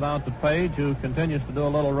 tosses it out to Page, who continues to do a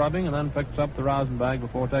little rubbing, and then picks up the rosin bag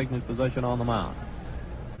before taking his position on the mound.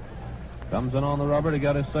 Comes in on the rubber to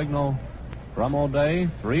get his signal from O'Day.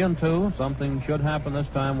 3-2. Something should happen this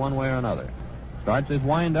time one way or another. Starts his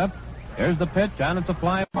windup. Here's the pitch, and it's a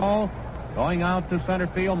fly ball. Going out to center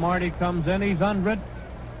field. Marty comes in. He's under it,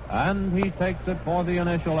 and he takes it for the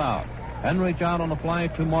initial out. Henrich out on the fly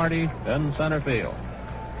to Marty in center field.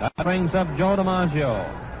 That brings up Joe DiMaggio.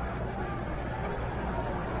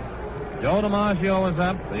 Joe DiMaggio is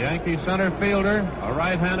up, the Yankee center fielder, a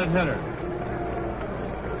right-handed hitter.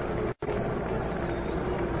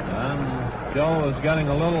 And Joe is getting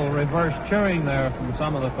a little reverse cheering there from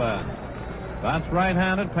some of the fans. That's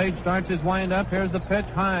right-handed. Page starts his windup. Here's the pitch.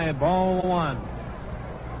 High. Ball 1.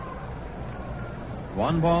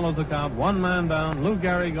 1 ball is the count. 1 man down. Lou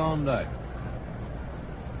Gehrig on deck.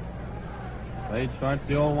 Page starts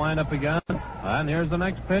the old windup again. And here's the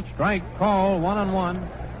next pitch. Strike. Call. 1-1.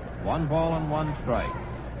 1 ball and 1 strike.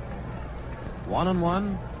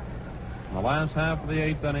 1-1 in the last half of the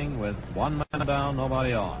 8th inning with 1 man down,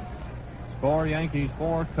 nobody on. Score Yankees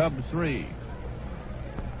 4, Cubs 3.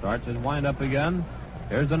 Starts his windup again.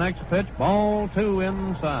 Here's the next pitch. Ball 2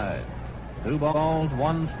 inside. 2 balls,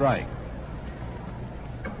 1 strike.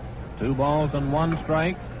 2 balls and 1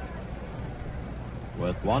 strike.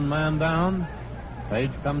 With 1 man down.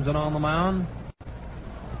 Page comes in on the mound.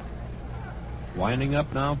 Winding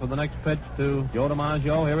up now for the next pitch to Joe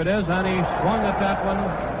DiMaggio. Here it is, and he swung at that one.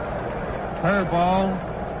 Curveball.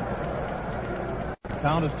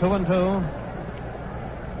 Count is 2-2.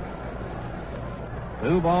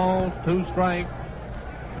 2 balls, 2 strikes.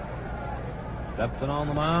 Steps in on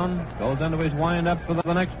the mound. Goes into his windup for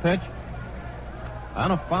the next pitch.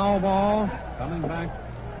 And a foul ball coming back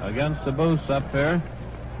against the booth up here.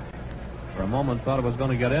 For a moment thought it was going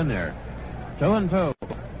to get in there. 2-2.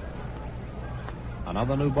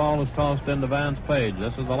 Another new ball is tossed into Vance Page.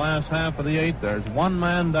 This is the last half of the 8th. There's 1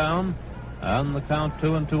 man down, and the count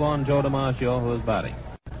 2-2 on Joe DiMaggio, who is batting,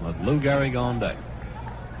 with Lou Gehrig on deck.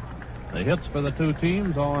 The hits for the 2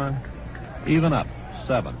 teams are even up,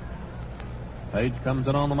 7. Page comes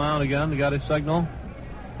in on the mound again to get his signal.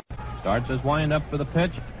 Starts his windup for the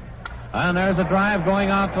pitch. And there's a drive going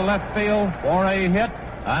out to left field for a hit.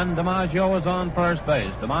 And DiMaggio is on first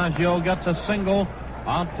base. DiMaggio gets a single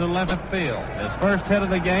out to left field. His first hit of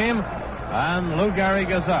the game. And Lou Gehrig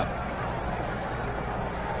is up.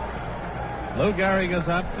 Lou Gehrig is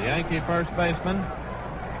up, the Yankee first baseman.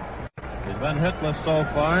 He's been hitless so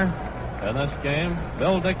far in this game.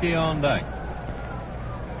 Bill Dickey on deck.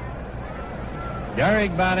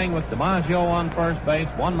 Gehrig batting with DiMaggio on first base,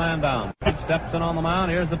 1 man down. Page steps in on the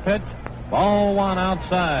mound. Here's the pitch. Ball 1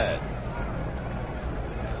 outside.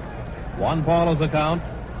 1 ball is the count.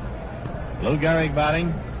 Lou Gehrig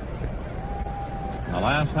batting. In the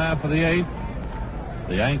last half of the 8th,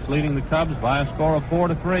 the Yanks leading the Cubs by a score of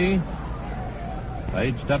 4-3.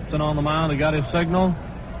 Page steps in on the mound to get his signal.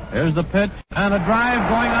 Here's the pitch, and a drive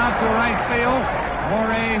going out to right field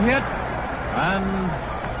for a hit. And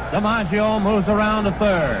DiMaggio moves around to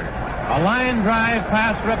third. A line drive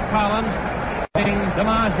past Rip Collins, putting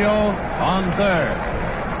DiMaggio on third.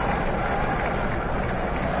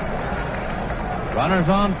 Runners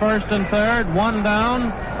on first and third, 1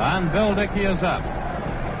 down, and Bill Dickey is up.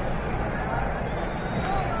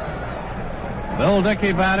 Bill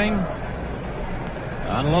Dickey batting.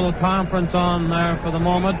 And a little conference on there for the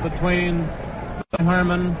moment between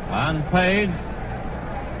Herman and Page.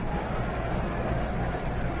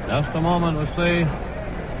 Just a moment, we'll see.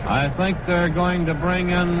 I think they're going to bring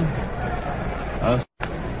in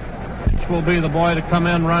which will be the boy to come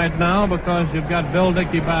in right now, because you've got Bill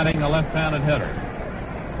Dickey batting, a left-handed hitter.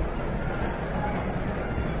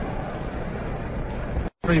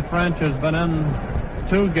 Jeffrey French has been in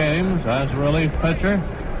 2 games as a relief pitcher.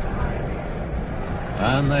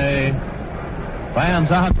 And the fans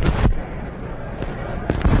out.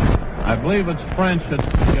 I believe it's French that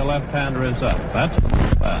the left-hander is up. That's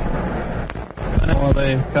the bat. For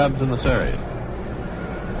the Cubs in the series.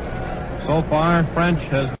 So far, French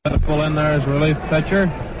has been full in there as relief pitcher.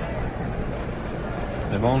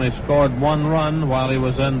 They've only scored one run while he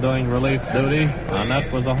was in doing relief duty, and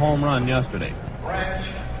that was a home run yesterday. French,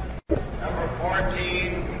 number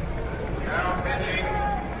 14, now pitching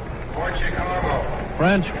for Chicago.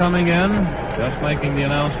 French coming in, just making the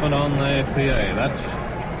announcement on the PA. That's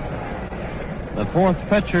the fourth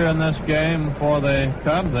pitcher in this game for the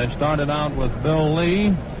Cubs. They started out with Bill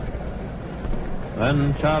Lee,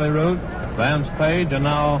 then Charlie Root, Vance Page, and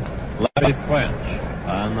now Larry French.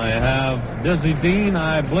 And they have Dizzy Dean,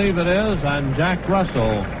 I believe it is, and Jack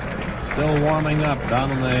Russell still warming up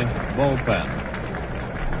down in the bullpen.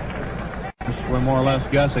 We're more or less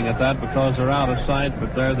guessing at that because they're out of sight,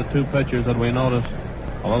 but they're the two pitchers that we noticed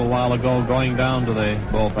a little while ago going down to the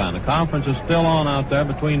bullpen. The conference is still on out there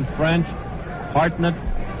between French, Hartnett,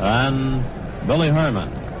 and Billy Herman.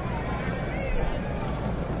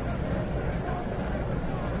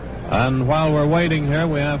 And while we're waiting here,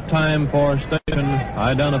 we have time for station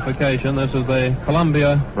identification. This is the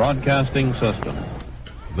Columbia Broadcasting System.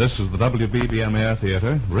 This is the WBBM Air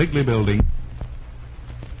Theater, Wrigley Building.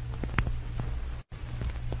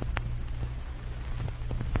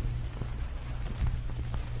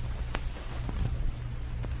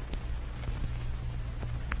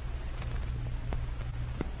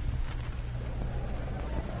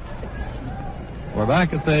 We're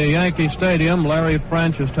back at the Yankee Stadium. Larry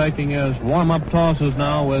French is taking his warm-up tosses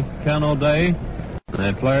now with Ken O'Day.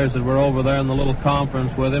 The players that were over there in the little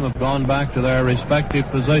conference with him have gone back to their respective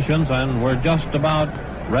positions, and we're just about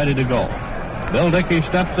ready to go. Bill Dickey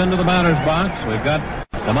steps into the batter's box. We've got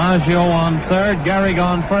DiMaggio on third, Gehrig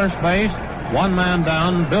on first base. One man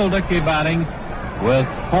down, Bill Dickey batting with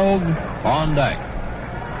Hoag on deck.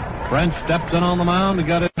 French steps in on the mound to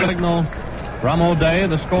get a signal from O'Day.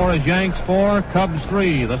 The score is Yanks 4, Cubs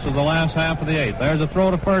 3. This is the last half of the eighth. There's a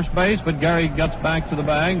throw to first base, but Gehrig gets back to the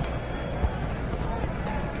bag.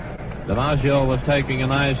 DiMaggio was taking a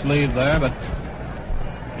nice lead there, but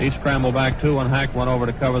he scrambled back too when Hack went over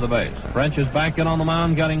to cover the base. French is back in on the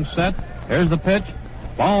mound, getting set. Here's the pitch.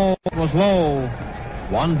 Ball was low.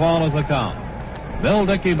 1 ball is the count. Bill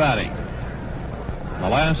Dickey batting. The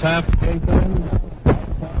last half of the eighth inning.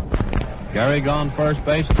 Gehrig on first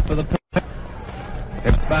base for the pitch.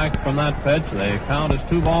 Hits back from that pitch. The count is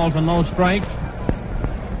 2 balls and no strikes.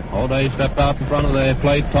 O'Day stepped out in front of the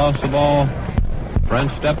plate, tossed the ball.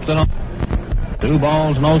 French steps in on 2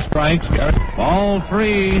 balls, no strikes. Ball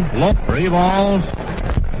 3. Look, 3 balls.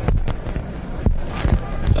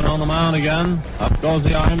 And on the mound again. Up goes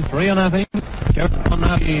the arm. 3-0. He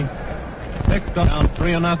picked up down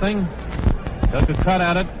 3-0. Took a cut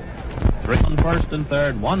at it. 3 on first and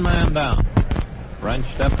third. 1 man down. French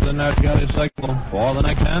steps in there to get his signal for the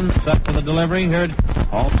next end. Set for the delivery. Here it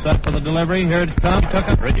all set for the delivery. Here it comes. Took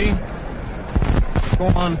it. Richie.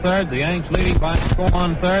 Score on third. The Yanks leading by score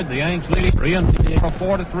on third. The Yanks leading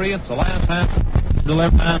 4-3. It's the last half.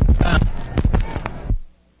 Delivery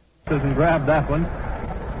and grabbed that one.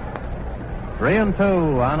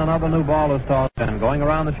 3-2, and another new ball is tossed in. Going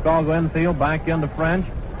around the Chicago infield, back into French.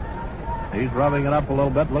 He's rubbing it up a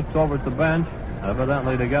little bit. Looks over at the bench,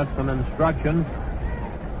 evidently to get some instructions.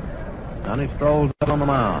 And he strolls up on the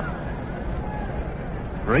mound.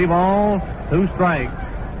 3 balls, 2 strikes.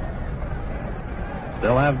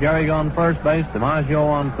 Still have Gehrig on first base, DiMaggio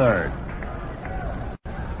on third.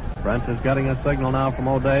 French is getting a signal now from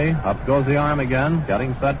O'Day. Up goes the arm again,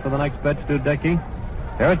 getting set for the next pitch to Dickey.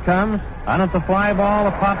 Here it comes, and it's a fly ball,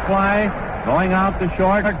 a pop fly, going out to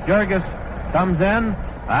short. Jurges comes in,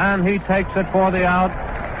 and he takes it for the out,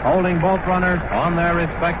 holding both runners on their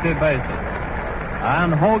respective bases.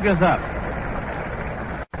 And Hoag is up.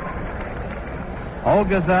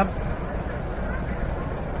 Hoag is up.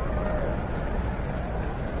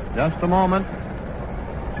 Just a moment.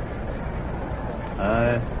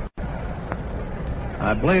 I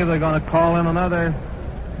believe they're going to call in another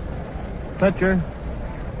pitcher.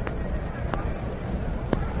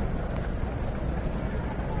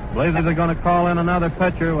 I believe they're going to call in another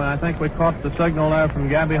pitcher. I think we caught the signal there from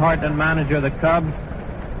Gabby Hartnett, manager of the Cubs.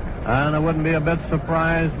 And I wouldn't be a bit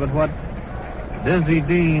surprised but what Dizzy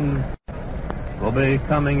Dean will be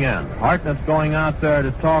coming in. Hartnett's going out there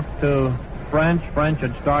to talk to French. French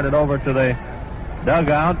had started over to the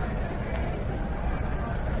dugout.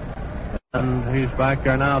 And he's back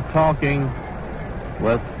there now talking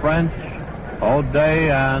with French, O'Day,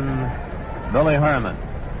 and Billy Herman.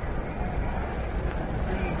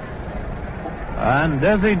 And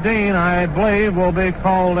Dizzy Dean, I believe, will be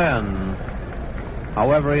called in.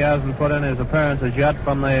 However, he hasn't put in his appearances yet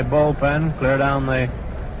from the bullpen, clear down the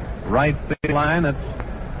right field line. It's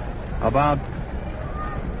about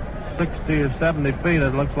 60 or 70 feet,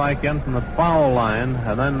 it looks like, in from the foul line,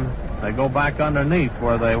 and then they go back underneath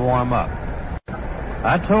where they warm up.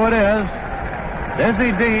 That's who it is. Dizzy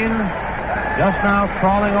Dean, just now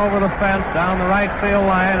crawling over the fence down the right field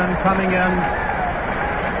line and coming in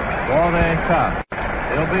for the Cubs.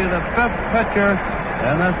 He'll be the 5th pitcher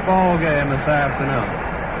in this ball game this afternoon.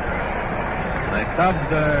 The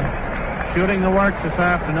Cubs are shooting the works this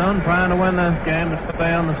afternoon, trying to win this game to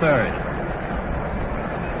stay on the series.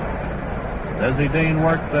 Dizzy Dean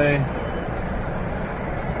worked the...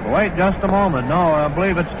 Wait just a moment. No, I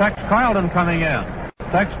believe it's Tex Carleton coming in.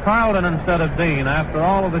 Tex Carleton instead of Dean. After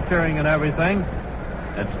all of the cheering and everything,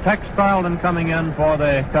 it's Tex Carleton coming in for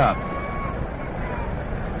the Cubs.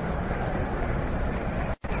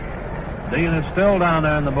 Dean is still down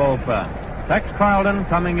there in the bullpen. Tex Carleton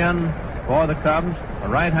coming in for the Cubs, a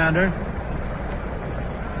right-hander.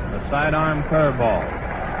 The sidearm curveball.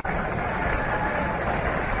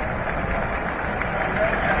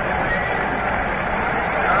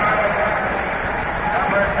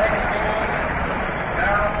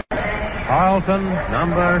 Carleton,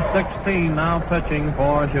 number 16, now pitching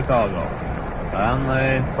for Chicago. And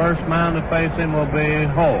the first man to face him will be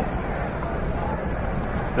Hoag.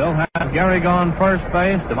 Still have Gehrig on first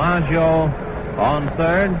base, DiMaggio on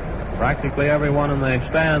third. Practically everyone in the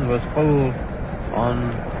stands was fooled on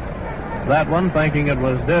that one, thinking it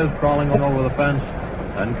was Diz crawling over the fence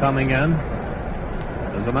and coming in.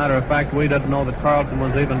 As a matter of fact, we didn't know that Carleton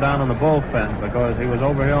was even down on the bullpen because he was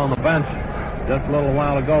over here on the bench just a little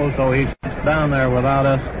while ago, so he sits down there without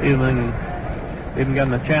us even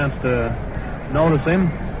getting a chance to notice him.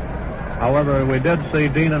 However, we did see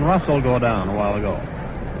Dean and Russell go down a while ago.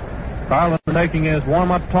 Carleton making his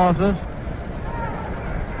warm-up tosses.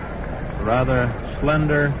 A rather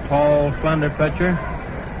slender, tall, slender pitcher.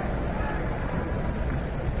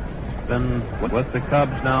 Been with the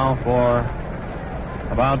Cubs now for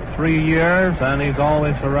about 3 years, and he's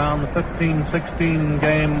always around the 15-16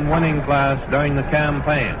 game winning class during the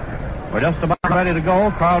campaign. We're just about ready to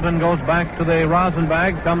go. Carleton goes back to the rosin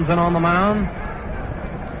bag, comes in on the mound.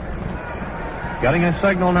 Getting a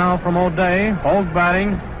signal now from O'Day. Hoag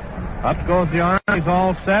batting. Up goes the arm. He's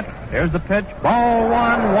all set. Here's the pitch. Ball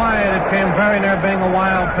one wide. It came very near being a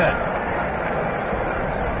wild pitch.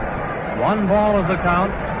 1 ball is the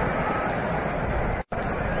count.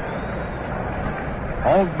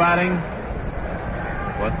 Hoag batting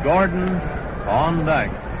with Gordon on deck.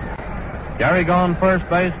 Gehrig on first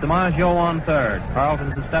base, DiMaggio on third.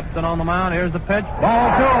 Carleton steps in on the mound. Here's the pitch. Ball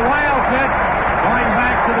 2, a wild pitch. Going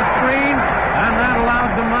back to the screen, and that allows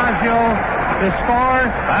DiMaggio to score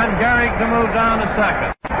and Gehrig to move down to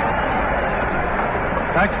second.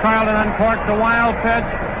 Tex Carleton uncorked the wild pitch,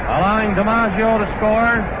 allowing DiMaggio to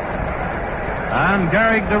score and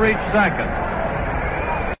Gehrig to reach second.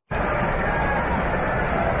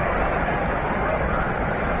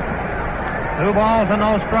 Two balls and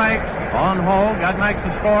no strikes on Hoag. That makes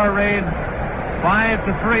the score read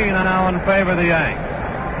 5-3 now in favor of the Yanks.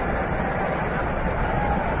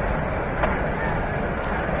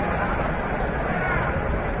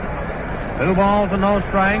 Two balls and no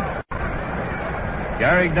strikes.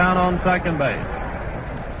 Gehrig down on second base.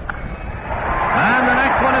 And the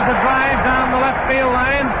next one is a drive down the left field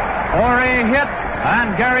line for a hit.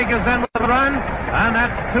 And Gehrig is in with a run. And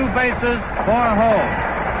that's 2 bases for Hoag.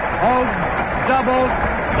 Hoag doubled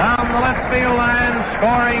down the left field line,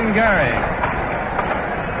 scoring Gehrig.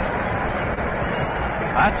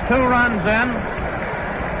 That's 2 runs in.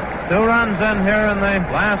 2 runs in here in the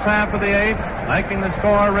last half of the 8th, making the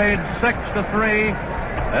score read 6-3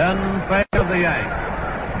 in favor of the Yanks.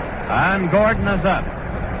 And Gordon is up.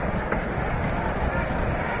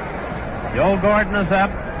 Joe Gordon is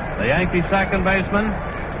up, the Yankee second baseman.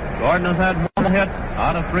 Gordon has had 1 hit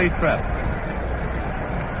out of 3 trips.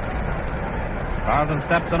 Carleton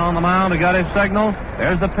steps in on the mound to get his signal.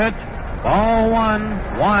 Here's the pitch. Ball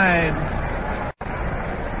 1, wide.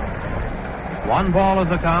 1 ball is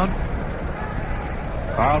the count.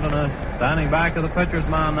 Carleton is standing back of the pitcher's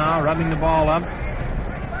mound now, rubbing the ball up.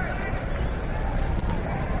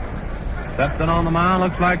 Steps in on the mound.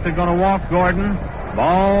 Looks like they're going to walk Gordon.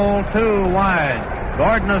 Ball 2, wide.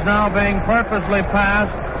 Gordon is now being purposely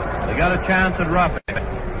passed to get a chance at Ruffing.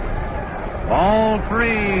 Ball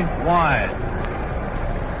 3, wide.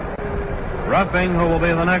 Ruffing, who will be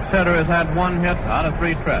the next hitter, has had 1 hit out of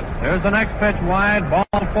 3 trips. Here's the next pitch, wide, ball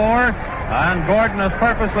 4, and Gordon is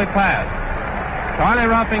purposely passed. Charlie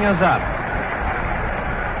Ruffing is up.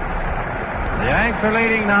 The Yanks are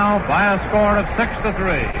leading now by a score of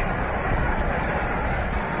 6-3.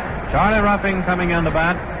 Charlie Ruffing coming in to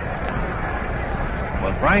bat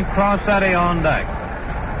with Frank Crosetti on deck.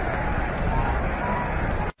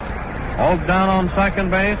 Hoag down on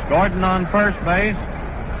second base. Gordon on first base.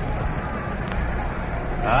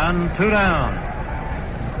 And 2 down.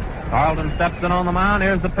 Carleton steps in on the mound.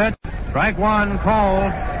 Here's the pitch. Strike 1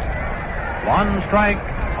 called. 1 strike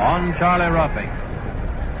on Charlie Ruffing.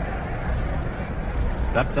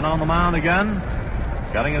 Steps in on the mound again.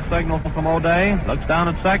 Getting a signal from O'Day. Looks down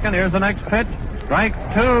at second. Here's the next pitch. Strike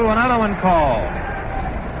 2. Another one called.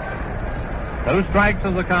 2 strikes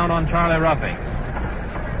is the count on Charlie Ruffing.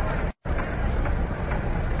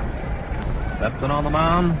 Steps in on the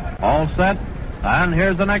mound. All set. And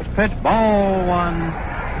here's the next pitch. Ball 1.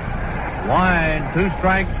 Wide. 2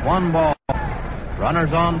 strikes, 1 ball.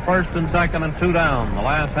 Runners on first and second and 2 down. The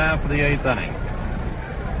last half of the 8th inning.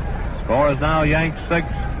 Score is now Yanks 6,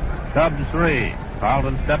 Cubs 3.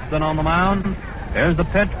 Carleton steps in on the mound. Here's the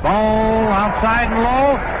pitch. Ball outside and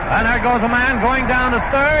low. And there goes a man going down to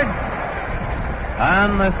third.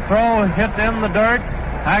 And the throw hit in the dirt.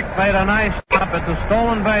 Hack made a nice stop at the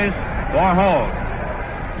stolen base for Hoag.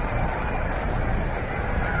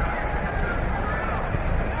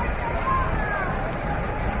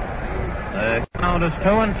 The count is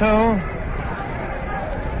 2-2.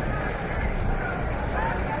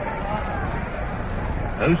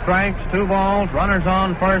 Two strikes, 2 balls, runners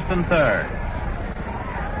on first and third.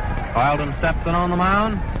 Carleton steps in on the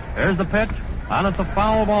mound. Here's the pitch, and it's a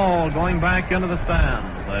foul ball going back into the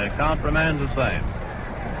stands. The count remains the same.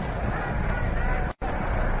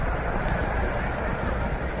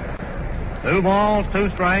 Two balls, 2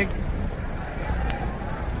 strikes.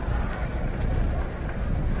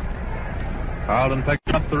 Carleton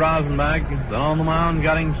picks up the Rosenbach. Then on the mound,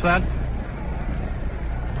 getting set.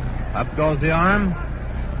 Up goes the arm.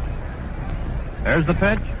 Here's the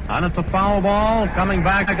pitch, and it's a foul ball coming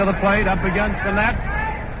back to the plate, up against the net.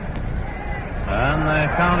 And the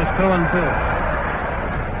count is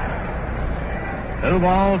 2-2. 2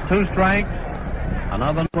 balls, 2 strikes.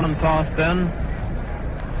 Another one tossed in.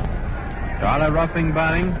 Charlie Ruffing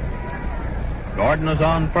batting. Gordon is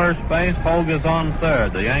on first base. Hoag is on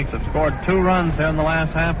third. The Yanks have scored 2 runs here in the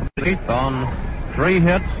last half of the 8th on 3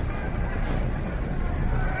 hits.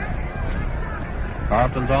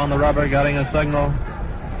 Carleton's on the rubber, getting a signal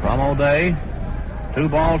from O'Day. 2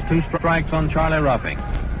 balls, 2 strikes on Charlie Ruffing.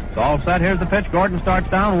 It's all set. Here's the pitch. Gordon starts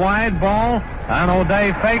down, wide ball, and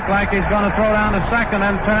O'Day faked like he's going to throw down to second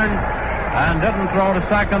and turned and didn't throw to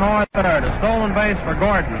second or third. A stolen base for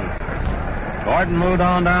Gordon. Gordon moved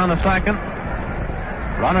on down to second.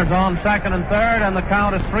 Runners on second and third, and the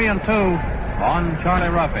count is 3-2 on Charlie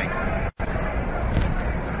Ruffing.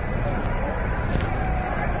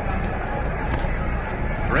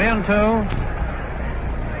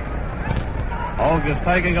 Hoag is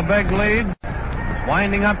taking a big lead.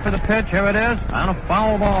 Winding up for the pitch. Here it is. And a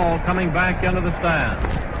foul ball coming back into the stands.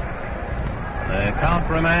 The count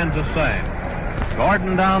remains the same.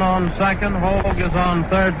 Gordon down on second. Hoag is on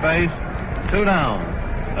third base. 2 down.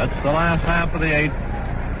 That's the last half of the 8th.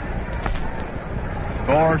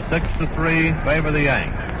 Score 6-3. Favor the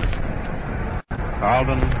Yanks.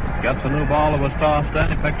 Carleton gets a new ball that was tossed in.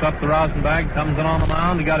 He picks up the Rosenbach, comes in on the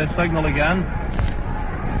mound. He got his signal again.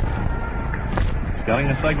 He's getting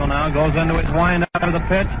a signal now. Goes into his wind after the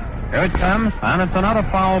pitch. Here it comes, and it's another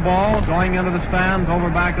foul ball going into the stands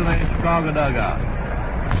over back of the Chicago dugout.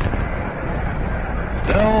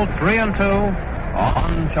 Still 3-2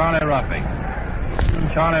 on Charlie Ruffing.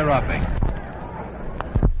 Charlie Ruffing.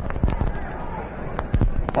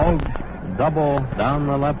 Hoag double down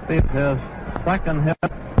the left field. His second hit,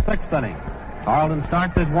 6th inning. Carleton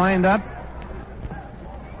starts his wind-up.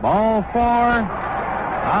 Ball 4,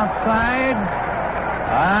 outside,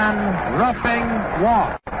 and Ruffing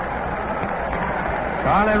walks.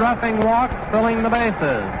 Charlie Ruffing walks, filling the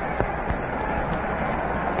bases.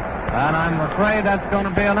 And I'm afraid that's going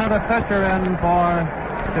to be another pitcher in for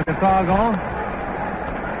Chicago.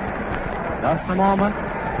 Just a moment.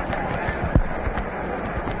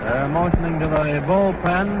 They're motioning to the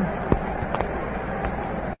bullpen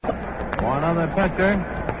for another pitcher.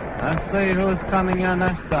 Let's see who's coming in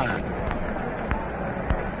this time.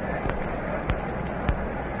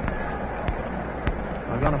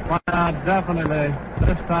 We're going to find out definitely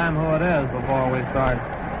this time who it is before we start.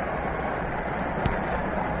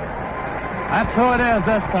 That's who it is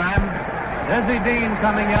this time. Dizzy Dean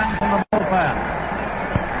coming in from the bullpen.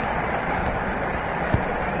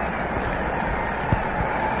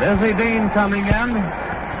 Dizzy Dean coming in.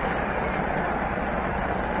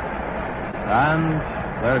 And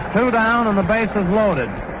there's 2 down and the base is loaded.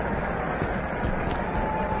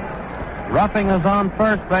 Ruffing is on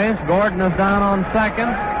first base. Gordon is down on second.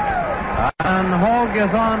 And Hoag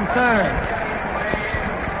is on third.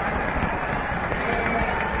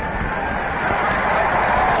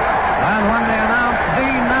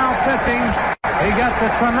 a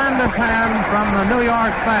tremendous hand from the New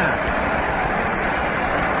York fans.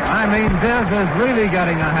 I mean, Diz is really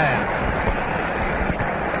getting a hand.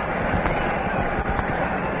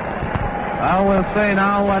 Well, we'll see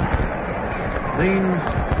now what Dean's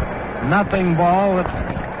nothing ball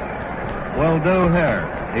will do here.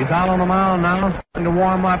 He's out on the mound now, starting to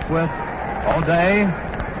warm up with O'Day.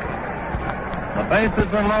 The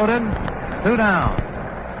bases are loaded. 2 down.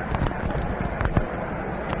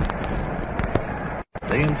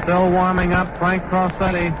 Dean still warming up. Frank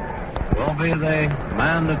Crosetti will be the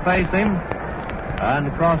man to face him.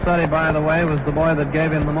 And Crosetti, by the way, was the boy that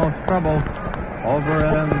gave him the most trouble over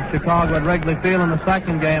in Chicago at Wrigley Field in the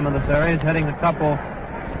second game of the series, hitting a couple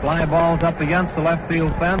fly balls up against the left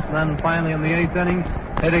field fence, and then finally in the 8th inning,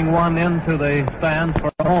 hitting one into the stands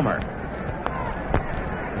for a homer.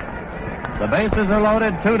 The bases are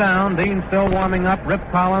loaded, 2 down. Dean still warming up. Rip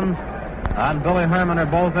Collins and Billy Herman are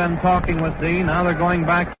both in talking with Dean. Now they're going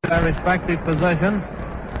back to their respective positions.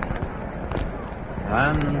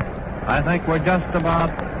 And I think we're just about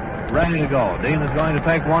ready to go. Dean is going to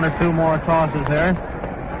take 1 or 2 more tosses here.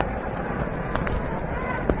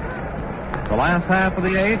 The last half of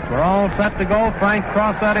the 8th, we're all set to go. Frank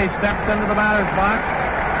Crosetti steps into the batter's box.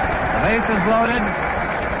 The bases loaded.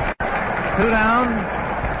 2 down.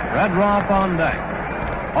 Red Rolfe on deck.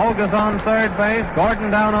 Hoag is on third base.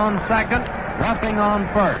 Gordon down on second. Ruffing on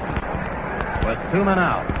first. With 2 men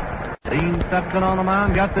out. Dean steps in on the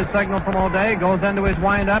mound, gets his signal from O'Day, goes into his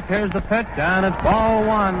windup. Here's the pitch, and it's ball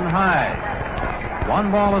 1 high.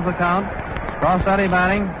 1 ball is the count. Crosetti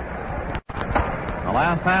batting. The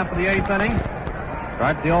last half of the 8th inning.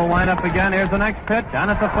 Starts the old windup again. Here's the next pitch,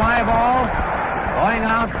 and it's a fly ball. Going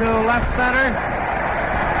out to left center.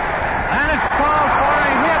 And it's called for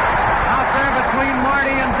a hit out there between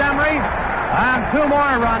Marty and Demaree. And 2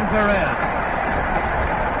 more runs are in.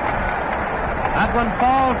 That one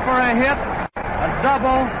falls for a hit. A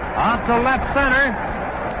double out to left center.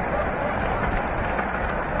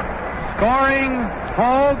 Scoring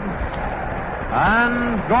Hoag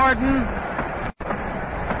and Gordon.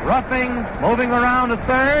 Ruffing moving around to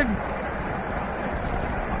third.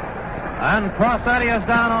 And Crosetti is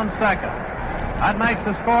down on second. That makes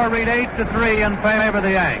the score read 8-3 in favor of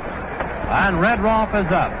the Yanks. And Red Rolfe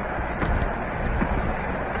is up.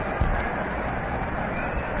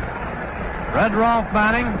 Red Rolfe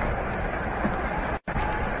batting.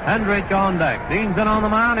 Henrich on deck. Dean's in on the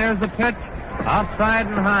mound. Here's the pitch. Outside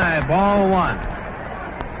and high. Ball 1.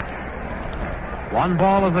 1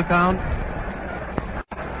 ball is the count.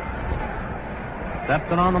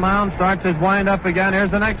 Steps in on the mound. Starts his wind-up again.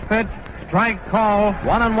 Here's the next pitch. Strike call.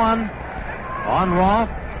 1-1 on Rolfe.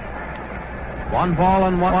 1 ball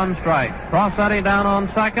and 1 strike. Crosetti down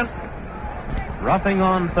on second. Ruffing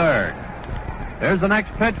on third. Here's the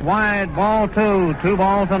next pitch. Wide. Ball 2. 2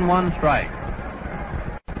 balls and 1 strike.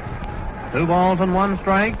 2 balls and 1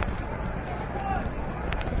 strike.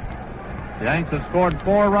 The Yanks have scored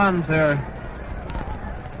 4 runs here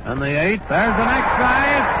in the 8th. There's the next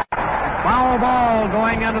drive. Foul ball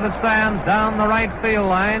going into the stands down the right field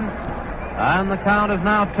line. And the count is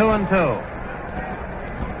now 2-2.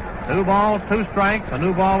 2 balls, 2 strikes. A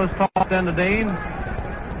new ball is tossed into Dean.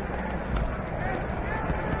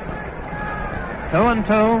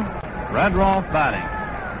 2-2. Red Rolfe batting.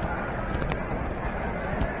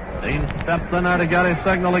 Dean steps in there to get his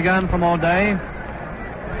signal again from O'Day.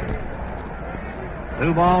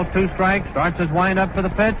 2 balls, 2 strikes. Starts his wind-up for the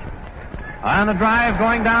pitch. And the drive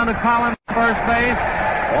going down to Collins, first base,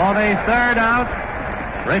 for the 3rd out,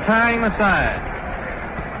 retiring the side.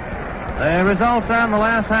 The results there in the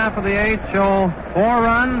last half of the 8th show 4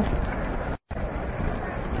 runs,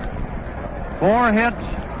 4 hits,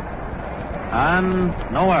 and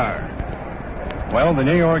no errors. Well, the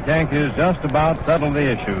New York Yankees just about settled the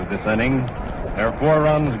issue this inning. There are 4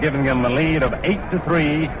 runs giving them a lead of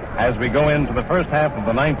 8-3 as we go into the first half of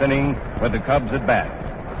the 9th inning with the Cubs at bat.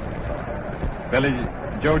 Billy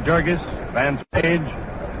Jurges, Vance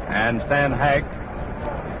and Stan Hack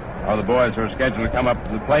are the boys who are scheduled to come up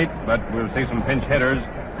to the plate, but we'll see some pinch hitters.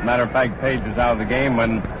 As a matter of fact, Page is out of the game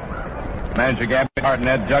when manager Gabby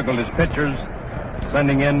Hartnett juggled his pitchers,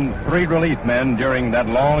 sending in 3 relief men during that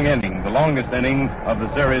long inning, the longest inning of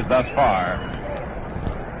the series thus far.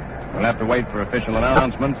 We'll have to wait for official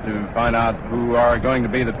announcements to find out who are going to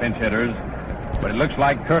be the pinch hitters, but it looks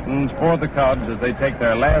like curtains for the Cubs as they take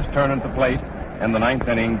their last turn at the plate in the 9th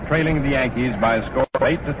inning, trailing the Yankees by a score of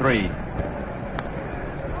 8-3.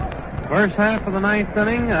 First half of the 9th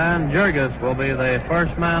inning, and Jurges will be the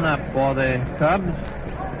first man up for the Cubs.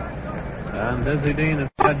 And Dizzy Dean is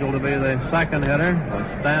scheduled to be the second hitter,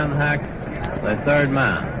 with Stan Hack the third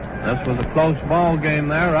man. This was a close ball game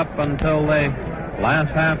there up until the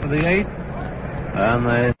last half of the 8th. And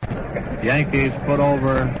the Yankees put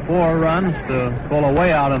over 4 runs to pull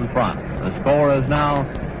away out in front. The score is now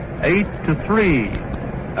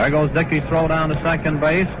 8-3. There goes Dickey's throw down to second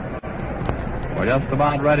base. We're just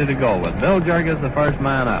about ready to go with Bill Jurges, the first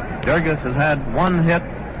man up. Jurges has had 1 hit,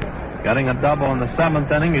 getting a double in the 7th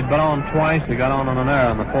inning. He's been on twice. He got on an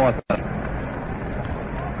error in the 4th inning.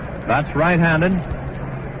 That's right-handed.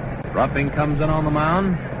 Ruffing comes in on the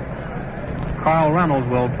mound. Carl Reynolds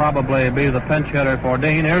will probably be the pinch hitter for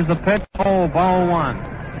Dean. Here's the pitch. Oh, ball 1.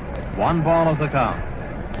 1 ball is the count.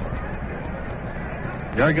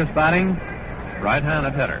 Jurges batting,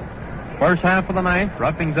 right-handed hitter. First half of the 9th.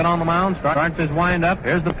 Ruffing's in on the mound. Starts his wind-up.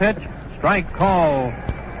 Here's the pitch. Strike call.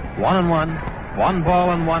 1-1. 1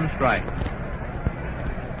 ball and 1 strike.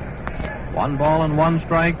 1 ball and 1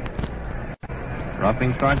 strike.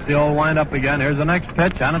 Ruffing starts the old wind-up again. Here's the next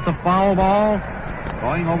pitch, and it's a foul ball.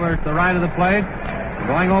 Going over to the right of the plate.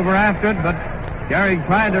 Going over after it, but Gehrig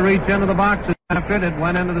tried to reach into the boxes after it. It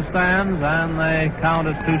went into the stands, and they count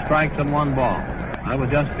as 2 strikes and 1 ball. I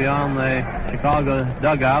was just beyond the Chicago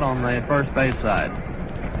dugout on the first base side.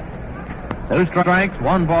 2 strikes,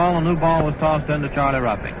 1 ball. A new ball was tossed into Charlie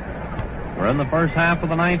Ruffing. We're in the first half of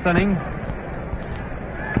the 9th inning.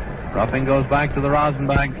 Ruffing goes back to the rosin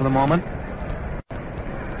bag for the moment.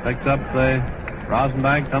 Picks up the rosin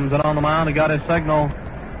bag, comes in on the mound. He got his signal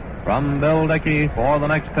from Bill Dickey for the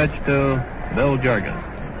next pitch to Bill Jurges.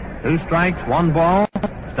 2 strikes, 1 ball.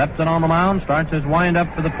 Steps in on the mound, starts his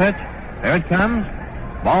wind-up for the pitch. Here it comes.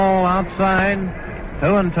 Ball outside.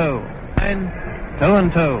 2-2.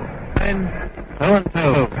 2-2.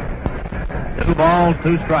 2-2. 2 balls,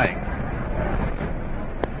 2 strikes.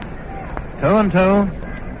 2-2.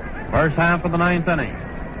 First half of the 9th inning.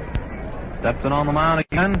 Steps in on the mound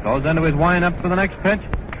again. Goes into his wind-up for the next pitch.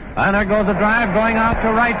 And there goes a drive going out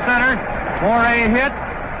to right center for a hit.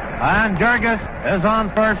 And Jurges is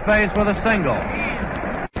on first base with a single.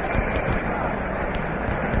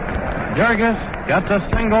 Jurges gets a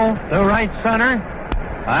single to right center,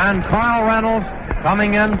 and Carl Reynolds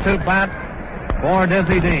coming in to bat for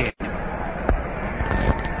Dizzy Dean.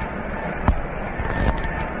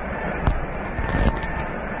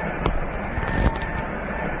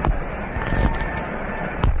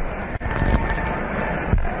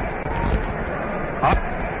 Up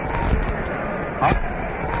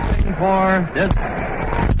for Dizzy.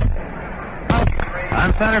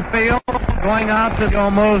 On center field. Going out to Joe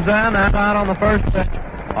moves in and out on the first pitch.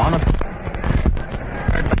 On the third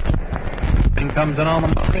comes in on the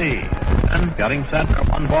three. And getting set for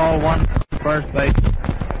 1 ball, 1 first base.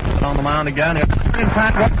 And on the mound again. In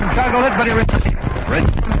fact, Watson juggled it, but he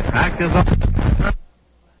act is up.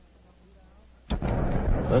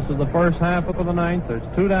 This is the first half of the 9th.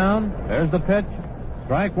 There's 2 down. There's the pitch.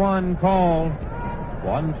 Strike 1 called.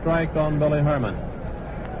 1 strike on Billy Herman.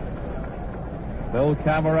 Bill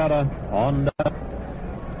Cavarretta on deck.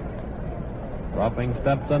 Ruffing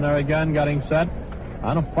steps in there again, getting set.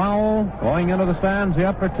 And a foul going into the stands, the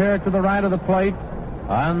upper tier to the right of the plate.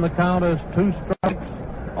 And the count is 2 strikes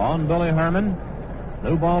on Billy Herman.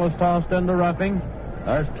 New ball is tossed into Ruffing.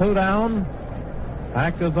 There's 2 down.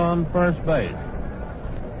 Hack is on first base.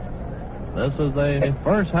 This is the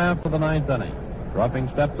first half of the 9th inning. Ruffing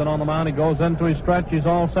steps in on the mound. He goes into his stretch. He's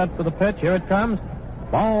all set for the pitch. Here it comes.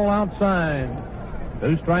 Ball outside.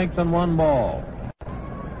 2 strikes and 1 ball.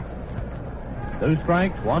 2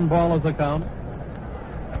 strikes, 1 ball is the count.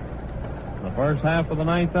 The first half of the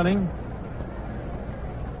 9th inning.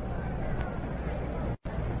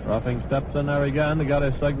 Ruffing steps in there again to get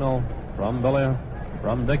his signal from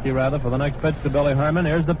Dickey for the next pitch to Billy Herman.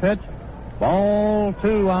 Here's the pitch. Ball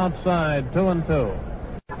 2 outside, 2-2.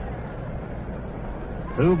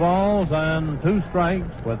 2 balls and 2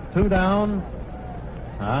 strikes with 2 down.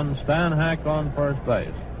 And Stan Hack on first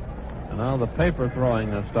base. And now the paper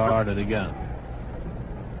throwing has started again.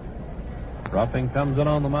 Ruffing comes in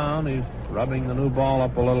on the mound. He's rubbing the new ball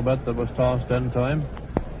up a little bit that was tossed into him.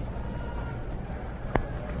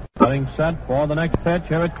 Getting set for the next pitch.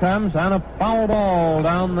 Here it comes. And a foul ball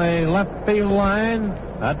down the left field line.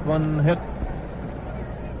 That one hit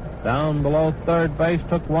down below third base.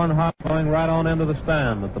 Took 1 hop going right on into the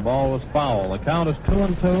stand. But the ball was foul. The count is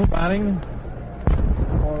 2-2. Batting.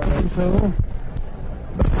 4-2.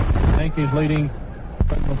 Yankees leading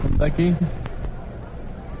from Dickey.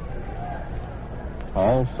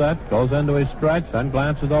 All set. Goes into his stretch. Then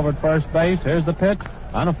glances over at first base. Here's the pitch.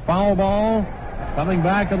 On a foul ball. Coming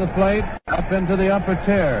back to the plate. Up into the upper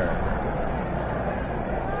tier.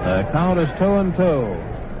 The count is 2-2.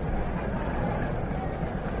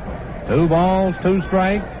 2 balls, 2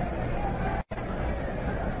 strikes.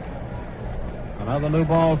 Another new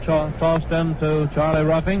ball tossed in to Charlie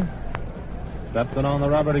Ruffing. Steps in on the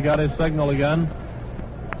rubber to get his signal again.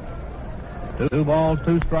 2 balls,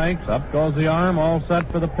 2 strikes. Up goes the arm, all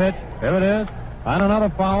set for the pitch. Here it is. And another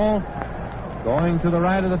foul. Going to the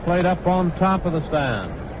right of the plate, up on top of the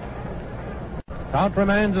stand. Count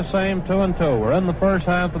remains the same, 2-2. We're in the first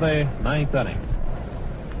half of the 9th inning.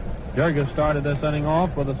 Jurges started this inning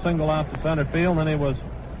off with a single out to center field, and the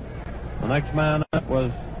next man up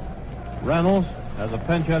was Reynolds, as a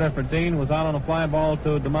pinch hitter for Dean, was out on a fly ball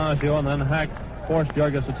to DiMaggio, and then Hack forced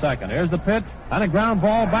Jurges at second. Here's the pitch, and a ground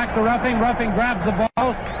ball back to Ruffing. Ruffing grabs the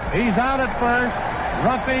ball. He's out at first.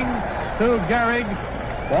 Ruffing to Gehrig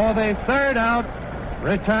for the 3rd out,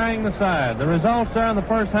 retiring the side. The results there in the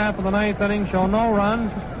first half of the 9th inning show no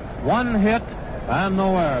runs, 1 hit, and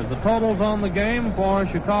no errors. The totals on the game for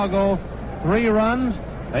Chicago: 3 runs,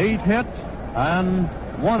 8 hits, and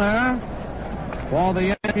 1 error. For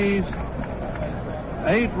the Yankees,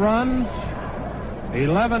 8 runs,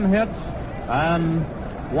 11 hits, and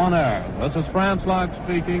 1 error. This is Franz Locke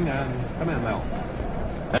speaking, and come in, Mel.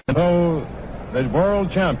 And so the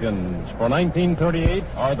world champions for 1938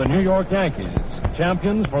 are the New York Yankees,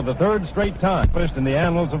 champions for the 3rd straight time, first in the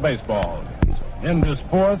annals of baseball, in this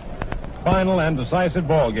 4th, final, and decisive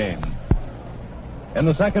ball game. In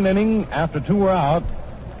the 2nd inning, after 2 were out,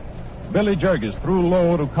 Billy Jurges threw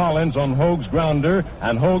low to Collins on Hoag's grounder,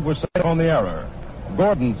 and Hoag was safe on the error.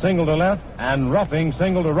 Gordon singled to left, and Ruffing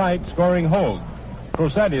singled to right, scoring Hoag.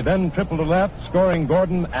 Crosetti then tripled to left, scoring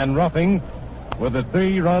Gordon and Ruffing with the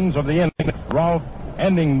 3 runs of the inning, Rolfe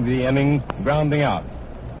ending the inning grounding out.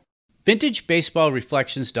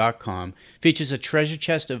 VintageBaseballReflections.com features a treasure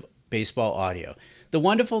chest of baseball audio. The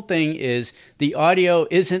wonderful thing is the audio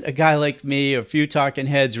isn't a guy like me or a few talking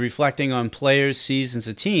heads reflecting on players, seasons,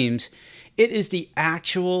 or teams. It is the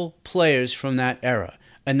actual players from that era,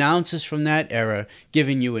 announcers from that era,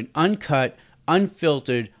 giving you an uncut,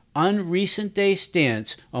 unfiltered, unrecent day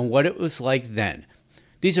stance on what it was like then.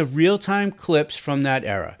 These are real-time clips from that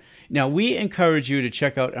era. Now, we encourage you to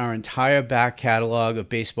check out our entire back catalog of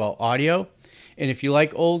baseball audio. And if you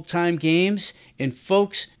like old-time games, and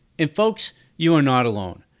folks, you are not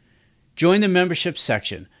alone. Join the membership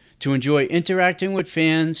section to enjoy interacting with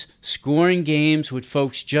fans, scoring games with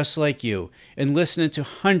folks just like you, and listening to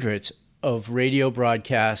hundreds of radio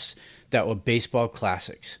broadcasts that were baseball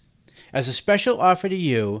classics. As a special offer to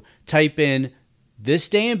you, type in "This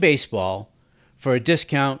Day in Baseball" for a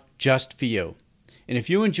discount just for you. And if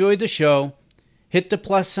you enjoyed the show, hit the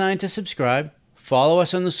plus sign to subscribe, follow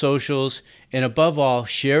us on the socials, and above all,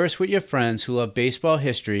 share us with your friends who love baseball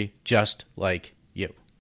history just like